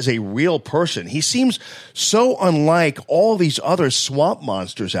across as a real person? He seems so unlike all these other swamp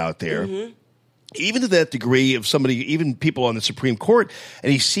monsters out there, even to that degree of somebody, even people on the Supreme Court.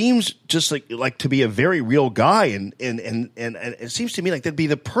 And he seems just like to be a very real guy. And it seems to me like that'd be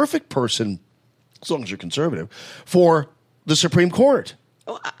the perfect person, as long as you're conservative, for the Supreme Court.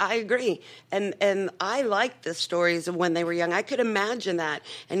 Oh, I agree, and I like the stories of when they were young. I could imagine that,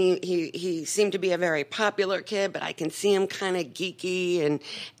 and he seemed to be a very popular kid, but I can see him kind of geeky,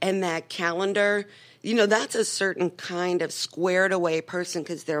 and that calendar, that's a certain kind of squared away person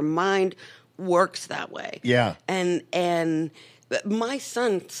because their mind works that way. Yeah, and my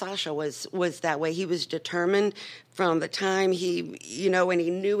son Sasha was that way. He was determined from the time he, and he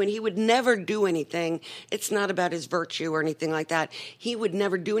knew, and he would never do anything. It's not about his virtue or anything like that. He would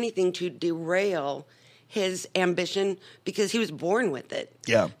never do anything to derail his ambition because he was born with it.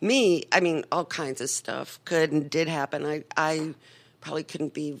 Yeah. Me, I mean, all kinds of stuff could and did happen. I probably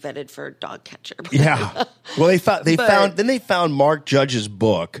couldn't be vetted for a dog catcher. Yeah. Well, they found Mark Judge's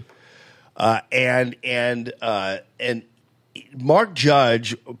book, and Mark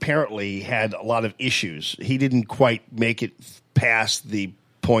Judge apparently had a lot of issues. He didn't quite make it past the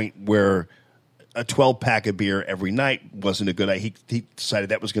point where a 12-pack of beer every night wasn't a good idea. He decided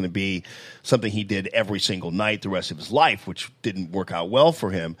that was going to be something he did every single night the rest of his life, which didn't work out well for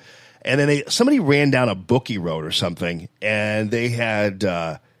him. And then somebody ran down a book he wrote or something, and they had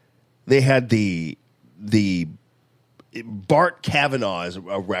the Bart Kavanaugh as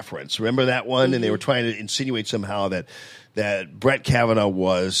a reference. Remember that one? Mm-hmm. And they were trying to insinuate somehow that Brett Kavanaugh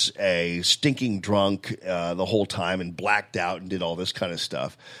was a stinking drunk the whole time and blacked out and did all this kind of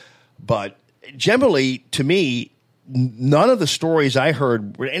stuff. But generally, to me, none of the stories I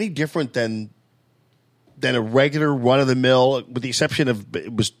heard were any different than a regular run-of-the-mill, with the exception of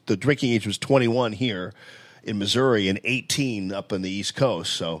the drinking age was 21 here in Missouri and 18 up on the East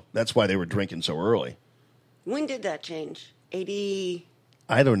Coast. So that's why they were drinking so early. When did that change? 80?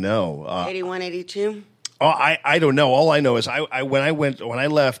 I don't know. 81, 82? Oh, I don't know. All I know is when I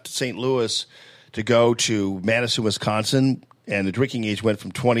left St. Louis to go to Madison, Wisconsin, and the drinking age went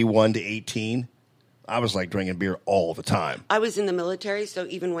from 21 to 18, I was like drinking beer all the time. I was in the military, so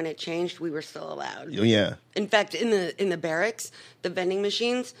even when it changed, we were still allowed. Oh, yeah. In fact, in the barracks, the vending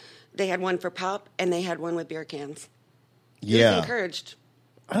machines, they had one for pop and they had one with beer cans. It was encouraged.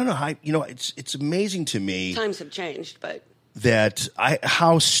 I don't know how. It's amazing to me. Times have changed, but that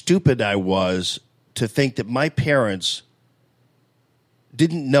how stupid I was to think that my parents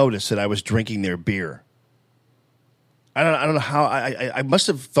didn't notice that I was drinking their beer. I don't know how. I must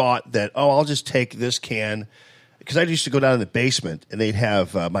have thought that, I'll just take this can, because I used to go down in the basement and they'd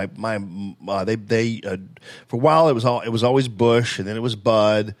have for a while it was always Busch, and then it was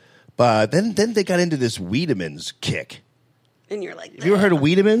Bud, but then they got into this Wiedemann's kick. And you're like, have you ever heard of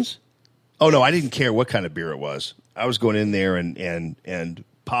Wiedemann's? Oh no, I didn't care what kind of beer it was. I was going in there and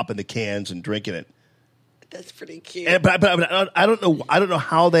popping the cans and drinking it. That's pretty cute. But I don't know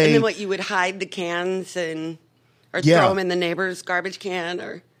how they. And then what, you would hide the cans or throw them in the neighbor's garbage can,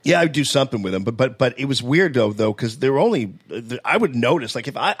 or. Yeah, I'd do something with them, but it was weird though, because they were only. I would notice, like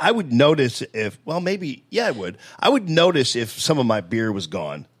if I would notice if, well, maybe I would. I would notice if some of my beer was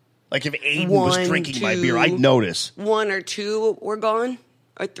gone. Like if Aiden was drinking my beer, I'd notice. 1 or 2 were gone,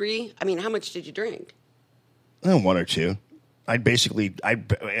 or 3. I mean, how much did you drink? 1 or 2. I'd basically, I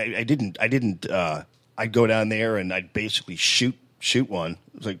didn't. I'd go down there and I'd basically shoot one.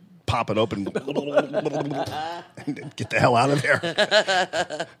 It was like pop it open, and get the hell out of there.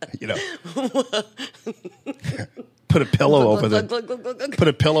 Put a pillow over the. Put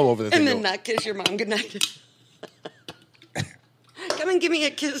a pillow over the thing. And then not kiss your mom goodnight. Come and give me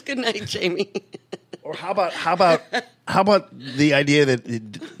a kiss goodnight, Jamie. Or how about the idea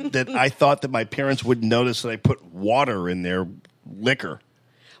that I thought that my parents wouldn't notice that I put water in their liquor.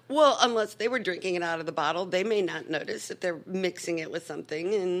 Well, unless they were drinking it out of the bottle, they may not notice if they're mixing it with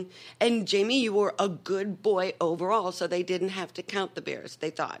something. And Jamie, you were a good boy overall, so they didn't have to count the beers, they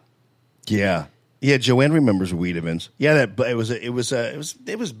thought. Yeah. Yeah, Joanne remembers Wiedemann's. Yeah,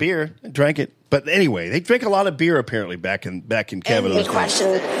 it was beer. I drank it. But anyway, they drank a lot of beer apparently back in Kavanaugh's We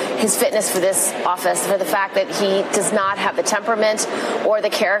question his fitness for this office, for the fact that he does not have the temperament or the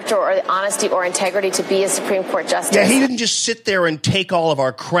character or the honesty or integrity to be a Supreme Court justice. Yeah, he didn't just sit there and take all of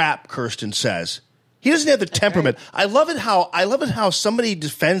our crap, Kirsten says. He doesn't have the temperament. Right. I love it how somebody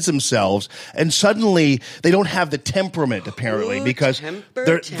defends themselves and suddenly they don't have the temperament apparently because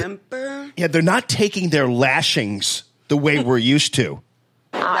they're not taking their lashings the way we're used to.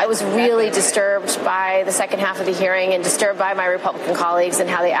 I was really disturbed by the second half of the hearing and disturbed by my Republican colleagues and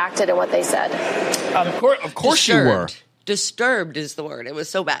how they acted and what they said. Of course you were. Disturbed is the word. It was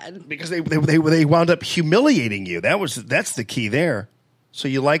so bad because they wound up humiliating you. That's the key there. So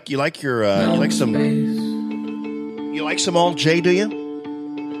you like some Alt J, do you?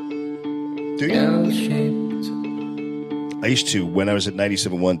 I used to, when I was at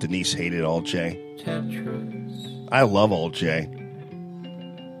 97.1, Denise hated Alt J. I love Alt J.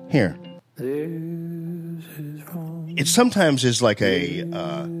 Here. It sometimes is like a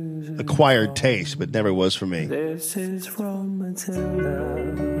acquired taste, but never was for me. This is from Matilda.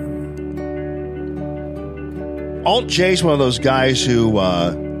 Alt J's one of those guys who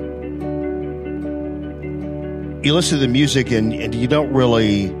you listen to the music and you don't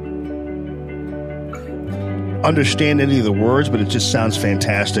really understand any of the words, but it just sounds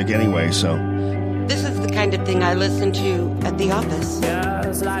fantastic anyway. So this is the kind of thing I listen to at the office.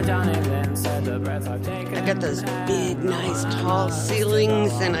 I got those big, nice, tall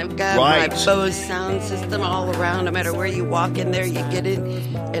ceilings, and I've got my Bose sound system all around. No matter where you walk in there, you get it,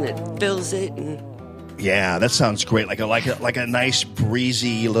 and it fills it. And yeah, that sounds great. Like a nice,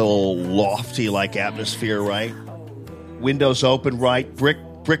 breezy, little lofty like atmosphere, right? Windows open, right? Brick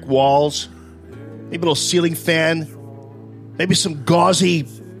walls. Maybe a little ceiling fan. Maybe some gauzy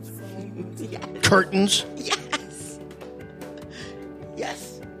curtains.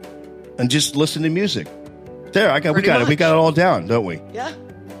 Yes. And just listen to music. There, we got it all down, don't we? Yeah.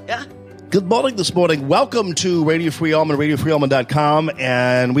 Good morning this morning. Welcome to Radio Free Allman, RadioFreeAllman.com,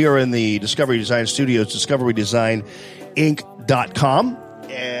 and we are in the Discovery Design Studios, DiscoveryDesignInc.com,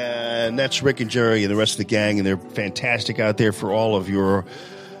 and that's Rick and Jerry and the rest of the gang, and they're fantastic out there for all of your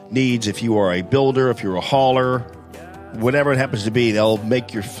needs. If you are a builder, if you're a hauler, whatever it happens to be, they'll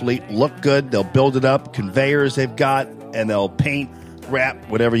make your fleet look good. They'll build it up, conveyors they've got, and they'll paint, wrap,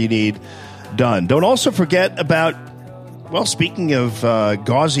 whatever you need done. Don't also forget about, well, speaking of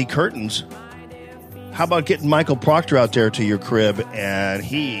gauzy curtains, how about getting Michael Proctor out there to your crib, and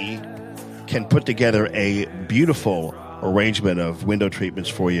he can put together a beautiful arrangement of window treatments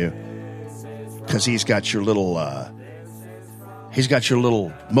for you. because he's got your little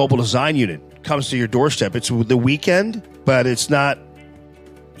mobile design unit. Comes to your doorstep. It's the weekend, but it's not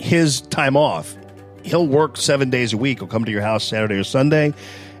his time off. He'll work 7 days a week. He'll come to your house Saturday or Sunday,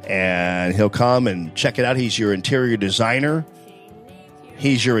 and he'll come and check it out. He's your interior designer.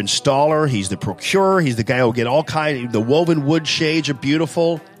 He's your installer. He's the procurer. He's the guy who'll get all kinds. The woven wood shades are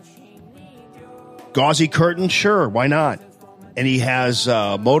beautiful. Gauzy curtains, sure, why not? And he has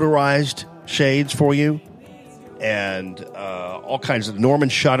motorized shades for you, and all kinds of Norman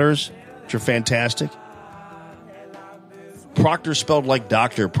shutters, which are fantastic. Proctor, spelled like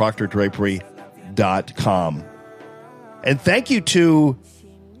doctor, proctordrapery.com. And thank you to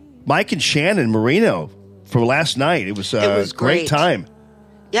Mike and Shannon Marino for last night. It was a great time.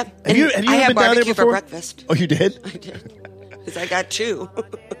 Yep. Have you I been had down there barbecue before? for breakfast. Oh, you did? I did. Because I got two.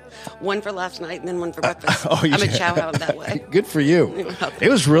 One for last night and then one for breakfast. you I'm a did. chow hound that way. Good for you. It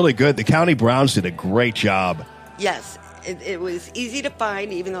was really good. The County Browns did a great job. Yes, it was easy to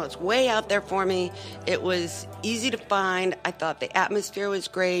find, even though it's way out there for me. It was easy to find. I thought the atmosphere was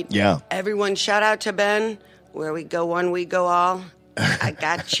great. Yeah. Everyone, shout out to Ben. Where we go one, we go all. I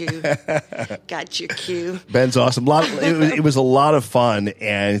got you. Got your cue. Ben's awesome. It was a lot of fun,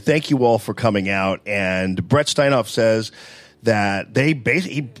 and thank you all for coming out. And Brett Steinhoff says that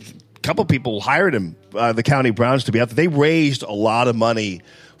a couple people hired him, the County Browns, to be out there. They raised a lot of money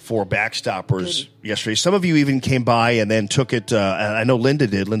for Backstoppers yesterday. Some of you even came by and then took it. And I know Linda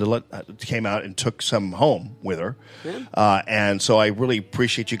did. Linda came out and took some home with her. Yeah. And so I really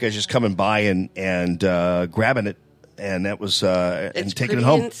appreciate you guys just coming by and grabbing it. And that was and taking it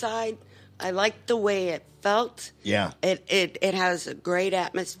home. Inside. I like the way it felt. Yeah. It has a great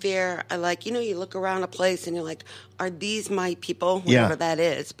atmosphere. I like, you look around a place and you're like, are these my people? Whatever that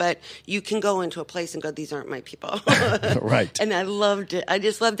is. But you can go into a place and go, these aren't my people. Right. And I loved it. I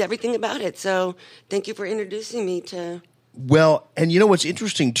just loved everything about it. So thank you for introducing me to. Well, and what's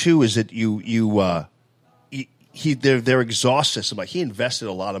interesting too is that their exhaust system, like he invested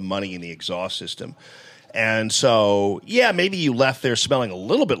a lot of money in the exhaust system. And so, maybe you left there smelling a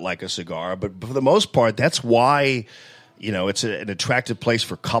little bit like a cigar, but for the most part, that's why, it's an attractive place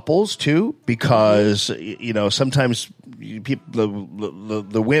for couples too, because, sometimes people,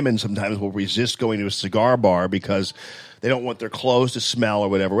 the women sometimes will resist going to a cigar bar because they don't want their clothes to smell or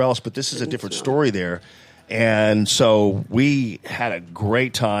whatever else, but this is a different story there. And so we had a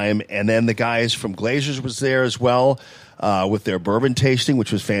great time, and then the guys from Glazers was there as well. With their bourbon tasting,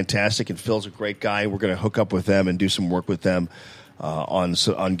 which was fantastic, and Phil's a great guy. We're going to hook up with them and do some work with them on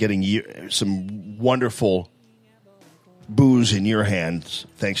getting some wonderful booze in your hands,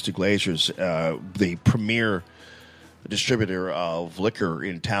 thanks to Glazers, the premier distributor of liquor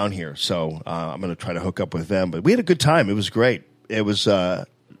in town here. So I'm going to try to hook up with them. But we had a good time. It was great. It was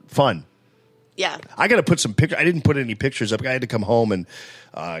fun. Yeah. I got to put some pictures. I didn't put any pictures up. I had to come home and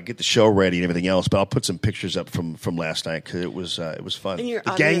get the show ready and everything else. But I'll put some pictures up from last night because it was fun. And you're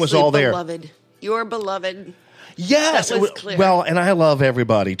the gang was all there. Beloved. You're beloved. Yes. That was clear. Well, and I love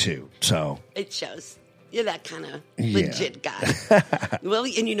everybody too. So it shows. You're that kind of legit guy. Well,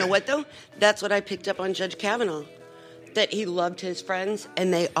 and you know what though? That's what I picked up on Judge Kavanaugh. That he loved his friends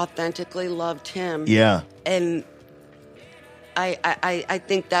and they authentically loved him. Yeah. And I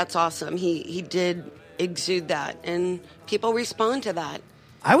think that's awesome. He did exude that, and people respond to that.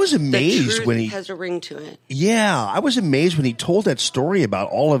 I was amazed the truth when he has a ring to it. Yeah, I was amazed when he told that story about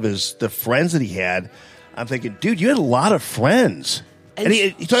all of the friends that he had. I'm thinking, dude, you had a lot of friends, And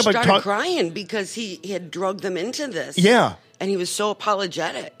he talked started about crying because he had drugged them into this. Yeah, and he was so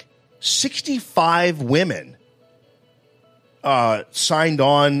apologetic. 65 women signed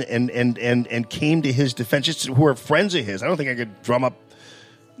on and came to his defense, just who are friends of his. I don't think I could drum up,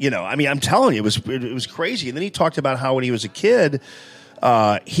 I mean, I'm telling you, it was crazy. And then he talked about how when he was a kid,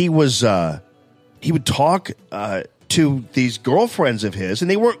 he would talk to these girlfriends of his, and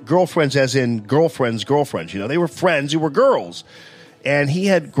they weren't girlfriends as in girlfriends. They were friends who were girls, and he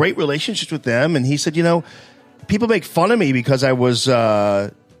had great relationships with them. And he said, people make fun of me because I was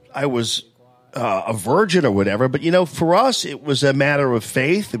a virgin or whatever, but for us, it was a matter of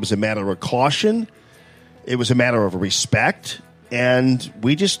faith. It was a matter of caution. It was a matter of respect, and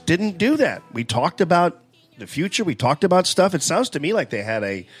we just didn't do that. We talked about the future. We talked about stuff. It sounds to me like they had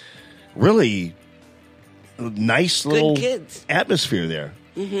a really nice little atmosphere there.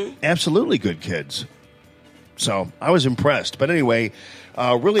 Mm-hmm. Absolutely good kids. So I was impressed. But anyway,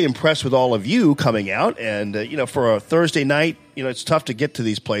 really impressed with all of you coming out. And, for a Thursday night, it's tough to get to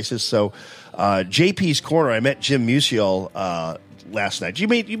these places. So JP's Corner, I met Jim Musial last night. Did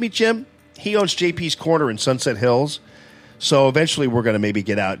you meet Jim? He owns JP's Corner in Sunset Hills. So eventually we're going to maybe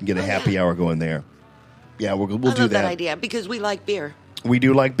get out and get a happy hour going there. Yeah, we'll I do love that. that idea because we like beer. We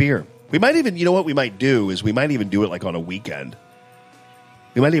do like beer. We might even, you know what we might do is we might even do it like on a weekend.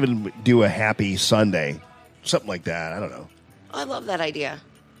 We might even do a happy Sunday, something like that. I don't know. I love that idea.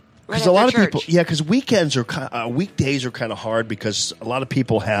 Right Because a lot of after people, church. because weekends are weekdays are kind of hard because a lot of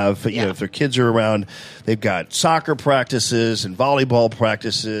people have, you know, if their kids are around, they've got soccer practices and volleyball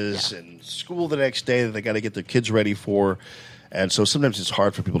practices and school the next day that they got to get their kids ready for, and so sometimes it's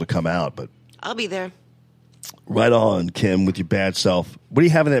hard for people to come out. But I'll be there. right on, Kim, with your bad self. What do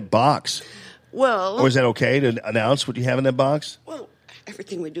you have in that box? Well, Or is that okay to announce what you have in that box? well,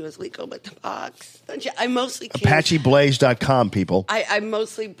 everything we do is legal, but the box. Don't you? I mostly came, ApacheBlaze.com, people. I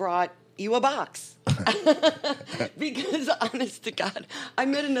mostly brought you a box because, honest to God, I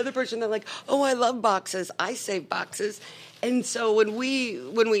met another person that like, oh, I love boxes. I save boxes, and so when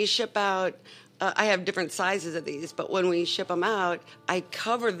we ship out. I have different sizes of these, but when we ship them out, I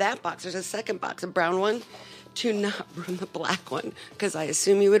cover that box. There's a second box, a brown one, to not ruin the black one, because I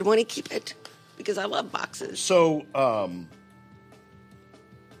assume you would want to keep it, because I love boxes. So,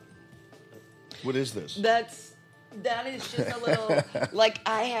 what is this? That is just a little, like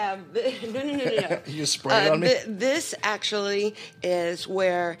I have, no. You just spray it on me? This actually is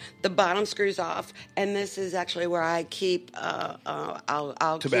where the bottom screws off, and this is actually where I keep, I'll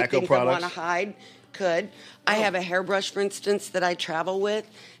keep Tobacco things products? I want to hide. I have a hairbrush, for instance, that I travel with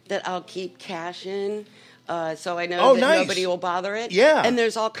that I'll keep cash in. So I know that nice. nobody will bother it. Yeah. And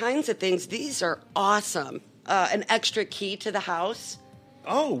there's all kinds of things. These are awesome. An extra key to the house.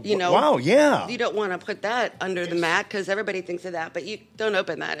 Oh, you know, wow, yeah. You don't want to put that under the mat because everybody thinks of that, but you don't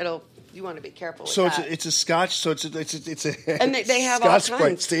open that. You want to be careful with So that. it's a Scotch. So it's a And they have all Scotch Brite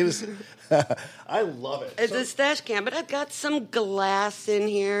kinds. status. I love it. It's a stash can, but I've got some glass in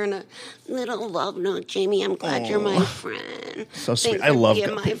here and a little love note. Jamie, I'm glad you're my friend. So sweet. Thanks I for love being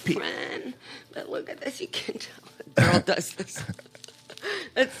go- my pe- friend. But look at this. You can tell a girl does this.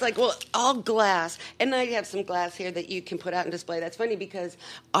 It's like, well, all glass. And I have some glass here that you can put out and display. That's funny because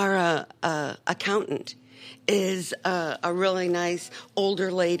our accountant is a really nice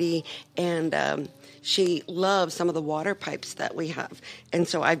older lady, and she loves some of the water pipes that we have. And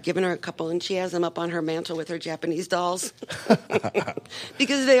so I've given her a couple, and she has them up on her mantle with her Japanese dolls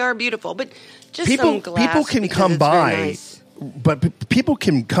because they are beautiful. But just some glass. People can because come it's very by. nice. But people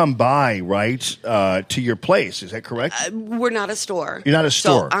can come by, right, to your place. Is that correct? We're not a store. You're not a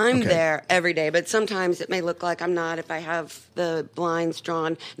store. So I'm Okay. there every day, but sometimes it may look like I'm not if I have the blinds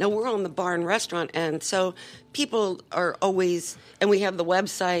drawn. Now, we're on the bar and restaurant end, so people are always, and we have the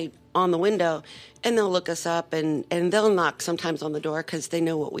website on the window, and they'll look us up, and they'll knock sometimes on the door because they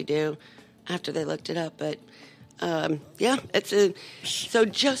know what we do after they looked it up. But yeah, so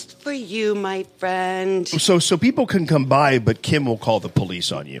just for you, my friend. So people can come by, but Kim will call the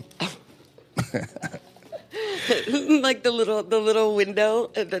police on you. Like the little window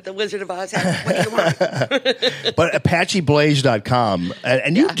that the Wizard of Oz has. What do you want? But ApacheBlaze.com,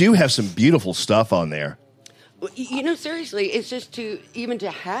 and you do have some beautiful stuff on there. You know, seriously, it's just to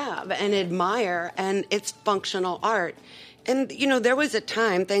have and admire, and it's functional art. And, you know, there was a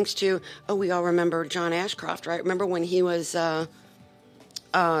time, thanks to, we all remember John Ashcroft, right? Remember when he was the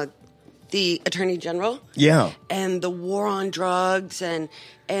Attorney General? Yeah. And the war on drugs, and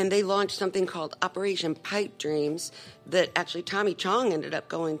they launched something called Operation Pipe Dreams that actually Tommy Chong ended up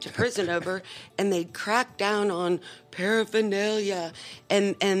going to prison over, and they cracked down on paraphernalia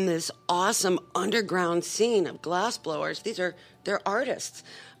and this awesome underground scene of glassblowers. They're artists.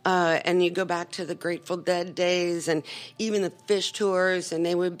 And you go back to the Grateful Dead days and even the Fish tours, and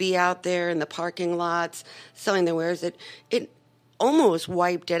they would be out there in the parking lots selling their wares. It almost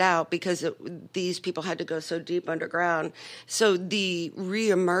wiped it out because these people had to go so deep underground. So the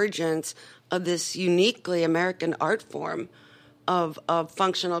reemergence of this uniquely American art form of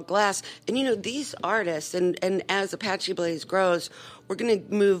functional glass. And, you know, these artists, and as Apache Blaze grows, we're going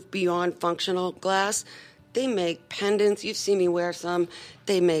to move beyond functional glass. They make pendants. You've seen me wear some.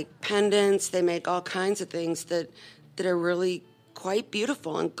 They make pendants. They make all kinds of things that are really quite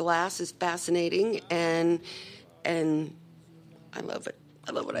beautiful. And glass is fascinating, and I love it.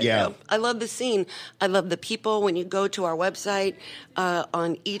 I love what I do. I love the scene. I love the people. When you go to our website,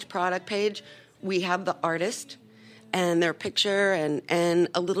 on each product page, we have the artist and their picture and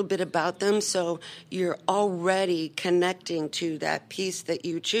a little bit about them. So you're already connecting to that piece that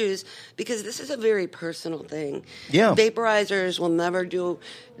you choose, because this is a very personal thing. Yeah. Vaporizers will never do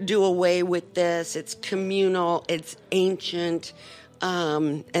away with this. It's communal. It's ancient.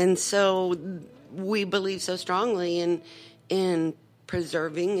 And so we believe so strongly in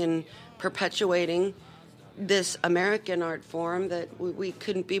preserving and perpetuating this American art form that we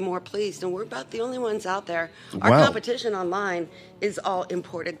couldn't be more pleased. And we're about the only ones out there. Our Wow. competition online is all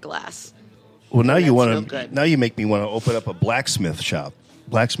imported glass. Well, now And you that's want no to. good. Now you make me want to open up a blacksmithing shop.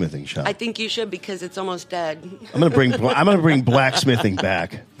 I think you should because it's almost dead. I'm going to bring blacksmithing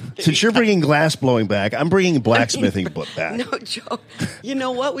back. Since you're bringing glass blowing back, I'm bringing blacksmithing back. No joke. You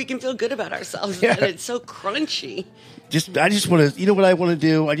know what? We can feel good about ourselves. Yeah. And it's so crunchy. I just want to. You know what I want to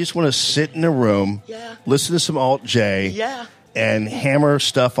do? I just want to sit in a room, Yeah. listen to some Alt J, Yeah. and hammer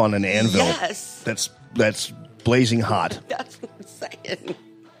stuff on an anvil. Yes. That's blazing hot. That's what I'm saying.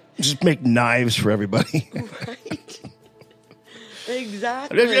 Just make knives for everybody.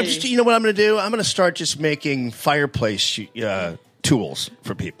 Exactly. You know what I'm going to do? I'm going to start just making fireplace tools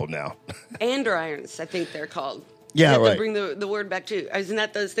for people now. Andirons, I think they're called. Yeah, you have right. to bring the word back too. Isn't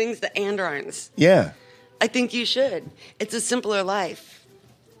that those things? The andirons. Yeah. I think you should. It's a simpler life.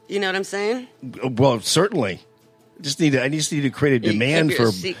 You know what I'm saying? Well, certainly. I just need to create a You demand keep your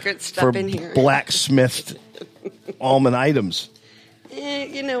for secret stuff in here. blacksmithed almond items.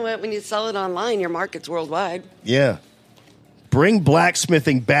 You know what? When you sell it online, your market's worldwide. Yeah. Bring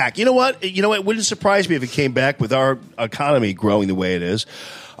blacksmithing back. You know what? It wouldn't surprise me if it came back with our economy growing the way it is.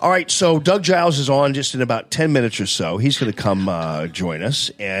 All right, so Doug Giles is on just in about 10 minutes or so. He's going to come join us.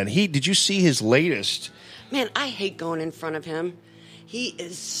 And did you see his latest? Man, I hate going in front of him. He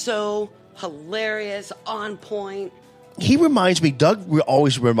is so hilarious, on point. He reminds me, Doug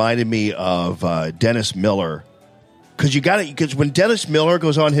always reminded me of Dennis Miller. Because when Dennis Miller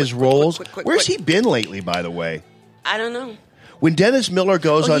goes on his roles, where's he been lately, by the way? I don't know. When Dennis Miller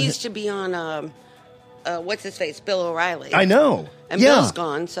goes on... He used to be on, what's his face, Bill O'Reilly. I know. And yeah. Bill's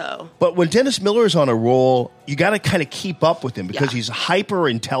gone, so... But when Dennis Miller is on a roll, you got to kind of keep up with him because he's hyper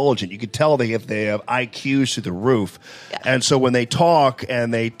intelligent. You could tell they have IQs through the roof, and so when they talk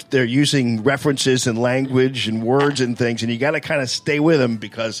and they're using references and language and words and things, and you got to kind of stay with him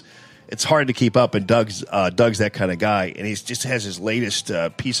because it's hard to keep up. And Doug's that kind of guy, and he just has his latest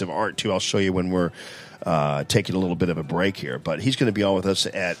piece of art too. I'll show you when we're taking a little bit of a break here, but he's going to be on with us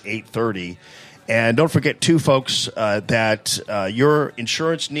at 8:30. And don't forget, too, folks, that your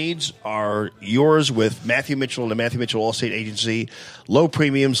insurance needs are yours with Matthew Mitchell and the Matthew Mitchell Allstate Agency. Low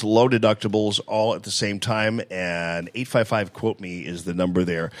premiums, low deductibles, all at the same time. And 855-QUOTE-ME is the number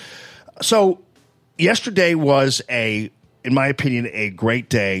there. So yesterday was, in my opinion, a great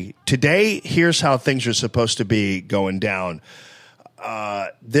day. Today, here's how things are supposed to be going down.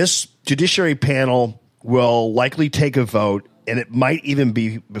 This judiciary panel will likely take a vote, and it might even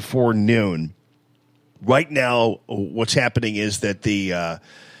be before noon. Right now, what's happening is that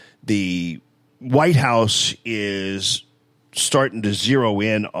the White House is starting to zero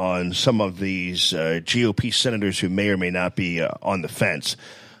in on some of these GOP senators who may or may not be on the fence.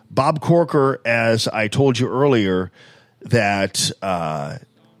 Bob Corker, as I told you earlier, that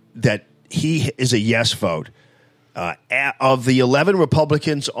he is a yes vote. Of the 11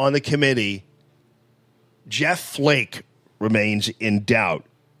 Republicans on the committee, Jeff Flake remains in doubt.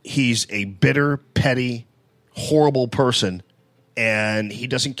 He's a bitter, petty, horrible person, and he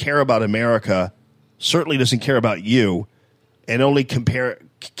doesn't care about America, certainly doesn't care about you, and only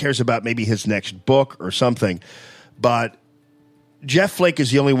cares about maybe his next book or something. But Jeff Flake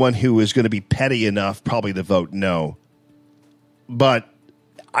is the only one who is going to be petty enough probably to vote no. But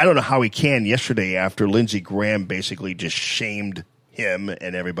I don't know how he can yesterday after Lindsey Graham basically just shamed him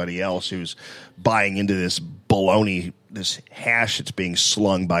and everybody else who's buying into this baloney, this hash that's being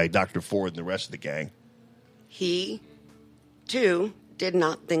slung by Dr. Ford and the rest of the gang. He, too, did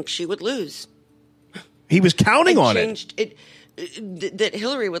not think she would lose. He was counting on it. That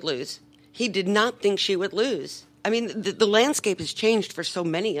Hillary would lose. He did not think she would lose. I mean, the landscape has changed for so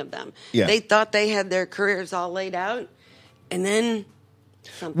many of them. Yeah. They thought they had their careers all laid out, and then...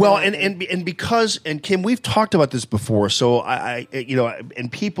 Well, and because Kim, we've talked about this before, so I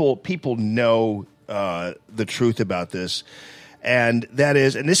and people know the truth about this, and that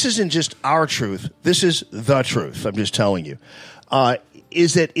is, and this isn't just our truth. This is the truth. I'm just telling you.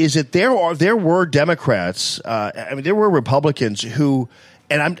 Is that there were Democrats? There were Republicans who,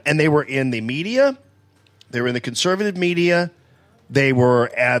 and they were in the media, they were in the conservative media, they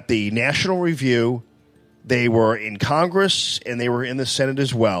were at the National Review. They were in Congress and they were in the Senate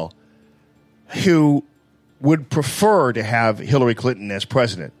as well, who would prefer to have Hillary Clinton as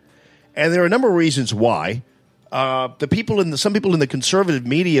president. And there are a number of reasons why. Some people in the conservative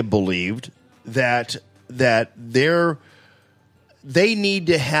media believed that they need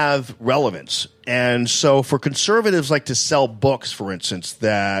to have relevance. And so for conservatives like to sell books, for instance,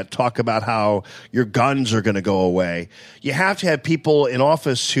 that talk about how your guns are going to go away, you have to have people in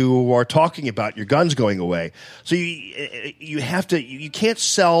office who are talking about your guns going away. So you can't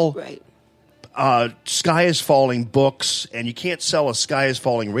sell Sky is Falling books, and you can't sell a Sky is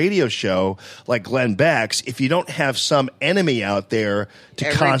Falling radio show like Glenn Beck's if you don't have some enemy out there to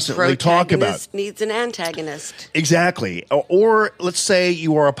constantly talk about. Protagonist needs an antagonist. Exactly. Or let's say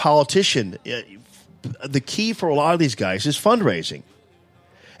you are a politician. The key for a lot of these guys is fundraising.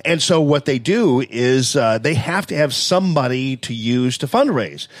 And so what they do is they have to have somebody to use to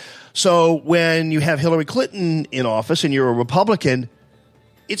fundraise. So when you have Hillary Clinton in office and you're a Republican,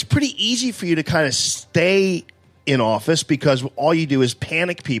 it's pretty easy for you to kind of stay in office because all you do is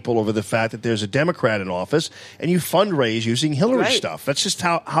panic people over the fact that there's a Democrat in office, and you fundraise using Hillary stuff. That's just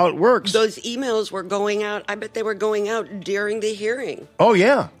how it works. Those emails were going out. I bet they were going out during the hearing. Oh,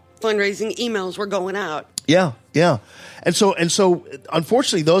 yeah. Fundraising emails were going out. Yeah, yeah. And so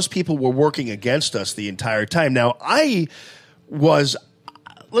unfortunately, those people were working against us the entire time. Now, let's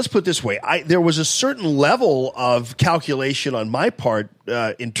put it this way. There was a certain level of calculation on my part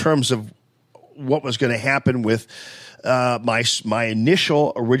in terms of what was going to happen with my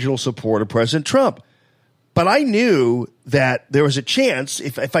initial original support of President Trump. But I knew that there was a chance,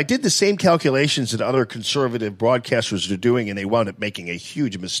 if I did the same calculations that other conservative broadcasters are doing and they wound up making a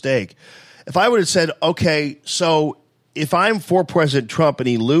huge mistake, if I would have said, okay, so if I'm for President Trump and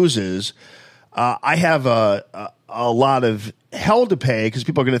he loses, I have a lot of hell to pay because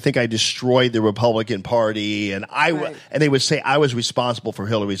people are going to think I destroyed the Republican Party, and and they would say I was responsible for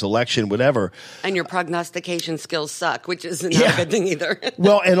Hillary's election, whatever. And your prognostication skills suck, which is not a good thing either.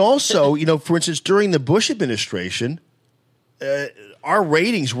 Well, and also, for instance, during the Bush administration, our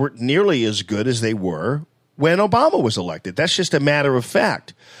ratings weren't nearly as good as they were when Obama was elected. That's just a matter of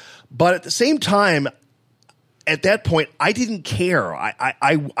fact. But at the same time, at that point, I didn't care. I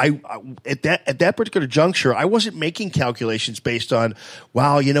at that particular juncture, I wasn't making calculations based on,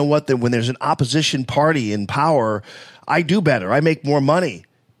 wow, you know what? Then when there's an opposition party in power, I do better. I make more money.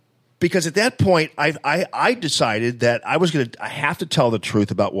 Because at that point, I decided that I have to tell the truth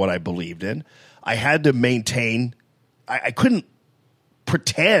about what I believed in. I had to maintain. I couldn't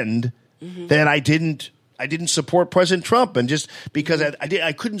pretend that I didn't support President Trump, and just because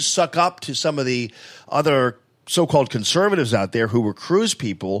I couldn't suck up to some of the other so-called conservatives out there who were Cruz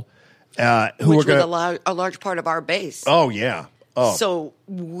people, who which were was a large part of our base. Oh yeah. Oh. So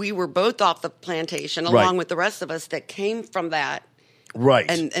we were both off the plantation, along with the rest of us that came from that. Right.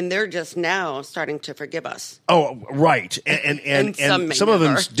 And they're just now starting to forgive us. Oh, right. And some of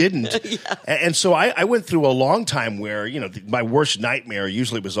them didn't. Yeah. And so I went through a long time where, my worst nightmare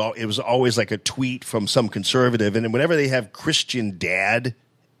usually was always like a tweet from some conservative. And whenever they have Christian Dad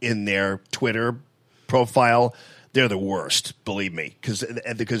in their Twitter profile, they're the worst, believe me,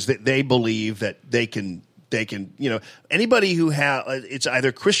 because they believe that they can anybody who it's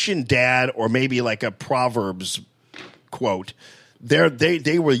either Christian Dad or maybe like a Proverbs quote.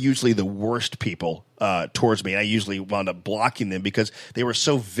 They were usually the worst people towards me. I usually wound up blocking them because they were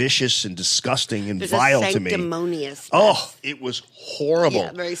so vicious and disgusting and vile to me. Sanctimonious. Oh, it was horrible.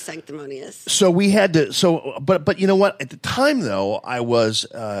 Yeah, very sanctimonious. So we had to. But you know what? At the time, though, I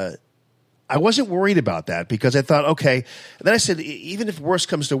wasn't worried about that because I thought, okay. And then I said, even if worse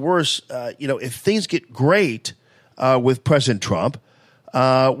comes to worse, if things get great with President Trump.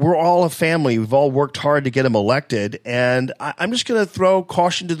 We're all a family. We've all worked hard to get him elected. And I'm just going to throw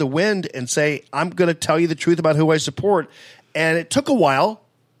caution to the wind and say, I'm going to tell you the truth about who I support. And it took a while.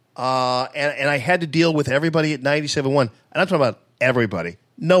 And I had to deal with everybody at 97.1. And I'm talking about everybody.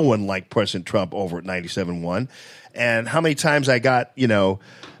 No one liked President Trump over at 97.1. And how many times I got,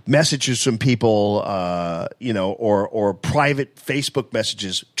 messages from people, or private Facebook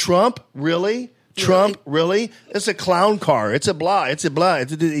messages. Trump, really? Trump, really? It's a clown car. It's a blah. It's a blah.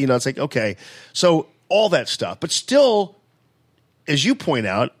 It's like, okay. So all that stuff. But still, as you point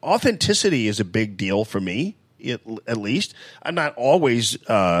out, authenticity is a big deal for me, at least. I'm not always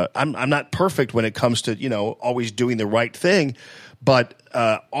I'm not perfect when it comes to, always doing the right thing. But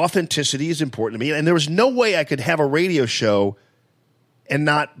authenticity is important to me. And there was no way I could have a radio show and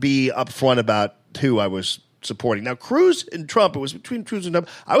not be upfront about who I was supporting. Now, Cruz and Trump, it was between Cruz and Trump.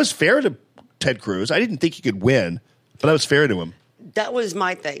 I was fair to Ted Cruz. I didn't think he could win, but I was fair to him. That was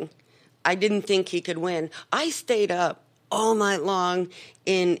my thing. I didn't think he could win. I stayed up all night long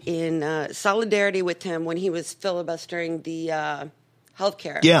in solidarity with him when he was filibustering the health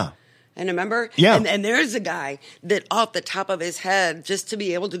care. Yeah. And remember? Yeah. And there's a guy that off the top of his head, just to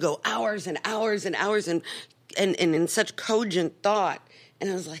be able to go hours and hours and hours and and in such cogent thought. And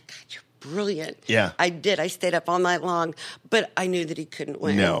I was like, God, you're brilliant. Yeah. I did. I stayed up all night long, but I knew that he couldn't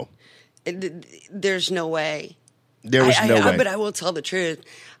win. No. There's no way. There was no way. But I will tell the truth.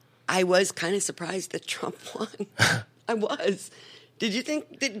 I was kind of surprised that Trump won. I was. Did you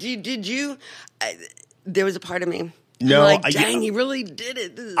think that? Did you? There was a part of me. No, like, dang, he really did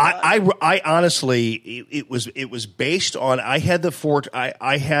it. This is awesome. I honestly, it was based on. I had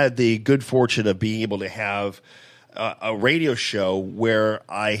the good fortune of being able to have a radio show where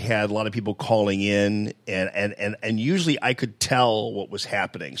I had a lot of people calling in, and usually I could tell what was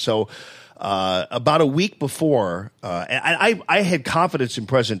happening. So about a week before, I had confidence in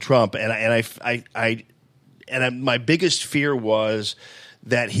President Trump, and my biggest fear was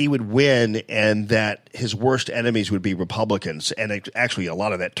that he would win and that his worst enemies would be Republicans. And actually, a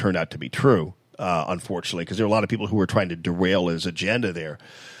lot of that turned out to be true, unfortunately, because there were a lot of people who were trying to derail his agenda there.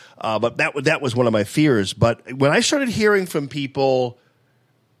 But that was one of my fears. But when I started hearing from people,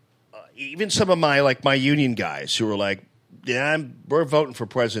 even some of my union guys who were like, yeah, we're voting for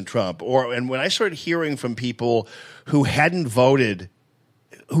President Trump. And when I started hearing from people who hadn't voted,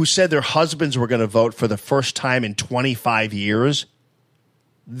 who said their husbands were going to vote for the first time in 25 years,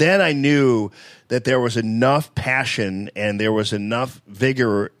 then I knew that there was enough passion and there was enough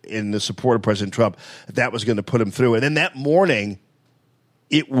vigor in the support of President Trump that was going to put him through. And then that morning,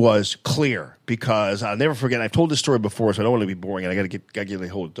 it was clear because I'll never forget. I've told this story before, so I don't want to be boring, and I got to get a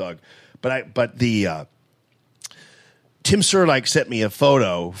hold of Doug. But Tim Serlike sent me a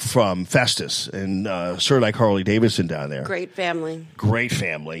photo from Festus and Serlike Harley Davidson down there. Great family. Great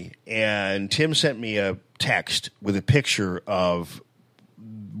family. And Tim sent me a text with a picture of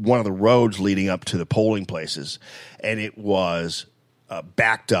one of the roads leading up to the polling places, and it was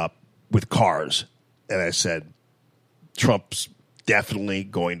backed up with cars. And I said, Trump's definitely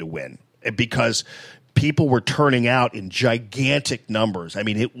going to win because people were turning out in gigantic numbers. I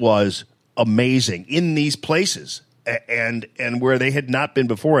mean, it was amazing in these places and where they had not been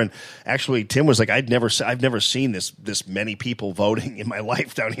before. And actually, Tim was like, I've never seen this many people voting in my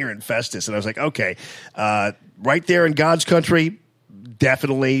life down here in Festus. And I was like, okay, right there in God's country,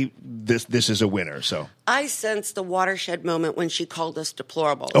 definitely this is a winner. So I sensed the watershed moment when she called us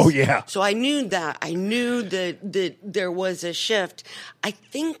deplorables. Oh, yeah. So I knew that. I knew that there was a shift. I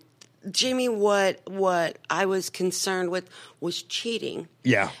think, Jimmy, what I was concerned with was cheating.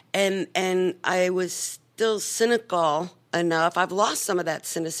 Yeah. And I was still cynical enough. I've lost some of that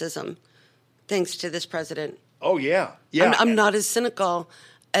cynicism thanks to this president. Oh, yeah. Yeah. I'm not as cynical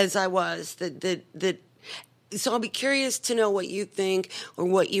as I was. So I'll be curious to know what you think or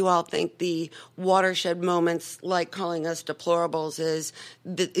what you all think the watershed moments, like calling us deplorables, is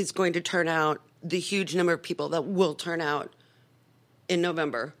going to turn out, the huge number of people that will turn out in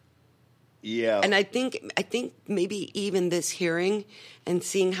November. Yeah. And I think maybe even this hearing and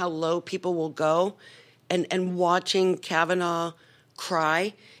seeing how low people will go and watching Kavanaugh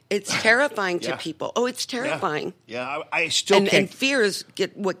cry, it's terrifying to people. Oh, it's terrifying. Yeah, I still can't. And fear is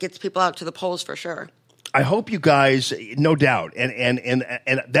what gets people out to the polls for sure. I hope you guys, no doubt, and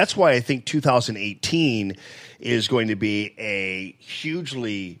that's why I think 2018 is going to be a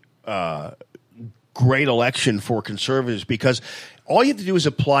hugely great election for conservatives because all you have to do is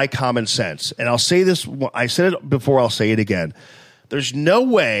apply common sense. And I'll say this, I said it before, I'll say it again. There's no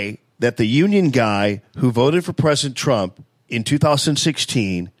way that the union guy who voted for President Trump in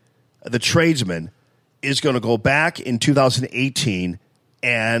 2016, the tradesman, is going to go back in 2018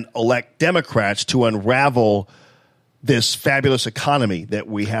 and elect Democrats to unravel this fabulous economy that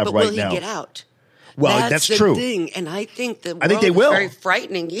we have right now. But will he get out? Well, that's the true. Thing. And I think the world they will. is very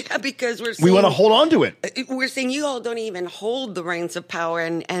frightening. Yeah, because we want to hold on to it. We're saying you all don't even hold the reins of power,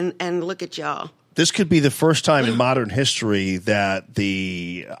 and look at y'all. This could be the first time in modern history that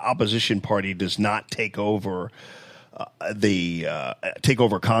the opposition party does not take over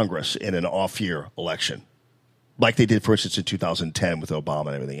Congress in an off-year election. Like they did, for instance, in 2010 with Obama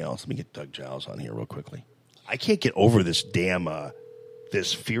and everything else. Let me get Doug Giles on here real quickly. I can't get over this damn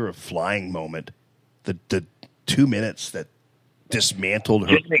this fear of flying moment. The 2 minutes that dismantled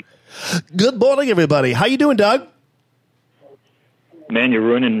her. Good morning, everybody. How you doing, Doug? Man, you're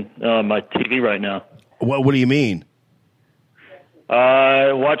ruining my TV right now. What do you mean?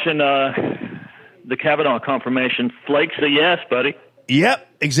 Watching the Kavanaugh confirmation. Flakes a yes, buddy. Yep,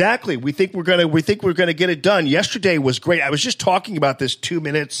 exactly. We think we're gonna get it done. Yesterday was great. I was just talking about this 2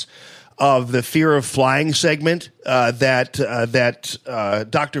 minutes of the fear of flying segment that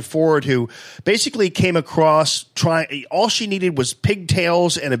Dr. Ford, who basically came across all she needed was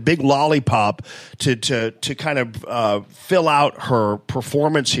pigtails and a big lollipop to kind of fill out her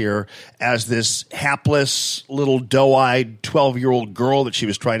performance here as this hapless little doe-eyed 12-year-old girl that she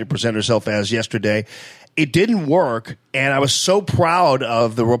was trying to present herself as yesterday. It didn't work, and I was so proud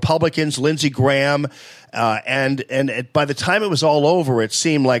of the Republicans, Lindsey Graham, and by the time it was all over, it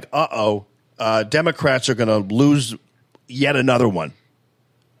seemed like, Democrats are going to lose yet another one.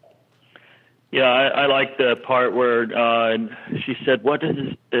 Yeah, I like the part where she said, "What does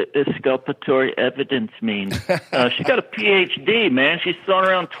exculpatory evidence mean?" She got a PhD, man. She's throwing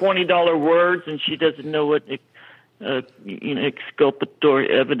around $20 words, and she doesn't know what exculpatory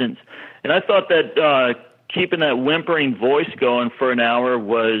evidence. And I thought that keeping that whimpering voice going for an hour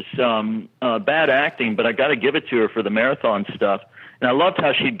was bad acting, but I got to give it to her for the marathon stuff. And I loved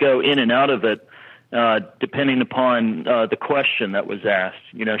how she'd go in and out of it depending upon the question that was asked.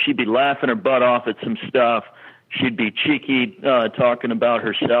 You know, she'd be laughing her butt off at some stuff. She'd be cheeky talking about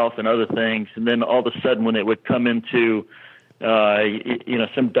herself and other things. And then all of a sudden when it would come into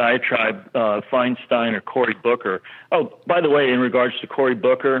some diatribe, Feinstein or Cory Booker. Oh, by the way, in regards to Cory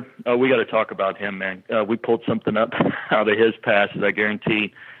Booker, we got to talk about him, man. We pulled something up out of his past that I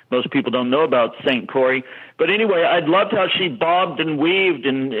guarantee most people don't know about St. Cory. But anyway, I loved how she bobbed and weaved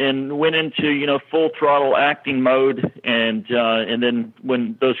and went into, full throttle acting mode. And then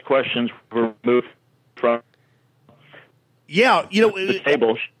when those questions were moved from the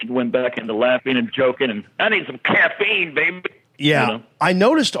table, she went back into laughing and joking, and I need some caffeine, baby. Yeah. I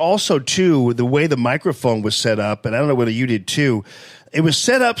noticed also, too, the way the microphone was set up, and I don't know whether you did, too. It was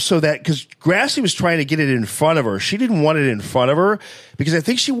set up so that, because Grassley was trying to get it in front of her. She didn't want it in front of her because I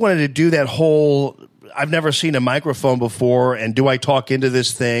think she wanted to do that whole, I've never seen a microphone before, and do I talk into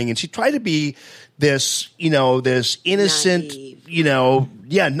this thing? And she tried to be this, this innocent,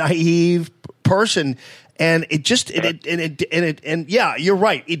 naive person. And it just, yeah, you're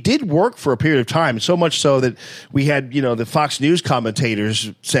right. It did work for a period of time, so much so that we had, the Fox News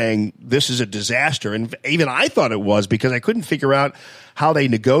commentators saying this is a disaster. And even I thought it was because I couldn't figure out how they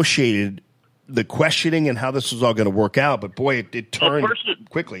negotiated the questioning and how this was all going to work out. But boy, it turned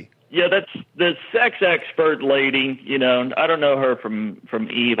quickly. Yeah, that's the sex expert lady, I don't know her from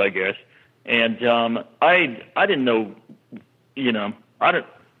Eve, I guess. And I didn't know,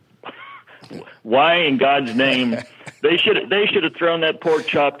 why in God's name they should have thrown that pork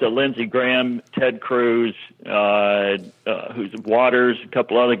chop to Lindsey Graham, Ted Cruz, who's Waters, a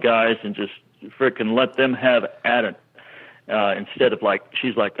couple other guys, and just frickin' let them have at it instead of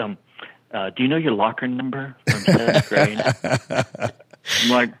she's like, do you know your locker number from 7th grade? I'm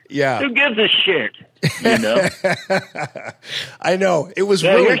like, yeah, who gives a shit? I know it was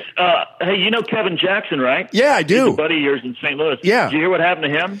really. Hey, you know Kevin Jackson, right? Yeah, I do. He's a buddy of yours in St. Louis. Yeah. Did you hear what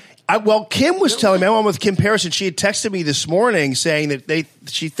happened to him? Well, Kim was telling me, I went with Kim Harrison. She had texted me this morning saying that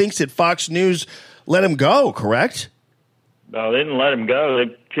she thinks that Fox News let him go. Correct? No, they didn't let him go.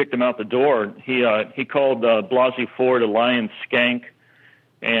 They kicked him out the door. He called Blasey Ford a lying skank,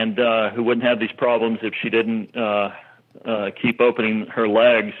 and who wouldn't have these problems if she didn't keep opening her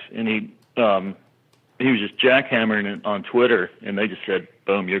legs. And he was just jackhammering it on Twitter, and they just said,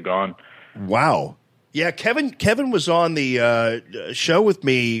 "Boom, you're gone." Wow. Yeah, Kevin was on the show with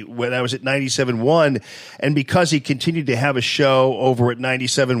me when I was at 97.1, and because he continued to have a show over at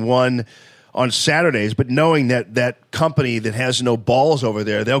 97.1 on Saturdays, but knowing that company that has no balls over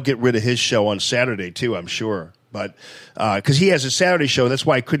there, they'll get rid of his show on Saturday too, I'm sure. But because he has a Saturday show, that's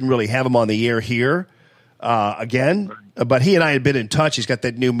why I couldn't really have him on the air here again. But he and I had been in touch. He's got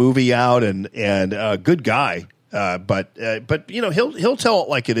that new movie out, and good guy. But he'll tell it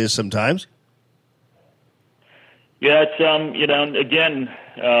like it is sometimes. Yeah, it's again,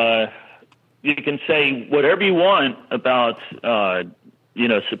 you can say whatever you want about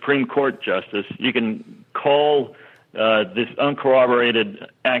Supreme Court justice. You can call this uncorroborated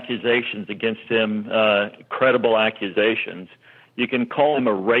accusations against him credible accusations. You can call him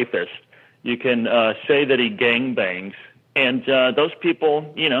a rapist. You can say that he gangbangs, and those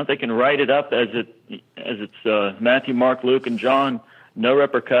people, they can write it up as it's Matthew, Mark, Luke, and John. No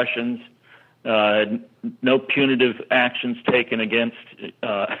repercussions. No punitive actions taken against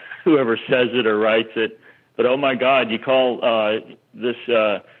whoever says it or writes it. But oh my God, you call you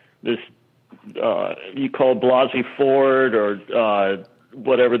call Blasey Ford or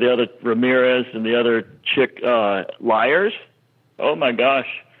whatever the other Ramirez and the other chick liars. Oh my gosh,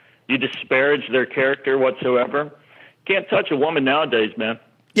 you disparage their character whatsoever. Can't touch a woman nowadays, man.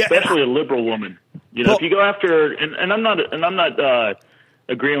 Yeah, especially a liberal woman. If you go after, and I'm not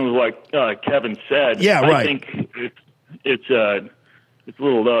agreeing with what Kevin said. Yeah, right. I think it's a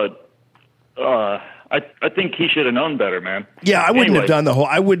little. I think he should have known better, man. Yeah, I wouldn't Anyway. have done the whole.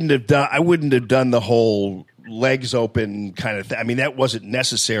 I wouldn't have done the whole legs open kind of thing. I mean, that wasn't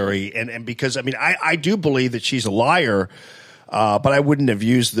necessary, and because I mean, I do believe that she's a liar, but I wouldn't have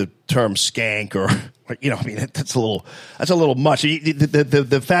used the term skank or I mean, that's a little much.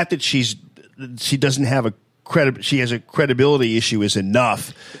 The fact that she doesn't have a she has a credibility issue is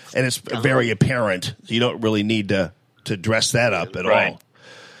enough, and it's very apparent. You don't really need to dress that up at all.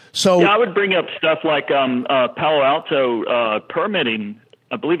 So yeah, I would bring up stuff like Palo Alto permitting.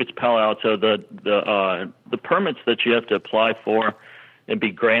 I believe it's Palo Alto. The permits that you have to apply for and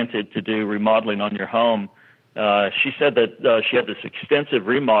be granted to do remodeling on your home. She said that she had this extensive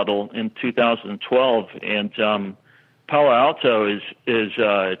remodel in 2012, and Palo Alto is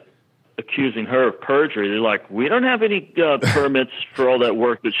accusing her of perjury. They're like, we don't have any permits for all that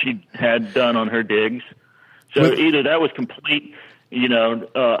work that she had done on her digs. So either that was complete,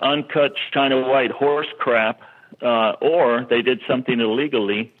 uncut China white horse crap, or they did something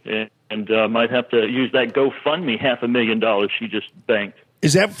illegally and might have to use that GoFundMe $500,000 she just banked.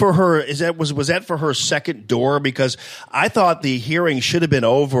 Is that for her? Was that for her second door? Because I thought the hearing should have been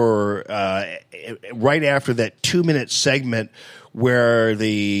over right after that 2-minute segment where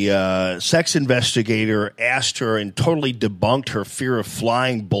the sex investigator asked her and totally debunked her fear of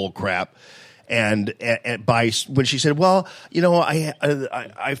flying bullcrap. And by when she said, "Well,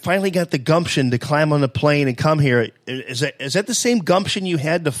 I finally got the gumption to climb on the plane and come here," is that the same gumption you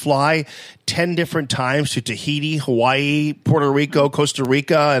had to fly 10 different times to Tahiti, Hawaii, Puerto Rico, Costa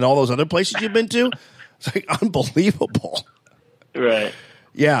Rica, and all those other places you've been to? It's like unbelievable. Right.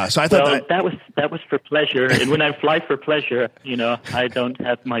 Yeah. So I thought that was for pleasure, and when I fly for pleasure, I don't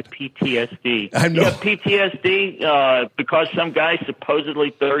have my PTSD. I know. You have PTSD because some guy supposedly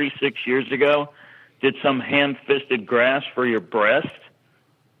 36 years ago did some ham-fisted grass for your breast.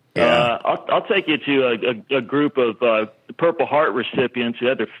 Yeah. I'll take you to a group of Purple Heart recipients who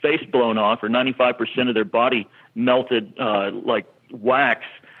had their face blown off, or 95% of their body melted like wax,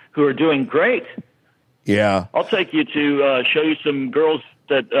 who are doing great. Yeah. I'll take you to show you some girls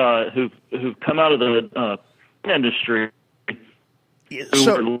that who've come out of the industry who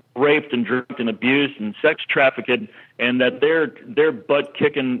were raped and drugged and abused and sex trafficked, and that they're butt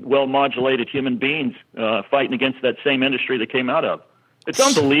kicking, well modulated human beings fighting against that same industry they came out of. It's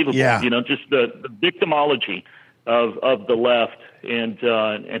unbelievable. Yeah. Just the victimology of the left and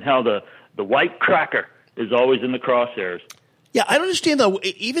how the white cracker is always in the crosshairs. Yeah, I don't understand though.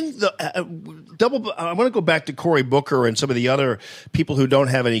 Even the I want to go back to Cory Booker and some of the other people who don't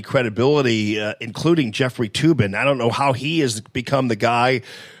have any credibility, including Jeffrey Toobin. I don't know how he has become the guy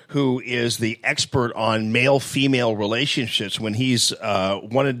who is the expert on male-female relationships when he's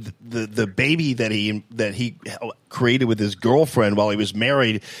wanted the baby that he created with his girlfriend while he was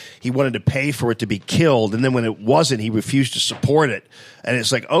married. He wanted to pay for it to be killed, and then when it wasn't, he refused to support it. And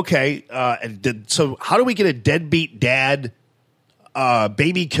it's like, okay, so how do we get a deadbeat dad?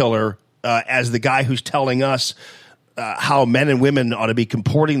 Baby killer as the guy who's telling us how men and women ought to be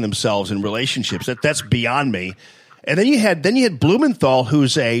comporting themselves in relationships. That's beyond me. And then you had Blumenthal,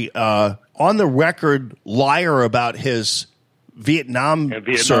 who's a on the record liar about his Vietnam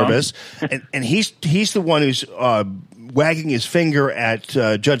service, and he's the one who's wagging his finger at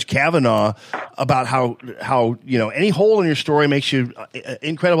Judge Kavanaugh about how any hole in your story makes you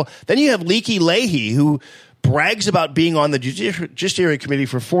incredible. Then you have Leaky Leahy, who brags about being on the Judiciary Committee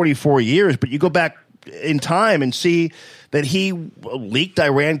for 44 years, but you go back in time and see that he leaked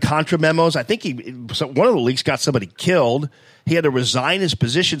Iran-Contra memos. I think one of the leaks got somebody killed. He had to resign his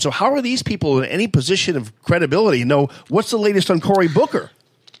position. So how are these people in any position of credibility? What's the latest on Cory Booker?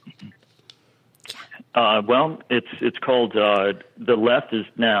 Well, it's called The Left Is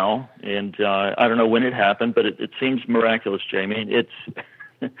Now, and I don't know when it happened, but it seems miraculous, Jamie. It's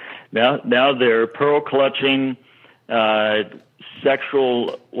now they're pearl clutching,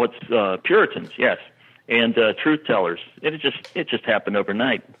 sexual Puritans, yes, and truth tellers. It just happened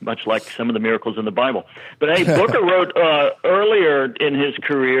overnight, much like some of the miracles in the Bible. But hey, Booker wrote earlier in his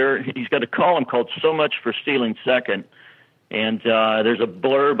career. He's got a column called "So Much for Stealing Second," and there's a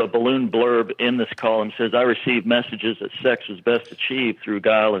balloon blurb in this column. It says, "I received messages that sex was best achieved through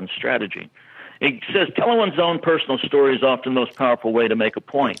guile and strategy." He says telling one's own personal story is often the most powerful way to make a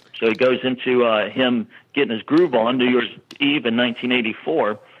point. So he goes into him getting his groove on New Year's Eve in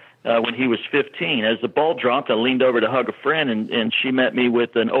 1984 when he was 15. As the ball dropped, I leaned over to hug a friend, and she met me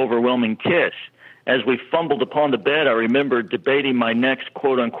with an overwhelming kiss. As we fumbled upon the bed, I remembered debating my next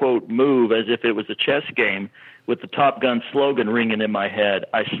quote-unquote move as if it was a chess game with the Top Gun slogan ringing in my head.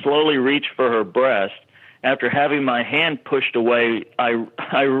 I slowly reached for her breast. After having my hand pushed away,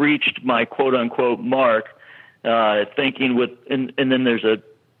 I reached my quote-unquote mark, thinking and then there's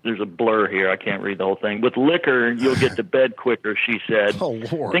a blur here. I can't read the whole thing. With liquor, you'll get to bed quicker, she said. Oh,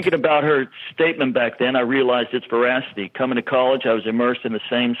 Lord. Thinking about her statement back then, I realized its veracity. Coming to college, I was immersed in the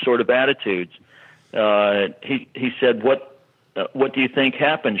same sort of attitudes. He said, what do you think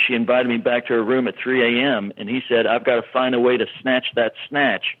happened? She invited me back to her room at 3 a.m., and he said, I've got to find a way to snatch that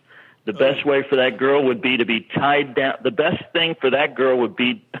snatch. The best way for that girl would be to be tied down. The best thing for that girl would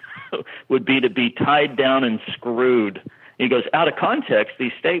be to be tied down and screwed. He goes, out of context,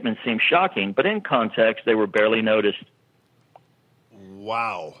 these statements seem shocking, but in context, they were barely noticed.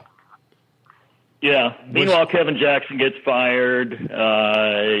 Wow. Yeah. Meanwhile, Kevin Jackson gets fired.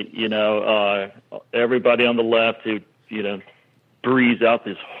 Everybody on the left who, breathes out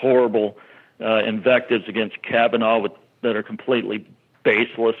these horrible invectives against Kavanaugh that are completely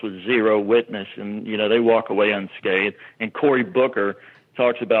baseless with zero witness, and they walk away unscathed. And Cory Booker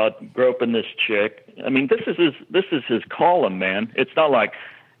talks about groping this chick. I mean, this is his column, man. It's not like,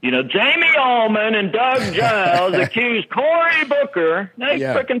 Jamie Allman and Doug Giles accused Cory Booker. They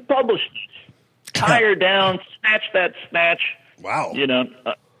freaking published it. Tie her down, snatch that snatch. Wow.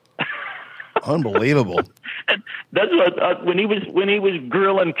 Unbelievable. That's what when he was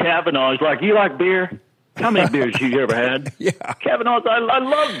grilling Kavanaugh, he's like, "You like beer? How many beers you ever had?" Yeah. Kavanaugh's, I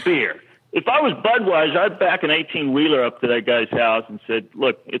love beer. If I was Budweiser, I'd back an 18-wheeler up to that guy's house and said,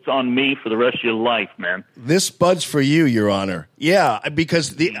 "Look, it's on me for the rest of your life, man." This Bud's for you, Your Honor. Yeah,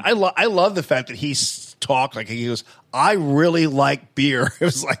 because I love the fact that he talked like he goes, I really like beer. It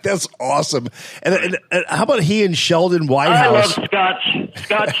was like, that's awesome. And how about he and Sheldon Whitehouse? I love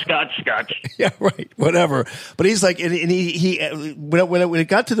scotch. Yeah, right. Whatever. But he's like, and he when it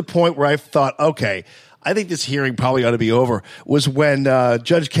got to the point where I thought, okay, I think this hearing probably ought to be over, was when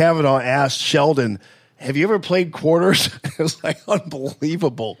Judge Kavanaugh asked Sheldon, have you ever played quarters? It was like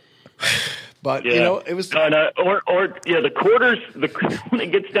unbelievable. But, it was. The quarters, when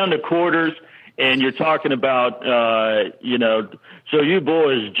it gets down to quarters, and you're talking about, so you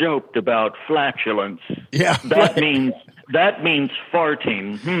boys joked about flatulence. Yeah. That means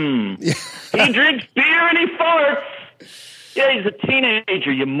farting. Yeah. He drinks beer and he farts. Yeah, he's a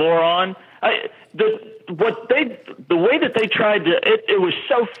teenager, you moron. The way that they tried to, it was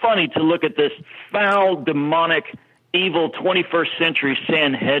so funny to look at this foul, demonic, evil 21st century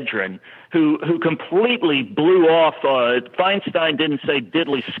Sanhedrin who completely blew off. Feinstein didn't say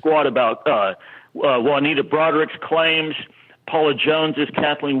diddly squat about Juanita Broderick's claims, Paula Jones's,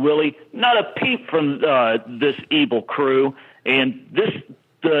 Kathleen Willey, not a peep from this evil crew. And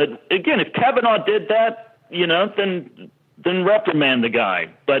again, if Kavanaugh did that, then reprimand the guy.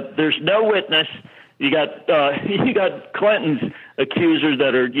 But there's no witness. You got Clinton's accusers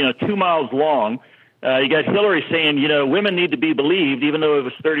that are 2 miles long. You got Hillary saying, women need to be believed, even though it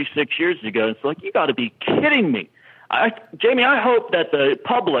was 36 years ago. It's like, you got to be kidding me. Jamie, I hope that the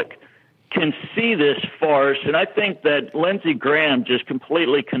public can see this farce, and I think that Lindsey Graham just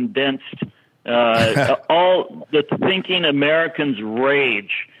completely condensed all the thinking Americans'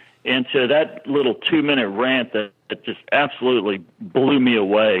 rage into that little 2-minute rant that just absolutely blew me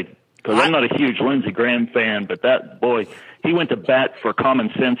away. Because I'm not a huge Lindsey Graham fan, but that boy, he went to bat for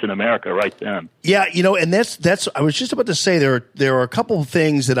common sense in America right then. Yeah, and that's. I was just about to say there are a couple of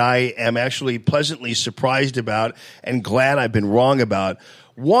things that I am actually pleasantly surprised about and glad I've been wrong about.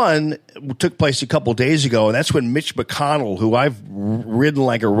 One took place a couple days ago, and that's when Mitch McConnell, who I've ridden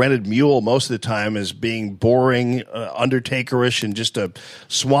like a rented mule most of the time as being boring, Undertaker-ish, and just a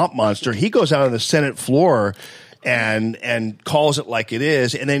swamp monster, he goes out on the Senate floor and calls it like it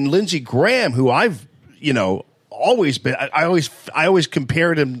is. And then Lindsey Graham, who I've, always been, I always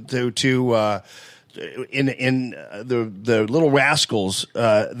compared him to in the Little Rascals,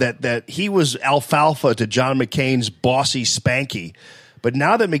 that he was alfalfa to John McCain's bossy Spanky. But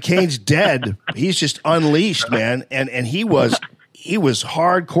now that McCain's dead, he's just unleashed, man. And he was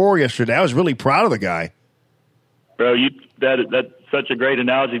hardcore yesterday. I was really proud of the guy. Bro, that's such a great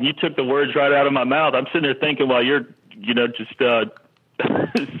analogy. And you took the words right out of my mouth. I'm sitting there thinking while you're, just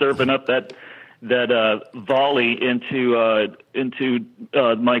surfing up that volley into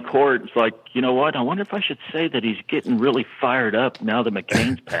my court. It's like, you know what? I wonder if I should say that he's getting really fired up now that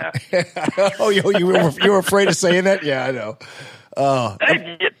McCain's passed. Oh, you were afraid of saying that? Yeah, I know.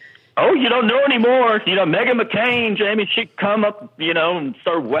 You don't know anymore. Meghan McCain, Jamie, she'd come up, and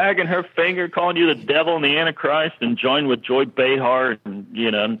start wagging her finger, calling you the devil and the Antichrist, and join with Joy Behar and,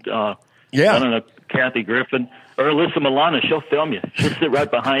 I don't know, Kathy Griffin or Alyssa Milano. She'll film you. She'll sit right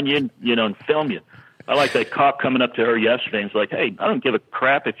behind you, and film you. I like that cop coming up to her yesterday and was like, hey, I don't give a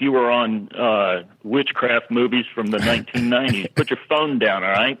crap if you were on witchcraft movies from the 1990s. Put your phone down,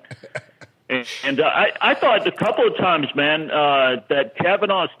 all right? And I thought a couple of times, man, that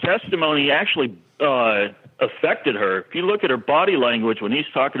Kavanaugh's testimony actually affected her. If you look at her body language when he's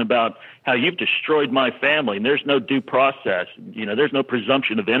talking about how you've destroyed my family and there's no due process, there's no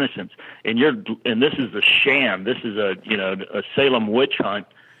presumption of innocence, and this is a sham. This is a Salem witch hunt.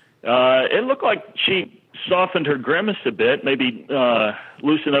 It looked like she softened her grimace a bit, maybe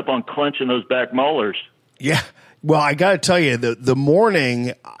loosened up on clenching those back molars. Yeah. Well, I got to tell you, the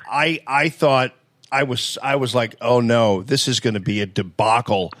morning I thought I was like, oh no, this is going to be a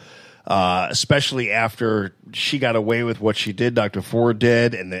debacle, especially after she got away with what she did, Dr. Ford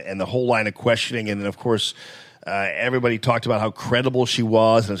did, and the whole line of questioning, and then of course everybody talked about how credible she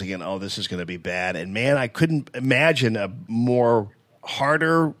was, and I was thinking, oh, this is going to be bad. And man, I couldn't imagine a more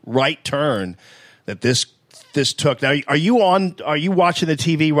harder right turn that this took. Now, are you watching the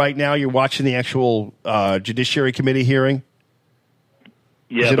TV right now? You're watching the actual Judiciary Committee hearing?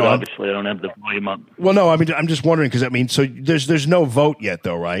 Yeah, but obviously I don't have the volume up. Well, no, I mean, I'm just wondering because so there's no vote yet,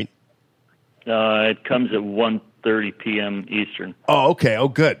 though, right? It comes at 1:30 p.m. Eastern. Oh, okay. Oh,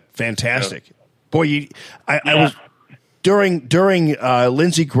 good, fantastic. Yeah. Boy, I was during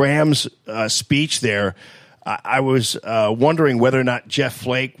Lindsey Graham's speech there. I was wondering whether or not Jeff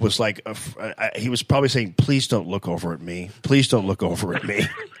Flake was like, he was probably saying, please don't look over at me. Please don't look over at me.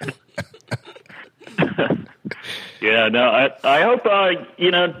 Yeah, no, I hope,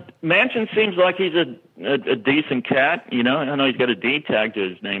 Manchin seems like he's a decent cat. I know he's got a D tag to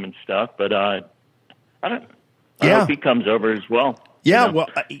his name and stuff, but I hope he comes over as well. Yeah, well.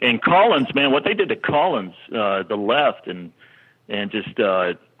 And Collins, man, what they did to Collins, the left, and just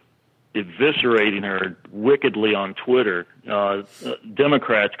eviscerating her wickedly on Twitter.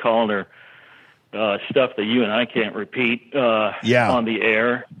 Democrats calling her stuff that you and I can't repeat on the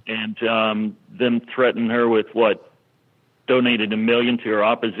air, and them threatening her with donated $1 million to her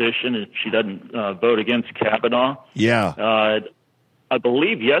opposition if she doesn't vote against Kavanaugh. Yeah. I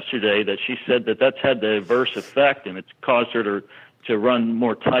believe yesterday that she said that that's had the adverse effect, and it's caused her to run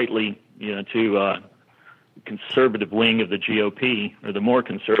more tightly, to conservative wing of the GOP, or the more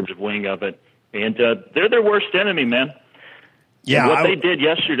conservative wing of it, and they're their worst enemy, man. Yeah, and what they did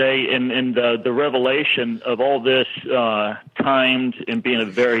yesterday, and the revelation of all this timed and being a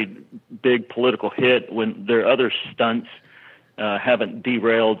very big political hit when their other stunts haven't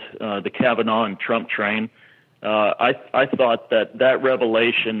derailed the Kavanaugh and Trump train. I thought that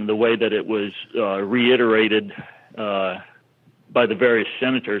revelation, the way that it was reiterated by the various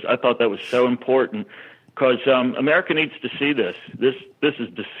senators, I thought that was so important. Because America needs to see this. This is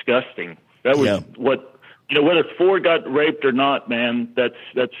disgusting. That was whether Ford got raped or not, man.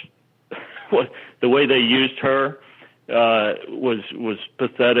 That's what the way they used her was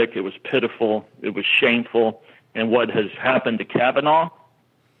pathetic. It was pitiful. It was shameful. And what has happened to Kavanaugh,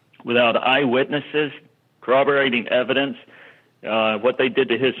 without eyewitnesses, corroborating evidence, what they did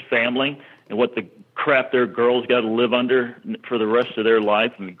to his family, and what the crap their girls got to live under for the rest of their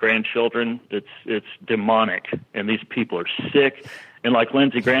life and the grandchildren, it's demonic, and these people are sick. And like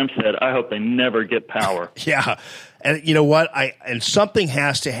Lindsey Graham said, I hope they never get power. Yeah, and you know what? And something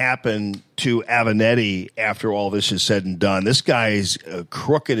has to happen to Avenatti after all this is said and done. This guy is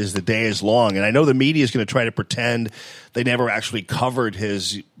crooked as the day is long, and I know the media is going to try to pretend they never actually covered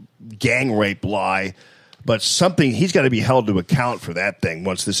his gang rape lie, but he's got to be held to account for that thing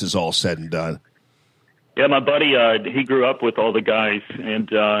once this is all said and done. Yeah, my buddy, he grew up with all the guys,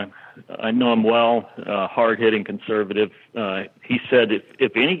 and I know him well, hard-hitting conservative. He said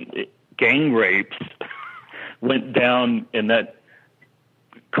if any gang rapes went down in that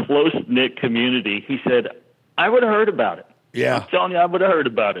close-knit community, he said, I would have heard about it. Yeah. I'm telling you, I would have heard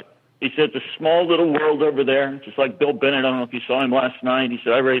about it. He said, it's a small little world over there, just like Bill Bennett. I don't know if you saw him last night. He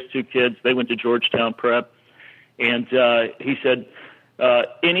said, I raised 2 kids. They went to Georgetown Prep. And he said,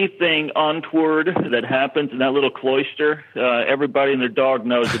 anything untoward that happens in that little cloister, everybody and their dog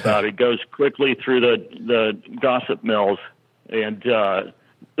knows about it. It goes quickly through the gossip mills. And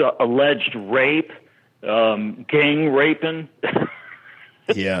alleged rape, gang raping.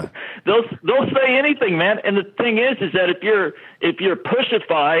 Yeah. They'll say anything, man. And the thing is that if you're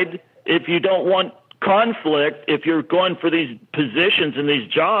pushified, if you don't want conflict, if you're going for these positions and these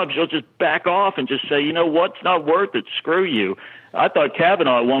jobs, you'll just back off and just say, you know what, it's not worth it. Screw you. I thought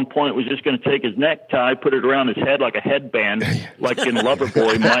Kavanaugh at one point was just going to take his necktie, put it around his head like a headband, like in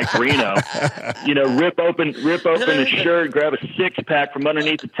Loverboy, Mike Reno. Rip open his shirt, grab a 6-pack from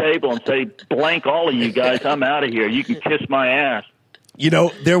underneath the table, and say, "Blank all of you guys, I'm out of here. You can kiss my ass." You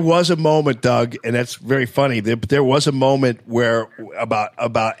know, there was a moment, Doug, and that's very funny. There was a moment where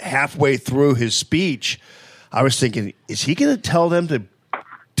about halfway through his speech, I was thinking, is he going to tell them to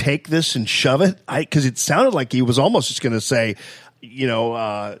take this and shove it? Because it sounded like he was almost just going to say, you know,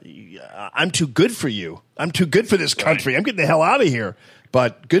 I'm too good for you. I'm too good for this country. I'm getting the hell out of here.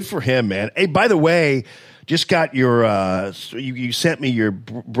 But good for him, man. Hey, by the way, just got your you sent me your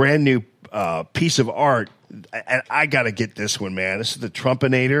brand new piece of art. I got to get this one, man. This is the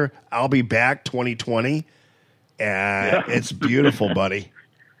Trumpinator. I'll be back 2020. It's beautiful, buddy.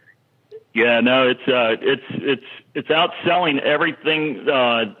 Yeah, no, it's outselling everything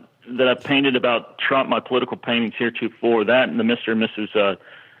that I've painted about Trump. My political paintings heretofore, that and the Mr. and Mrs.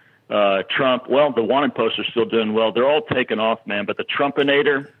 Trump. Well, the wanted poster's still doing well. They're all taken off, man. But the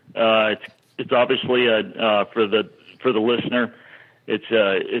Trumpinator, it's obviously for the listener.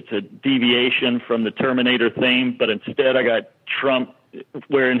 It's a deviation from the Terminator theme, but instead I got Trump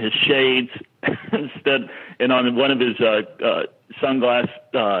wearing his shades instead, and on one of his sunglass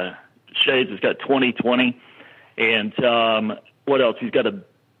shades, it's got 2020, and what else? He's got a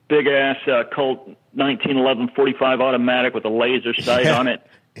big ass Colt 1911 45 automatic with a laser sight on it,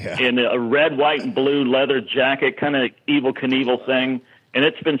 and a red, white, and blue leather jacket, kind of Evel Knievel thing, and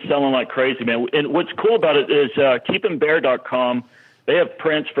it's been selling like crazy, man. And what's cool about it is keepingbear.com. They have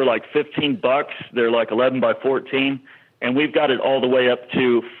prints for like $15. They're like 11 by 14. And we've got it all the way up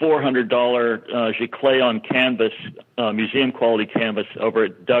to $400 Giclée on canvas, museum quality canvas over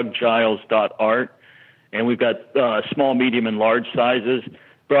at DougGiles.art. And we've got small, medium, and large sizes.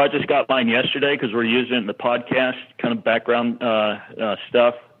 Bro, I just got mine yesterday because we're using it in the podcast, kind of background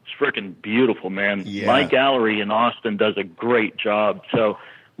stuff. It's freaking beautiful, man. Yeah. My gallery in Austin does a great job. So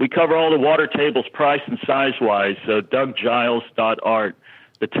we cover all the water tables, price and size-wise. So DougGiles.art,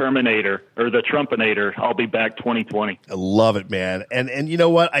 the Terminator, or the Trumpinator, I'll be back 2020. I love it, man. And you know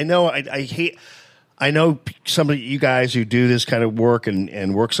what? I know I know some of you guys who do this kind of work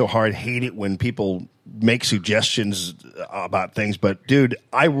and work so hard hate it when people make suggestions about things. But, dude,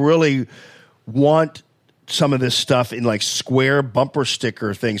 I really want some of this stuff in like square bumper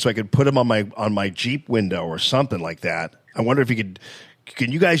sticker things so I could put them on my Jeep window or something like that. I wonder if you could.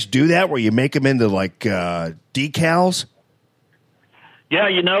 Can you guys do that where you make them into like decals? Yeah,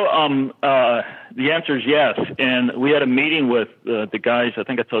 you know, the answer is yes. And we had a meeting with the guys. I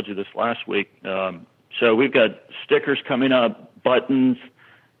think I told you this last week. So we've got stickers coming up, buttons,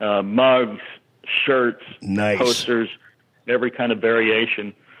 mugs, shirts, posters, every kind of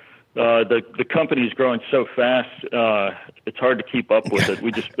variation. The company's growing so fast, it's hard to keep up with it.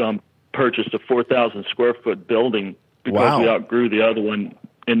 We just purchased a 4,000 square foot building because we outgrew the other one,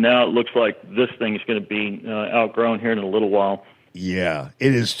 and now it looks like this thing is going to be outgrown here in a little while. Yeah,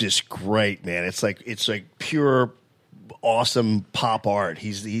 it is just great, man. It's like pure, awesome pop art.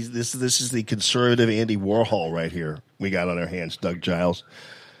 This is the conservative Andy Warhol right here. We got on our hands, Doug Giles.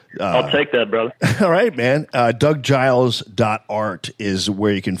 I'll take that, brother. All right, man. DougGiles.art is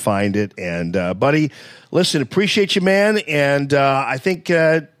where you can find it. And, buddy, listen, appreciate you, man. And I think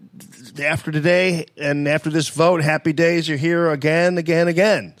after today and after this vote, happy days. You're here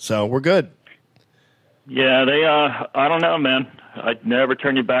again. So we're good. Yeah, I don't know, man. I'd never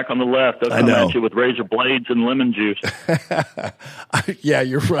turn you back on the left. They'll come at you with razor blades and lemon juice. Yeah,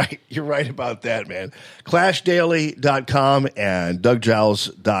 you're right. You're right about that, man. ClashDaily.com and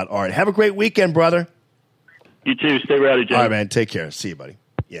DougGiles.art. Have a great weekend, brother. You too. Stay rowdy, Jim. All right, man. Take care. See you, buddy.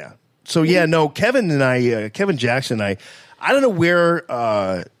 Yeah. So, yeah, no, Kevin Jackson and I don't know where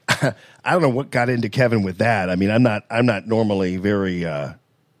I don't know what got into Kevin with that. I mean, I'm not normally very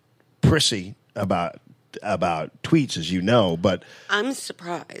prissy about tweets, as you know, but I'm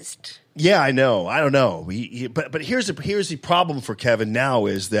surprised. Yeah, I know. I don't know. But here's the problem for Kevin now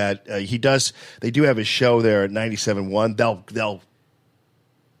is that they do have his show there at 97.1.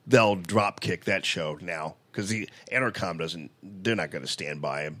 They'll drop kick that show now because the Entercom they're not going to stand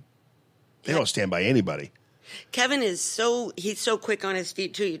by him. They don't stand by anybody. Kevin he's so quick on his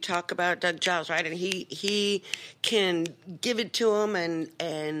feet too. You talk about Doug Giles, right? And he can give it to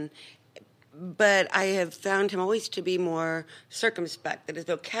him but I have found him always to be more circumspect, that his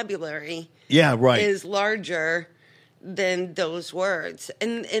vocabulary is larger than those words.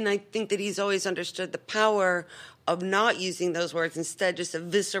 And I think that he's always understood the power of not using those words, instead just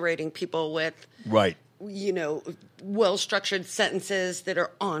eviscerating people with well-structured sentences that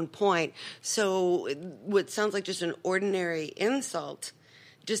are on point. So what sounds like just an ordinary insult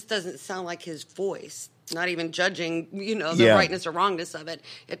just doesn't sound like his voice. Not even judging, the rightness or wrongness of it.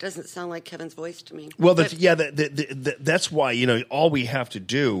 It doesn't sound like Kevin's voice to me. Well, that's why, all we have to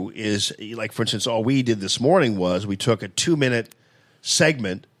do is, like, for instance, all we did this morning was we took a 2-minute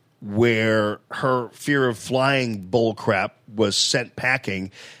segment where her fear of flying bull crap was sent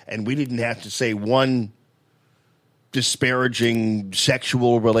packing, and we didn't have to say one disparaging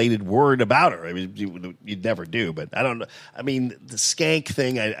sexual-related word about her. I mean, you'd never do, but I don't know. I mean, the skank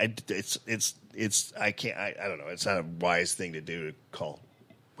thing, I don't know. It's not a wise thing to do to call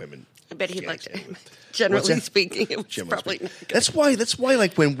women. I bet he'd like it. Generally speaking, it was probably not good. That's why,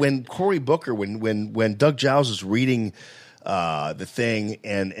 like when Cory Booker, when Doug Giles is reading the thing,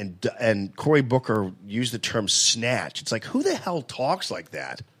 and Cory Booker used the term snatch. It's like, who the hell talks like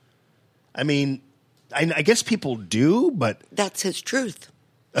that? I mean, I guess people do, but that's his truth.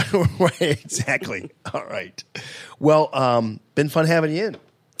 Right, exactly. All right. Well, been fun having you in.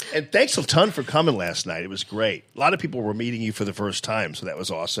 And thanks a ton for coming last night. It was great. A lot of people were meeting you for the first time, so that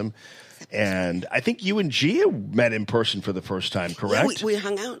was awesome. And I think you and Gia met in person for the first time, correct? Yeah, we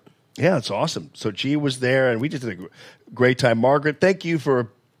hung out. Yeah, it's awesome. So Gia was there, and we just did a great time. Margaret, thank you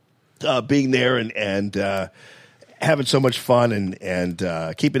for being there and having so much fun and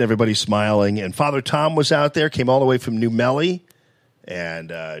keeping everybody smiling. And Father Tom was out there, came all the way from New Melly, and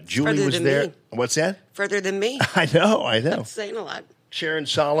Julie was there. Me. What's that? Further than me. I know. That's saying a lot. Sharon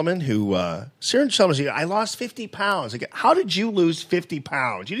Solomon, I lost 50 pounds. How did you lose 50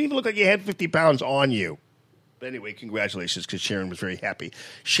 pounds? You didn't even look like you had 50 pounds on you. But anyway, congratulations, because Sharon was very happy.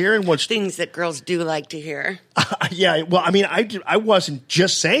 Sharon wants things that girls do like to hear. Yeah, well, I mean, I wasn't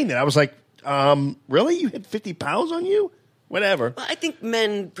just saying that. I was like, really? You had 50 pounds on you? Whatever. Well, I think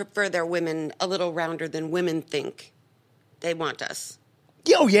men prefer their women a little rounder than women think they want us.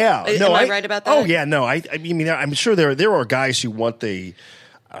 Oh yeah, Am I right about that? Oh yeah, no. I mean, I'm sure there are guys who want the.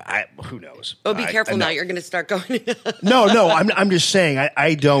 Who knows? Oh, be careful now! You're going to start going. No. I'm just saying.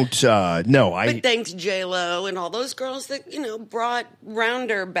 I don't. No. But thanks J-Lo and all those girls that brought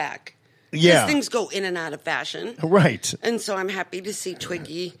rounder back. Yeah. Things go in and out of fashion. Right. And so I'm happy to see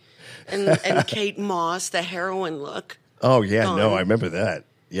Twiggy and Kate Moss, the heroine look. Oh yeah, no, I remember that.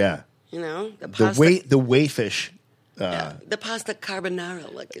 Yeah. The wayfish. The pasta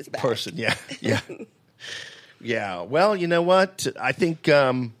carbonara look is back. Person, yeah. Yeah. Well, you know what? I think,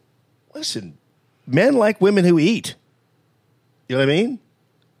 listen, men like women who eat. You know what I mean?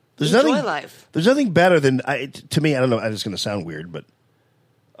 Enjoy life. There's nothing better than, to me, I don't know, it's going to sound weird, but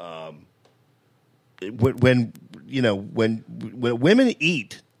when women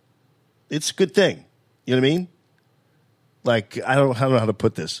eat, it's a good thing. You know what I mean? Like, I don't know how to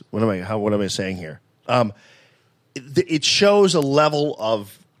put this. What am I saying here? It shows a level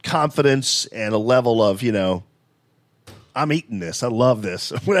of confidence and a level of, I'm eating this. I love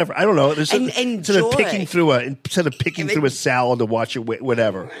this. Whatever. I don't know. Instead of picking through a salad to watch it,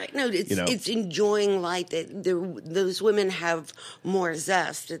 whatever. Right. No, it's enjoying life. Those women have more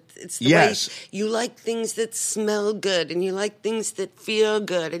zest. It's the way you like things that smell good, and you like things that feel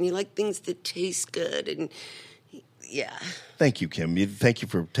good, and you like things that taste good, and yeah. Thank you, Kim. Thank you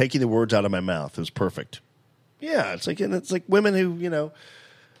for taking the words out of my mouth. It was perfect. Yeah, it's like women who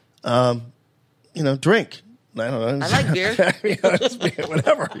drink. I don't know. I like beer.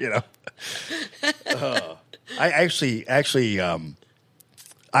 Whatever. I actually,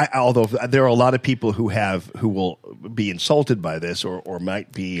 although there are a lot of people who will be insulted by this or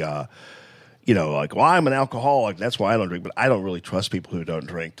might be, like, well, I'm an alcoholic. That's why I don't drink. But I don't really trust people who don't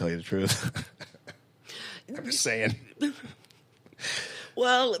drink. Tell you the truth. I'm just saying.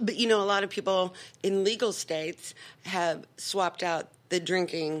 Well, but a lot of people in legal states have swapped out the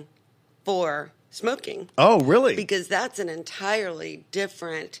drinking for smoking. Oh, really? Because that's an entirely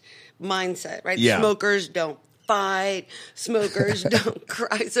different mindset, right? Yeah. Smokers don't fight. Smokers don't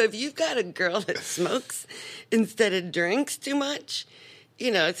cry. So if you've got a girl that smokes instead of drinks too much,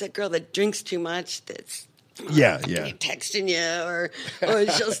 it's that girl that drinks too much that's texting you or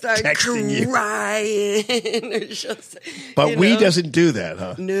she'll start crying or she'll but we doesn't do that,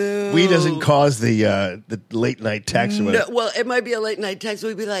 huh? No. We doesn't cause the late night text. No. Well, it might be a late night text.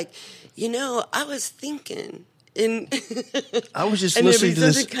 We'd be like, I was thinking I was just listening to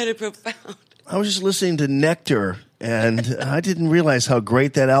this kind of profound. I was just listening to Nectar and I didn't realize how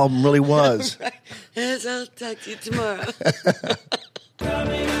great that album really was. Right. Yes, I'll talk to you tomorrow.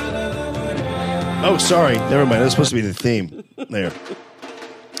 Oh, sorry. Never mind. That's supposed to be the theme. There.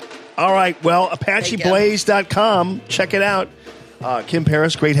 All right. Well, ApacheBlaze.com. Check it out. Kim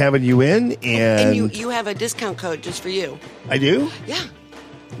Paris, great having you in. And you have a discount code just for you. I do? Yeah.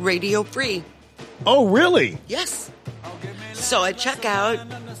 Radio free. Oh, really? Yes. So at checkout,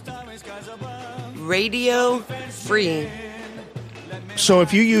 Radio free. So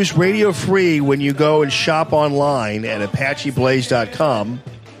if you use Radio Free when you go and shop online at ApacheBlaze.com,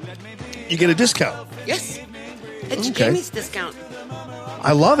 you get a discount. Yes. It's Jamie's discount.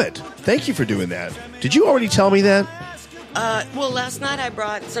 I love it. Thank you for doing that. Did you already tell me that? Well, last night I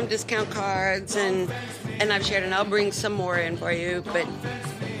brought some discount cards and I've shared, and I'll bring some more in for you. But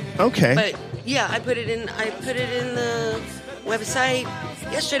okay. But yeah, I put it in the website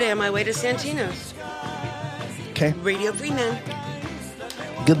yesterday on my way to Santino's. Okay. Radio Free Man.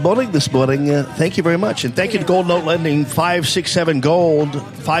 Good morning this morning. Thank you very much. And thank you to Gold Note Lending, 567-GOLD,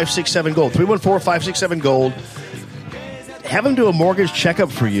 567-GOLD, 314-567-GOLD. Have them do a mortgage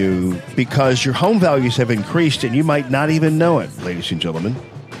checkup for you because your home values have increased and you might not even know it, ladies and gentlemen.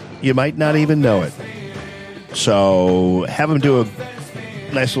 You might not even know it. So have them do a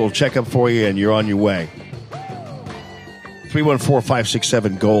nice little checkup for you and you're on your way.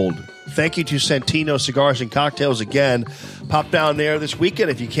 314-567-GOLD. Thank you to Santino Cigars and Cocktails again. Pop down there this weekend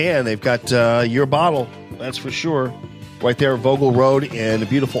if you can. They've got your bottle, that's for sure. Right there, Vogel Road in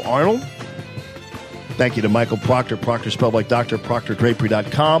beautiful Arnold. Thank you to Michael Proctor, Proctor spelled like Dr.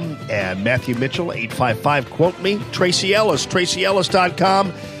 ProctorDrapery.com, and Matthew Mitchell, 855-QUOTE-ME, Tracy Ellis,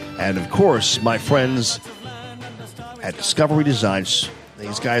 TracyEllis.com, and, of course, my friends at Discovery Designs.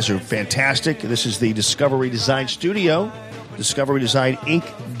 These guys are fantastic. This is the Discovery Design Studio,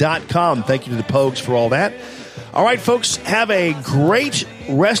 DiscoveryDesignInc.com. Thank you to the Pogues for all that. All right, folks, have a great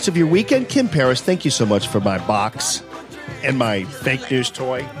rest of your weekend. Kim Paris, thank you so much for my box and my fake news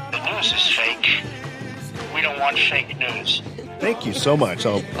toy. The news is fake. We don't want fake news. Thank you so much.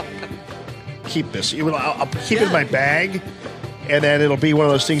 I'll keep this. I'll keep it in my bag, and then it'll be one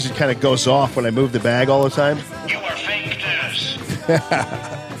of those things that kind of goes off when I move the bag all the time. You are fake news.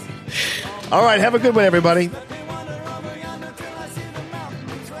 All right, have a good one, everybody.